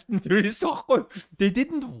cast Fast and Furious байхгүй. They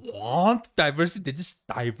didn't want diversity, they just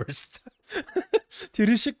diverse.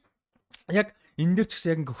 Тэр шиг яг энэ дээр ч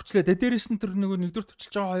гэсэн яг ингээ хүчлээ. Дээрээс нь тэр нэгдүгээр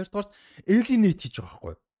төвчилж байгаа хоёрдугаар alienate хийж байгаа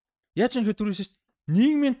байхгүй. Яаж юм хэрэг түрүүс шүү дээ.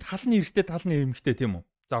 нийгмийн тал нь эрэгтэй тал нь эмэгтэй тийм үү?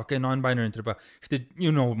 За окей, non binary энэ ба. Гэтэ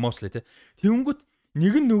you know mostly тий. Тэнгүүд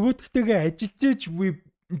нэг нь нөгөөдхтэйгээ ажиллаж ээж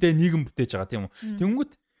үедээ нийгэм бүтээж байгаа тийм үү?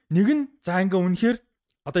 Тэнгүүд нэг нь за ингээ үнэхээр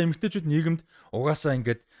одоо эмэгтэйчүүд нийгэмд угаасаа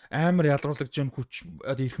ингээд амар ялруулагч юм хүч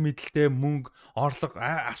эрх мэдэлтэй мөнгө орлого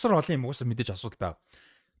асар олон юм угаасаа мэдээж асуудал байгаа.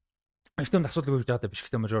 Эртний асуудал үүж байгаа биш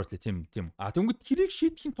гэхдээ majority тийм. Тэнгүүд тэрийг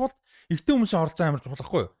шийдэхин тулд эртний хүмүүсийн оролцоо амар чухал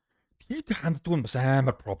байхгүй юу? Тэгт ханддаг нь бас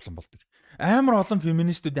амар проблем болдог. Амар олон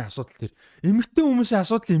феминистүүдийн асуудал тэр. Эмэгтэй хүмүүсийн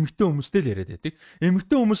асуудал эмэгтэй хүмүүстэй л яриад байдаг.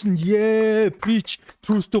 Эмэгтэй хүмүүс нь preach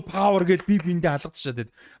truth to power гэж би биэндээ алгадчихад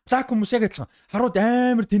байдаг. Black хүмүүс яг адилхан. Харууд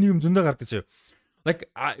амар тэнийг юм зөндөө гардаг заяа. Like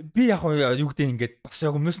би яг юу гэдэг ингээд бас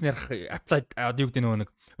яг өмнөөс нь ярих applied юу гэдэг нэг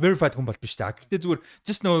verified хүн бол биш та. Гэхдээ зүгээр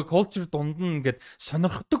just нөгөө culture дунд нь ингээд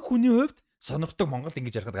сонирхдаг хүний хувьд сонирхдаг Монгол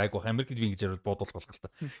ингэж ярихад гайгүй байх. Америкт би ингэж ярил буудуулах болох л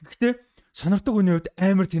та. Гэхдээ сонирхдаг хүний хувьд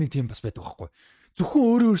амар тэнийг тийм бас байдаг байхгүй. Зөвхөн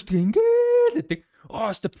өөрөө өөртөө ингээл байдаг.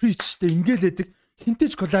 Өстө preachтэй ингээл байдаг.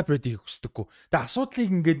 Хинтэж collaborate хийх хүсдэггүй. Тэгээ асуудлыг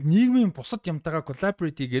ингээд нийгмийн бусад юмтайгаа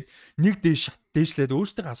collaborate хийгээд нэг дээшлээд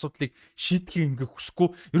өөрсдөө асуудлыг шийдэхийг ингээд хүсэхгүй.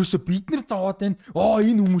 Ерөөсө бид нар зовоод байна.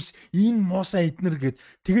 Энэ хүмүүс энэ муусаа эднэр гээд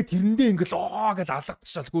тэгээд тэрэндээ ингээд гэж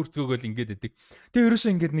алгадчихал хөөртгөөгөл ингээд байдаг. Тэгээ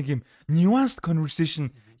ерөөсө ингээд нэг юм nuanced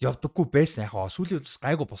conversation явдаггүй байсан. Яг сүүлийн бас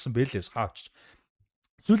гайгүй болсон байлээ хаавч.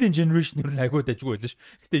 Сүүлийн generation ер нь айгүй дайггүй байлаа ш.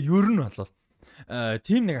 Гэтэ ер нь болол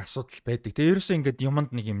тийм нэг асуудал байдаг. Тэгээ ерөөсөө ингээд юмд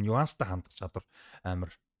нэг юм нюанстай хандах чадвар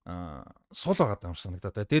амар сул байгаа юм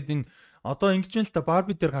санагдаад. Тэгээд энэ одоо ингэж юм л та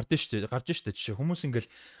Barbie дээр гарч штэ жишээ хүмүүс ингээл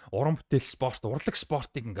уран бүтээл спорт, урлаг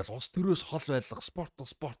спортыг ингээл улс төрөөс хол байлгах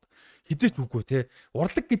спорт хизээч үгүй те.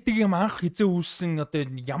 Урлаг гэдэг юм анх хизээ үүссэн одоо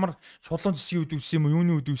ямар шулуун зүсгийн үед үүссэн юм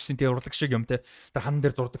юуны үед үүссэн те урлаг шиг юм те. Тэр хан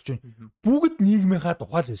дээр зурдаг чинь бүгд нийгмийнхаа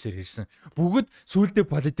тухай л байсаар ирсэн. Бүгд сүулдэ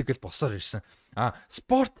политикл босоор ирсэн.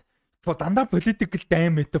 Спорт дандаа political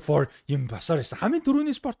дайн metaphor юм басаар байсан. Хамгийн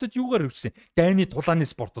түрүүний спортод юугаар өвсөн? Дайны тулааны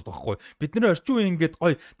спортод байхгүй. Бид нэр орчин үеийн ингээд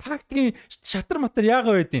гоё тактикийн шатар матар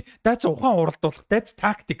яагаа байдیں۔ That's ухаан уралдуулах. That's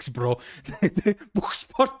tactics bro. Бүх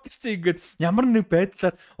спорт чинь ингээд ямар нэг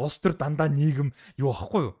байдлаар улс төр дандаа нийгэм юу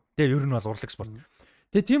ахгүй юу? Тэгээ ер нь бол урлаг спорт.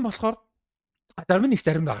 Тэгээ тийм болохоор зарим нэг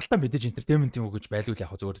зарим дагалтай мэдээж entertainment юм уу гэж байлгүй л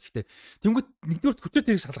яг зөвөр. Гэхдээ тэнгууд нэгдүгээр хүчээр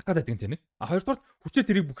тэрийг салгах гэдэг юм тийм нэг. Хоёрдугаар хүчээр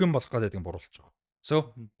тэрийг бүх юм болгох гэдэг юм буруулж байгаа.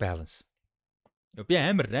 So balance. Би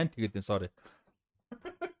амар rant гэдэг sorry.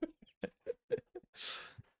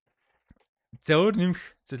 Зөөр нэмэх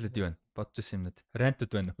зүйлүүд юу вэ? Бодож ирсэн юмнууд.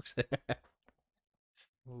 Rant-ууд байна уу гэсэн.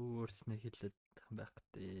 Өөрснөө хэлээд тахын байх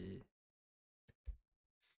гэдэг.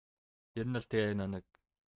 Ер нь л тэгээ нэг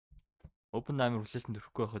open амар хүлээлтэнд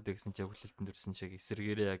өрөхгүй байхад гэсэн чинь хүлээлтэнд өрсөн шиг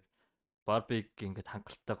эсрэгээрээ яг Barbie ингээд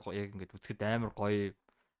хангалттай яг ингээд үзэхэд амар гоё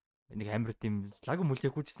нэг амар тийм лаг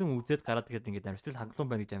мүлээг хүчсэн үзээд гараад тэгээд ингээд амар сэтгэл хангалуун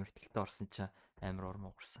байна гэж амар ихтэй орсон чинь амар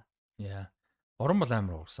урам уурсан. Яа. Урам бол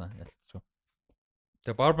амар уурсан ялцчих.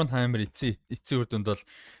 Тэгээ Barbenheimer эцсийн үр дүнд бол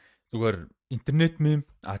зүгээр интернет мем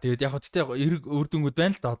тэгээд яг хөттэй эрг үр дүнгууд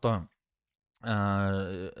байна л да одоо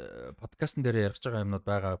подкастн дээр ярих байгаа юмнууд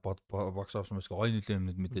байгаа box office мөсгөө гоё нөлөө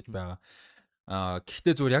юмнууд мэдээж байгаа.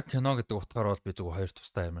 Гэхдээ зүгээр яг кино гэдэг утгаар бол би зүгээр хоёр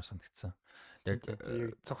тустай амар санагдсан. Яг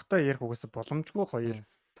цогтой ярих угаасаа боломжгүй хоёр.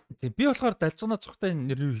 Тийм би болохоор далжгана цогтой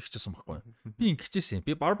ревю хийчихсэн байхгүй. Би ингэчихсэн.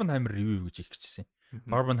 Би Barbenheimer review гэж хийчихсэн.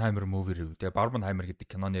 Barbenheimer movie review. Тэгээ Barbenheimer гэдэг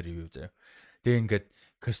киноны review заяа. Тэгээ ингээд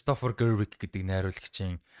Christopher Gerwig гэдэг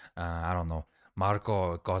найруулагчийн I don't know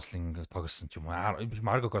Margot Gosling тоглосон ч юм уу.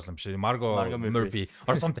 Margot Gosling биш. Margot Murphy.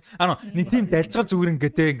 Орсон. Нэг тийм далжгаа зүгээр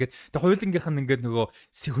ингээд тэг хоёулынгийнх нь ингээд нөгөө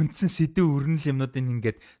хүндсэн сэдв өрнөл юмнуудыг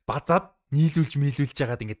ингээд базаад нийлүүлж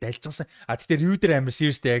байгаад ингээд дальжсан. Тэгтээ review дээр амар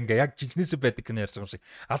seriously ингээ яг жигнэсээ байдаг кино ярьж байгаа юм шиг.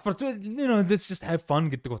 Албар зүгээр let's just have fun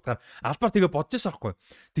гэдэг утгаар албар тэгээ бодож байсан байхгүй.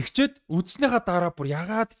 Тэгчээд үзснийхаа дараа бүр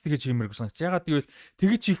ягаад тэгэж хиймэргүй санагц. Ягаад гэвэл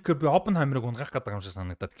тэгэж хийхээр би Oppenheimer-ыг унгаах гэдэг юм шиг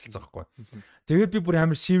санагдаад эхэлсэн байхгүй. Тэгээд би бүр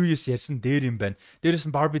амар serious ярьсан дээр юм байна. Дээрээс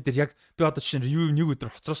нь Barbie дээр яг би одоо жишээ нь review нэг өдөр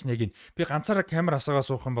хоцроосон яг би ганцаараа камер асаагаа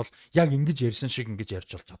суух юм бол яг ингэж ярьсан шиг ингэж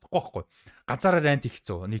ярьж болж чадахгүй байхгүй. Ганцаараа rant их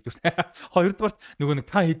зөө. Нэгдүгээр. Хоёрдугаар нөгөө нэг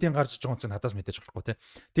та хэдийн гарч байгаа хүн надаас мэдээж болохгүй тий.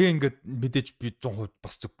 Тэгээ ингээд мэдээж би 100%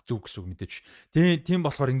 бас зөв гэсэн үг мэдээж. Тийм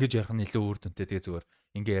болохоор ингэж ярих нь илүү үр дүнтэй. Тэгээ зүгээр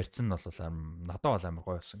ингээ ярьсан нь бол надад бол амар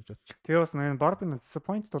гоё байсан гэж бодчих. Тэгээ бас нэг Barbie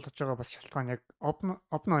disappoint болгож байгаа бас шалтгаан яг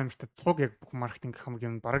Oppenheimer-тэй цуг яг бүх маркетинг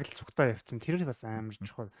хамгийн бараг л цугтаа явцсан. Тэр бас амар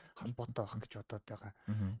чухал холбоотой байх гэж бодоод байгаа.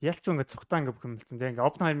 Ялч ингээ цугтаа ингээ бүх юм хэлсэн. Тэгээ ингээ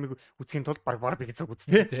Oppenheimer-ыг үзхийн тулд баг Barbie-г цуг үз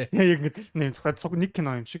тээ. Яг ингээ нэг цугтаа цуг нэг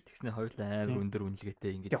кино юм шиг. Тэгснэ хоёулаа амар өндөр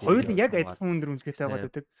үнэлгээтэй ингээ. Тэгээ хоёулаа яг адилхан өндөр үнэлгээтэй байгаад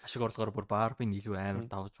байдаг. Ашиг орлогоор бүр Barbie-г илүү амар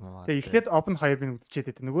давж маа. Тэгээ эхлээд Oppenheimer-ыг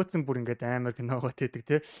үзчихэд байдаг. Нөгөөц нь бүр ингээ амар киногоо тээдэг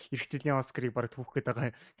тээ. Ирэх жилийн Оскарыг баг түүх гээд байгаа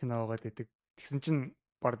кино байгаа гэдэг. Тэгсэн чинь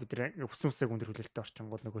Barbie дээр хүссэн хүсээг өндөр хүлээлттэй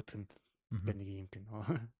орчингууд нөгөөх нь Тэгээ нэг юм кино.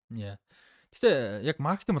 Яа. Гэтэ яг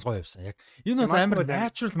маркетинг бол гоё явсан. Яг энэ бол амар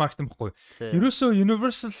natural маркетинг байхгүй. Ерөөсөө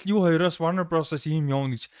Universal юу хоёроос Warner Bros-ос ийм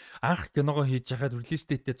явна гэж анх киногоо хийж яхад release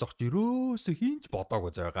date-тэй зогч ерөөсөө хинч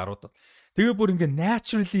бодоагүй заяа гаруудад. Тэгээ бүр ингээ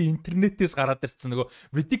naturally интернетээс гараад ирсэн нөгөө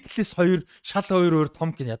ridiculous хоёр шал хоёр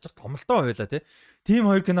том кино яаж томолтой байлаа тий. Тим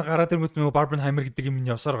хоёр кино гараад ирэнгүүт нөгөө Barbenheimer гэдэг юм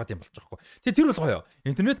явсаар байгаа юм болж байгаа хгүй. Тэгээ тэр бол гоё.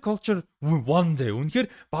 Internet culture one заяа. Үнэхээр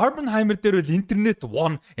Barbenheimer дээр бол интернет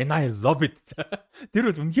one and I love it. Тэр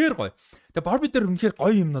бол үнэхээр гоё. Тэгээ Barbie дээр үнэхээр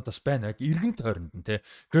гоё юмнууд бас байна. Яг эргэн тойронд нь тий.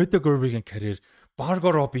 Greta Gerwig-ийн карьер,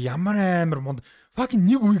 Margot Robbie ямар амар монд fucking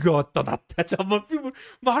нэг үегээ одоо надтай цаамаа би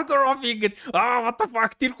Margot Robbie ингээд what the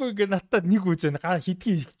fuck тэрхүү ингээд надтай нэг үе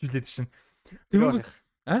хидгийн хичүүлээд шин. Тэгвэл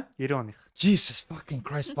 90 оных. Jesus fucking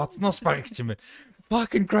Christ боцноос баг гэж юм байна.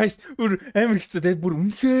 Fucking Christ амар хэцүү те бүр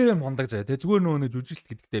үнэхээр мондаг заяа те зүгээр нөгөө нэг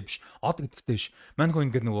жүжиглэлт гэдэгтэй биш од гэдэгтэй биш. Манайх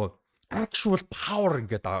ингээд нөгөө actual power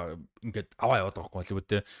ингээд аваа яваад байгаа байхгүй юу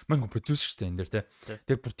те. Манайх producer штэ энэ дэр те.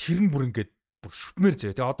 Тэгээ бүр тэр нь бүр ингээд бүр шүтмээр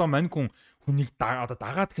заяа. Тэгээ одоо манайх хүнийг одоо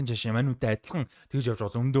дагаад гэн жааш манайтай адилхан тэгж явж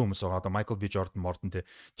байгаа зөндөө хүмүүс байгаа. Одоо Michael B Jordan Morton те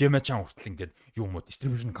Gemma Chan хүртэл ингээд юм уу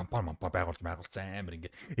distribution компани байгуулсан амар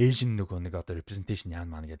ингээд Asian нөгөө нэг одоо representation яан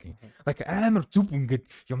маань гэдэг. Like амар зүв ингээд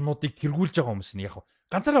юмнуудыг тэргүүлж байгаа хүмүүс нь яг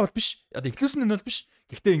ганцаараа бол биш. Одоо exclusive нь бол биш.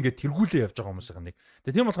 Гэхдээ ингээд тэргүүлээ явж байгаа хүмүүсийн нэг.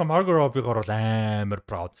 Тэгээ тийм болохоор Margot Robbie-гоор бол амар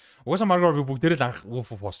proud. Угаасаа Margot Robbie бүгдээрээ л анх Wolf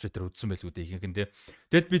of Wall Street-ээр үзсэн байлгүй дээ ихэнх нь те.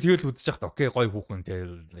 Тэгэд би тэгэл үзэж байхад окей гоё хүүхэн те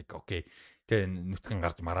like окей. Тэ нүцгэн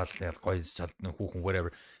гарч мараал гоё шалдны хүүхэн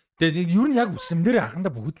whatever. Тэгээ ер нь яг үсэмнэр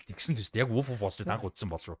анхандаа бүгд л тэгсэн л шүү дээ. Яг Wolf of Wall Street анх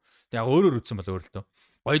үзсэн бол шүү. Тэгээ яг өөрөөр үзсэн бол өөр л төө.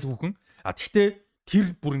 Гоё хүүхэн. А тэгтээ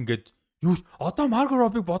тэр бүр ингээд юу одоо Margot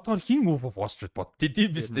Robbie бодохоор хин Wolf of Wall Street бод.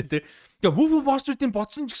 Тийм биз дээ те. Тэгээ Wolf of Wall Street-ийн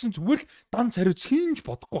бодсон ч гэсэн зүгээр л дан цариуц хинж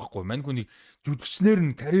бодохгүй байхгүй. Мань хүний жүжигчнэр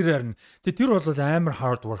нь карьераар нь тэр бол амар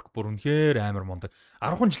hard work бүр үнэхээр амар мундаг.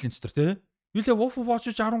 10 жилийн дотор те. Юулээ Wolf of Wall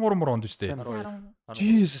Street 13 мөр онд шүү дээ.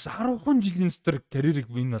 Jesus 10 жилийн дотор карьерийг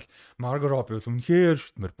энэ бол Margot Robbie бол үнэхээр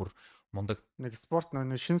шүтмэр бүр мундаг. Нэг спорт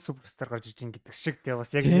нөө шин суперстар гарч иж гэдэг шиг тий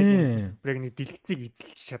бас яг нэг дэлгэцийг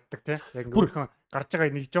эзэлж чаддаг тий. Яг өөрхөн гарч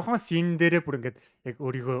байгаа нэг жоохон син дээрээ бүр ингээд яг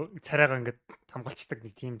өөрийгөө царайгаа ингээд хамгаалцдаг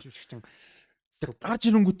нэг тийм жүжигчин.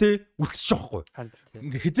 Гарч ирэнгүүтээ үлдчих жоохгүй.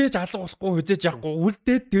 Ингээ хизээж алга болохгүй, хизээж яахгүй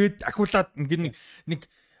үлдээд тэгээд ахиулаад ингээ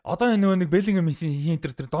нэг одоо нөгөө нэг Bellingham хин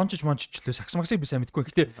тэр дончиж монччлээ саксмаксыг би сайн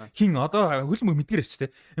мэдгүй. Гэхдээ хин одоо хөлбөмбөг мэдгэр ч тий.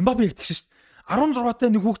 Mbappe яг тэгшин шүү дээ. 16-тай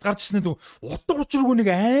нэг хүүхд гарч ирснээр утга учиргүй нэг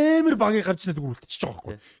амар багийг гарч ирснээр үлдчихэж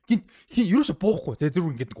байгаа байхгүй. Хин ерөөсө буухгүй тий. Тэр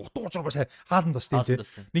ингээд нэг утга учиргүй сайн хаалт бас тий.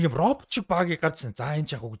 Нэг юм робчик багийг гарч ирсэн. За энэ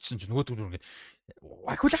ч яг үгжсэн чинь нөгөө түр ингээд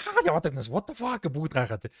ахиулахаа яваад байгнаас what the fuck бүгд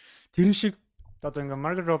гайхаад тий. Тэр шиг одоо ингээд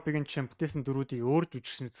Margot Robbie-гийн чинь бүтээсэн дөрүүдийг өөр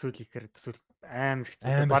жүжигчнээ төсөөл хийхээр төсөөл амар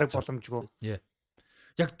хэцүү. Бараг боломжгүй.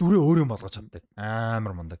 Яг дүрээ өөрөө болгож чаддаг.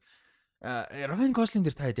 Амар мундаг. Ryan Gosling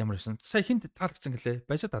дээр та хэд ямар байсан? Сая хинт таалагдсан гэлээ?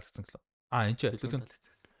 Баясаа таалагдсан гэлээ. Энэ ч төлөв.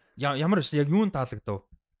 Ямар байсан? Яг юунд таалагдав?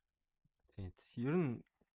 Тийм. Ер нь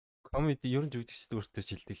комеди, ер нь жүжигчд өөртөө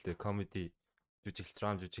шилдэг л дээ. Комеди, жүжиглэлт,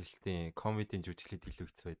 драм жүжиглэлтийн, комедийн жүжиглэлт илүү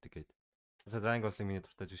хэцүү байдаг гэдэг. Тэсээ Ryan Gosling миний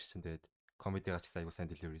дуртай жүжигчин тэгээд комедигаа ч айгуу сайн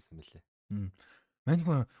delivery хийсэн байлээ. Мань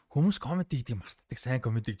хүмүүс комеди гэдгийг мартдаг сайн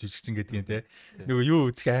комедиг жүжигчин гэдэг юм те. Нөгөө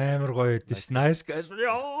юу үзэх амар гоё байдаг ш. Nice guys.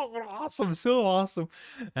 Awesome, so awesome.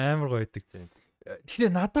 Амар гоё байдаг. Гэхдээ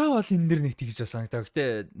надад бол энэ дэр нэг тэгж санагдав.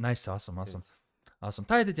 Гэхдээ nice, awesome. Awesome.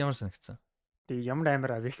 Та хэд ямар санагдсан? Тэг ямар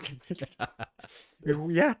амар авьяастай юм бэ?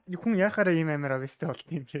 Яа, хүн яхаараа ийм амар авьяастай болт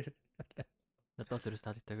юм бэ? Надад л ерөөс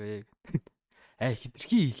таалагдаагүй.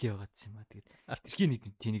 Хитрхи хийлээ байгаа юм аа. Тэгээд хитрхи нэг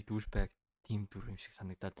тэнэг дүүш байг. Тим дүр юм шиг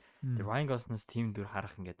санагдаад тэр Ryan Gosling-с тим дүр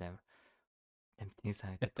харах ингээд амар тэнэг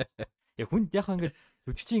санагдаад. Яг хүнд яг ингээд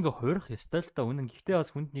жүжигчин ингээд хуурах ёстой л та үнэн. Гэхдээ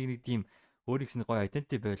бас хүнд нэг тийм өөрийнх нь гоё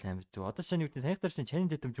identity байвал амар зү. Одоо шинэ үгтэй санийхтар чинь Channing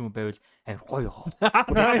Tatum ч юм уу байвал амар гоё яах.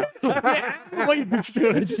 Гоё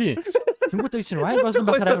жүжигчин. Тэнгүүтэй чинь Ryan Gosling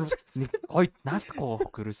байхаар нэг гоё наалдахгүй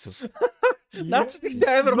байхгүй ерөөсөө. Наач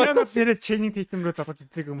тэгтээ амар гоё нэрээ Channing Tatum руу залгаж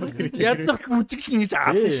үзег юм бол тэр яаж ч бүжиглэн гэж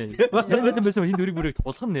аадаг шүү дээ. Channing Tatum байсан энэ дүрийг бүрийг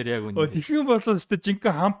тулах нь нэр яг үнэ. Тэгхэн болоо өстө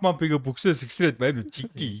жинхэнэ хамп мампигээ бүгсээ сэгсрээд байна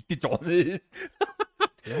жинхэнэ идэж байгаа.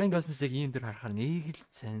 Ryan Gosling-с яг ийм дүр харахаар нэг л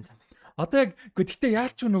сайн санагдсан. Одоо яг гэхдээ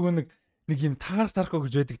яалч нөгөө нэг юм таарахгүй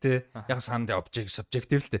гэж байдаг те. Яг санд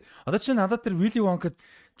subjective л те. Одоо чи надад тэр Willy Wonka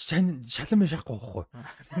шалан шахахгүй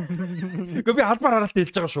байхгүй. Гэхдээ би албаар харалт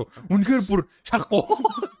хэлж байгаа шүү. Үнэхээр бүр шахахгүй.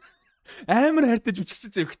 Амар хайртай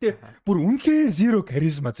жүжигчсэн зэ. Гэхдээ бүр үнэхээр zero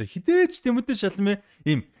charisma зэ. Хідээч Тимоти Шалме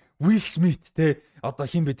ийм Will Smith те. Одоо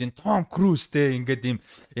хин бид энэ Tom Cruise те. Ингээд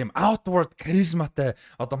ийм outward charismaтай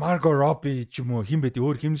одоо Margot Robbie ч юм уу хин бид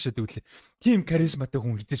өөр химнэшэдэг үлээ. Тийм charismaтай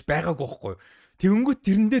хүн хизэж байгаагүй байхгүй. Тэгэнгүүт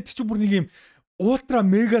тэрэндээ чи бүр нэг ийм ультра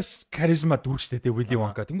мегас каризма дүрчтэй те Willy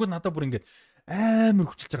Wonka. Тэнгүүд надад бүр ингээд амар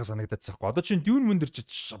хүчилж байгаа санагдаад байгаа. Одоо чинь Dune мөн дэр чи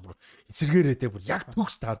бүр эсэргээрээ те бүр яг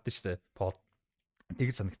төгс таардаг штэ. Пол.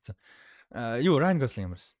 Тэгэж санагдсан. Юу Ryan Gosling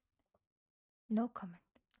ямарс. No comment.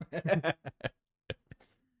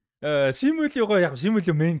 Симүлиго яг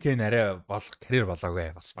симүли main can арай болох карьер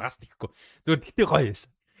болоогүй бас тийхгүй. Зүгээр тэгтээ гоё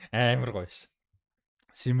байсан. Амар гоё байсан.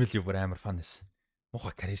 Симүли бүр амар фан байсан.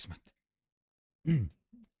 Муухай каризмат.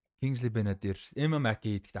 Kingsley Benadir, Emma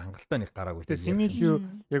Mackey гэдэгт хангалттай нэг гараагүй. Тэгээ Симүли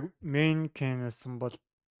яг main can-сан бол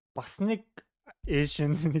бас нэг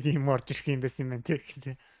Asian нэг юм орж ирэх юм байсан юм байна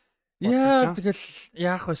тий. Яа тэгэл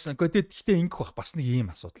яах байсан. Гэхдээ ингэх бах бас нэг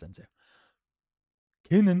ийм асуудал энэ заяа.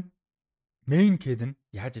 Canon main Canon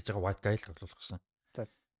яаж иж байгаа white guy л тоглуулсан.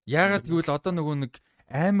 Яагаад гэвэл одоо нөгөө нэг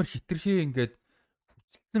амар хитрхи ингээд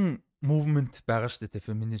хүчилсэн movement байгаа шүү дээ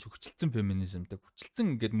феминизм хүчилсэн феминизмтэй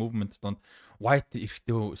хүчилсэн ингээд movement донд white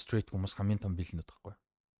эрэгтэй straight хүмүүс хамгийн том билнүүд байхгүй.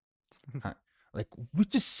 Like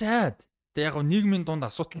which is sad. Тэг яг нийгмийн донд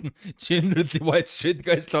асуудал нь generally white straight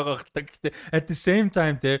guys л байгаа хэрэг. Гэхдээ at the same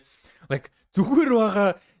time те like зүгээр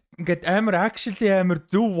байгаа ингээд амар actually амар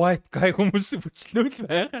зөв white guy хүмүүс хүчлөөл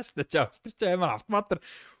байгаа шүү дээ. Австрч амар автоматар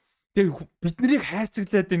тэг биднийг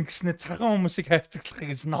хайрцаглаад ийн гэснээр цагаан хүмүүсийг хайрцаглахыг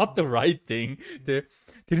is not the right thing. Тэ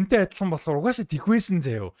тэрнтэй адилхан болохоор угаасаа тэгвэсэн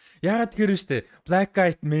заяо. Яагаад тэгэхээр штэ black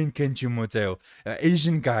guy main can ч юм уу заяо.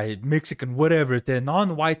 Asian guy, Mexican whatever тэ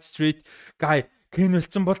non white straight guy can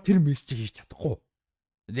үлдсэн бол тэр мессежийг хийж чадахгүй.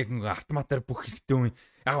 Яг ингээ автоматар бүх хэрэгтэй үе.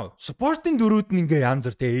 Яг supporting дөрүүд нь ингээ янз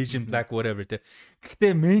бүр тэ Asian black whatever тэ.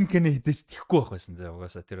 Гэхдээ main can хідэж тэхгүй байх байсан заяо.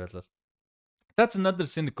 Угаасаа тэр бол that's another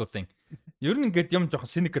cynical thing. Ер нь ингээд юм жоохон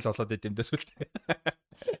cynical болоод байт юм дэсгэлтэй.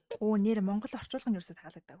 Оо нэр Монгол орчуулга нь ерөөсөд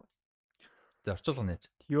таалагдаагүй. За орчуулга нээж.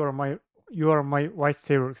 You are my white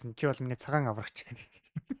savior гэсэн чи бол миний цагаан аврагч гэх.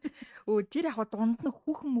 Өө тэр яг дунд нь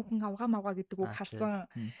хүүхэн авгаа мавгаа гэдэг үг харсан.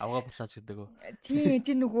 Авгаа булаач гэдэг үү. Тий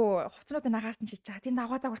тэр нөгөө хувцнуудыг нагаарт нь шиж байгаа. Тэнд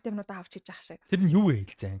авгаа загвартай юмнуудаа авч хийж байгаа шиг. Тэр нь юу вэ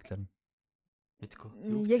хэлцээ англиар нь? Мэдгүй.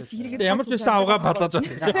 Яг зэрэг ямар ч байсан авгаа балааж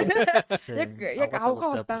байна. Яг авгаа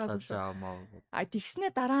бол байгаагүй. А тэгснээ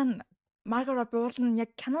дараа нь Margot Robbie уулна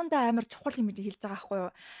яг кинонда амар чухал юм хэлж байгаа байхгүй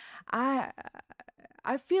юу?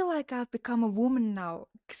 I feel like I've become a woman now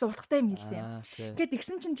гэсэн утгатай юм хэлсэн юм. Ингээд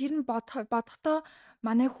тэгсэн чинь тэр нь бодохдоо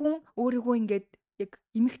манай хүн өөрийгөө ингээд яг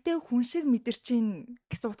эмэгтэй хүн шиг мэдэрчин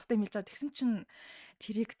гэсэн утгатай юм хэлж байгаа. Тэгсэн чинь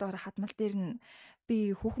тэрийг доор хадмал дээр нь би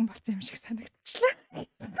хүүхэн болсон юм шиг санагдчихлаа.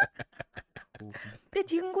 Тэгээ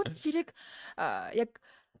тэгэнгүүт тэрийг яг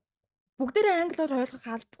бүгдээрээ англиар ойлгох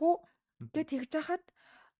албагүй. Тэгээ тэгж яхад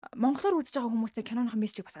монголоор үзэж байгаа хүмүүстэй киноны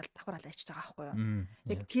мессежийг бас давхар алж байгаа байхгүй юу?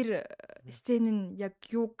 Яг тэр сцен нь яг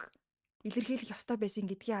юг илэрхийлэх ёстой байсан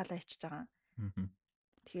гэдгийг алаачж байгаа.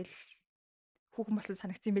 Тэгэл хүүхэн болсон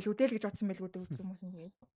санагдсан байлгүй дээ л гэж бодсон байлгүй дээ хүмүүс юм.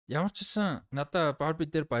 Ямар ч гэсэн надаа Barbie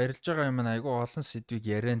дээр баярлж байгаа юм айгүй олон сэдвийг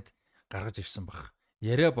ярианд гаргаж ирсэн баг.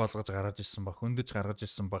 Яриа болгож гаргаж ирсэн баг, хөндөж гаргаж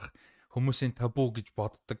ирсэн баг. Хүмүүсийн табу гэж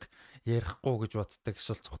боддог, ярихгүй гэж боддог,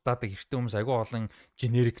 эсвэл цухтаадаг эртний хүмүүс айгүй олон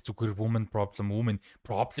generic зүгээр woman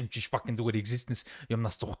problem чиш fucking зүгээр existence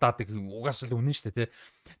юмнаас цухтаадаг угаасаа л үнэн шүү дээ, тэ.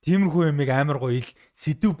 Тиймэрхүү юмыг амар гоё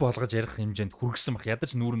сэдв болгож ярих хэмжээнд хүргэсэн баг.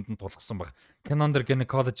 Ядаж нүүрэнд нь тулгсан баг. Canon дээр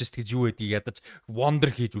gynecologist гэж юу байдгийг ядаж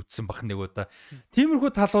wonder хийж үтсэн баг нэг удаа.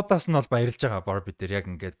 Тиймэрхүү талуудаас нь бол баярлж байгаа Barbie дээр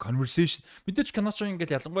яг ингээд conversation мэдээж кино ч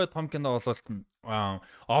ингээд ялангуяа том кино бол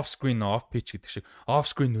off screen off pitch гэдэг шиг off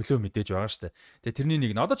screen нөлөө мэдээж байгаа шүү дээ. Тэгээ тэрний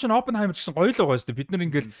нэг нь одоо ч Oppenheimer гэсэн гоё л байгаа шүү дээ. Бид нар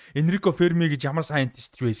ингээл Enrico Fermi гэж ямар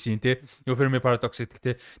scientist байсан те. Юу Fermi paradox гэдэг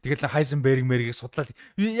те. Тэгэл Heisenberg мэргийг судлаад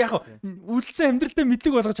яг үлдсэн амьдралдаа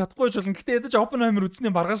мэдлэг болгож чадахгүй ч болно. Гэхдээ ядаж Oppenheimer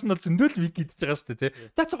үзсний маргааш нь бол зөндөл вик идэж байгаа шүү дээ те.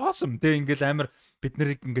 That's awesome те. Ингээл амар бид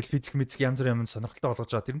нарыг ингээл физик янз бүрийн юм сонирхолтой болгож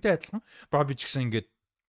байгаа. Тэрнтэй адилхан Barbie ч гэсэн ингээд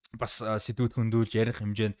бас сэдвүүд хөндүүлж ярих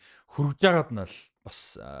хэмжээнд хүрэж байгаад нь бол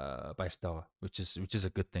бас баяртай байгаа. Which is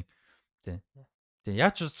a good thing. Тэг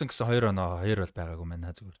яаж утсан гэсэн 2 бол байгаагүй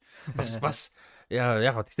маань зүгээр. Бас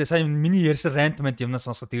яг гэхдээ сайн миний ярьсан rantment юмнаас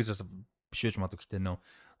сонсоход тэгж бас биш байж магадгүй гэхдээ нөө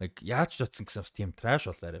like яаж утсан гэсэн бас тийм trash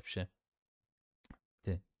бол арай биш ээ.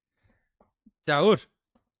 Тий. За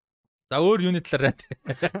өөр юуны талаар rant.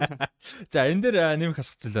 За энэ дээр нэмэх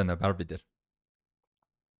асах зүйл байна Barbie дээр.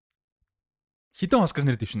 Хитэн Оскар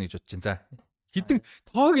нэр дэвшнэ гэж бодож байна. За. Хитэн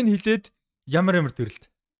тоог нь хилээд ямар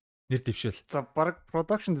төрөлт нэр дэвшүүл. За баг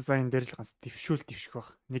production design дээр л ганц дэвших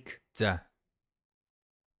бах. Нэг. За.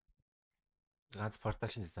 Ганц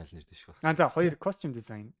production design нэр дэвших бах. За хоёр costume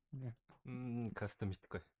design. Custom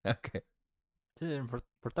итгүй. Окей. Тэр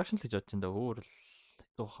production л гэж бодож байна да өөр л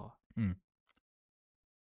хэцүү хаа.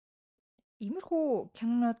 Иймэрхүү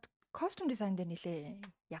кинонод costume design дээр нэлээ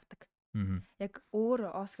явдаг. Яг өөр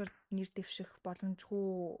Оскар нэр дэвших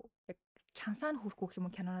боломжгүй яг чансаа нь хүрхгүй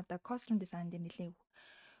юм кинонуудаа costume design дээр нэлээд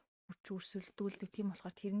хүч өрсөлдүүлдэг тийм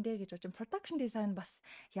болохоор тэрэн дээр гэж бодож production design бас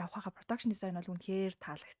явхаа production design бол үнэхээр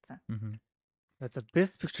таалагдсан. За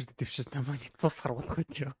best picture дэвшээс намайг цус харуулах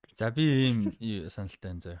байт яа. За би ийм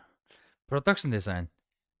саналтай энэ заяа. Production design,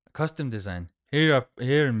 costume design,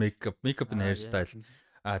 hair makeup and hairstyle.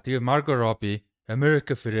 Тэгээ Margot Robbie,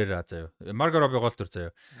 America Ferrera заяа. Margot Robbie гол дүр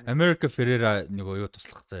заяа. America Ferrera нөгөө юу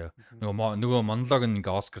туслах заяа. Нөгөө монолог нь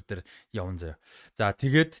ингээ Оскар дээр явна заяа. За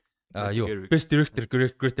тэгээд юу best director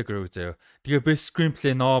Greta Gerwig заяа. Тэгээ best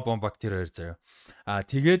screenplay Noah Baumbach тэр хоёр заяа.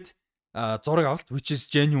 Тэгээд зураг авалт which is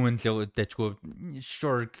genuinely дэжгүй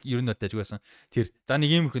sure ер нь дэжгүй байсан. Тэр за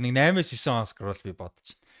нэг иймэрхүү нэг 8-9 Оскар бол би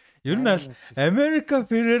бодож байна. Ер нь аль America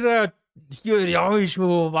Ferrera явна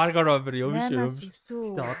шүү, Margot Robbie явна шүү.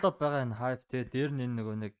 Тэгээ одоо байгаа энэ hype те дээр нь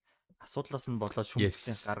нөгөө нэг асуудлаас нь болоод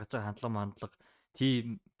шүмжлэн гаргаж байгаа хандлага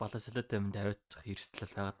тийм боловсролтой юмд аваачих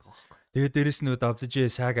эрсдэл байгаад байгаа байхгүй. Тэгээд дээрэс нь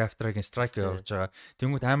WGA SAG AFTRA-гийн strike явж байгаа.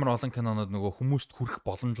 Тэнгүүт амар олон кинонууд нөгөө хүмүүст хүрэх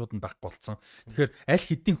боломжууд нь байхгүй болсон. Тэгэхээр аль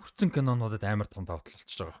хэдийн хүрсэн кинонуудад амар том давтал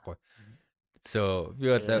болчихж байгаа байхгүй. So,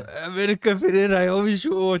 би бол America Ferrera явна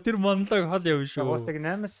шүү. Тэр монолог хол явна шүү. Уус яг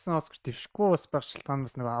 8-9 Оскар дэвшгүй бас байх шалтгаан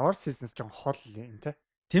бас нөгөө our seasons жоон хол юм те.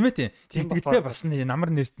 Тийм ээ тийм. Тэгтээ бас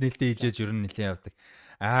намар нээлттэй ижээж ер нь нэлээд явдаг.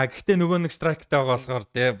 Гэхдээ нөгөө нэг strike-тай байгаа болохоор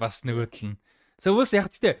те бас нөгөө тал нь. So, уус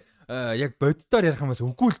яг тэгтээ яг боддоор ярих юм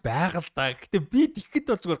бол үгүй л байгаа л да. Гэтэ би тэгэхэд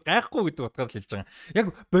бол зүгээр гайхгүй гэдэг утгаар л хэлж байгаа.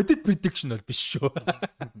 Яг бодит prediction бол биш шүү.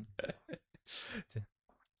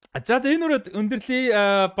 За энэ үрээд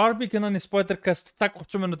өндөрлөе Barbie киноны Spoilercast цаг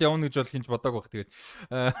 30 минут явна гэж бол хинж бодоагүй бах. Тэгээд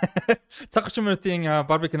цаг 30 минутын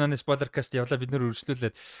Barbie киноны Spoilercast явлаа бид нэр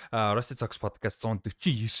үргэлжлүүлээд Rusty Socks podcast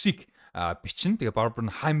 149-ийг бичин. Тэгээ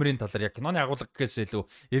Barbenheimer-ийн талаар яг киноны агуулга гэхээс илүү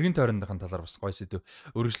эргэн тойрондын талаар бас гоё сэдв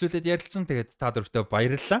үргэлжлүүлээд ярилцсан. Тэгээд та дөрөвтөө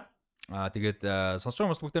баярлалаа. Тэгээд сонсож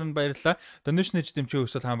байгаа бүгдээр нь баярлалаа. Donation хийж дэмжих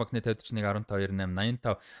хүсвэл ХААН Банкны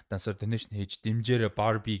 50482885 дансаар donation хийж дэмжээрэй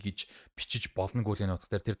Barbie гэж бичиж болно гүлийн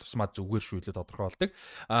утга дээр тэр тусмаа зүгээр шүү илүү тодорхой болдог.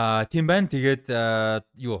 Тийм байна. Тэгээд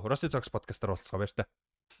Rusty Socks podcast-аар уулзцаа баяр та.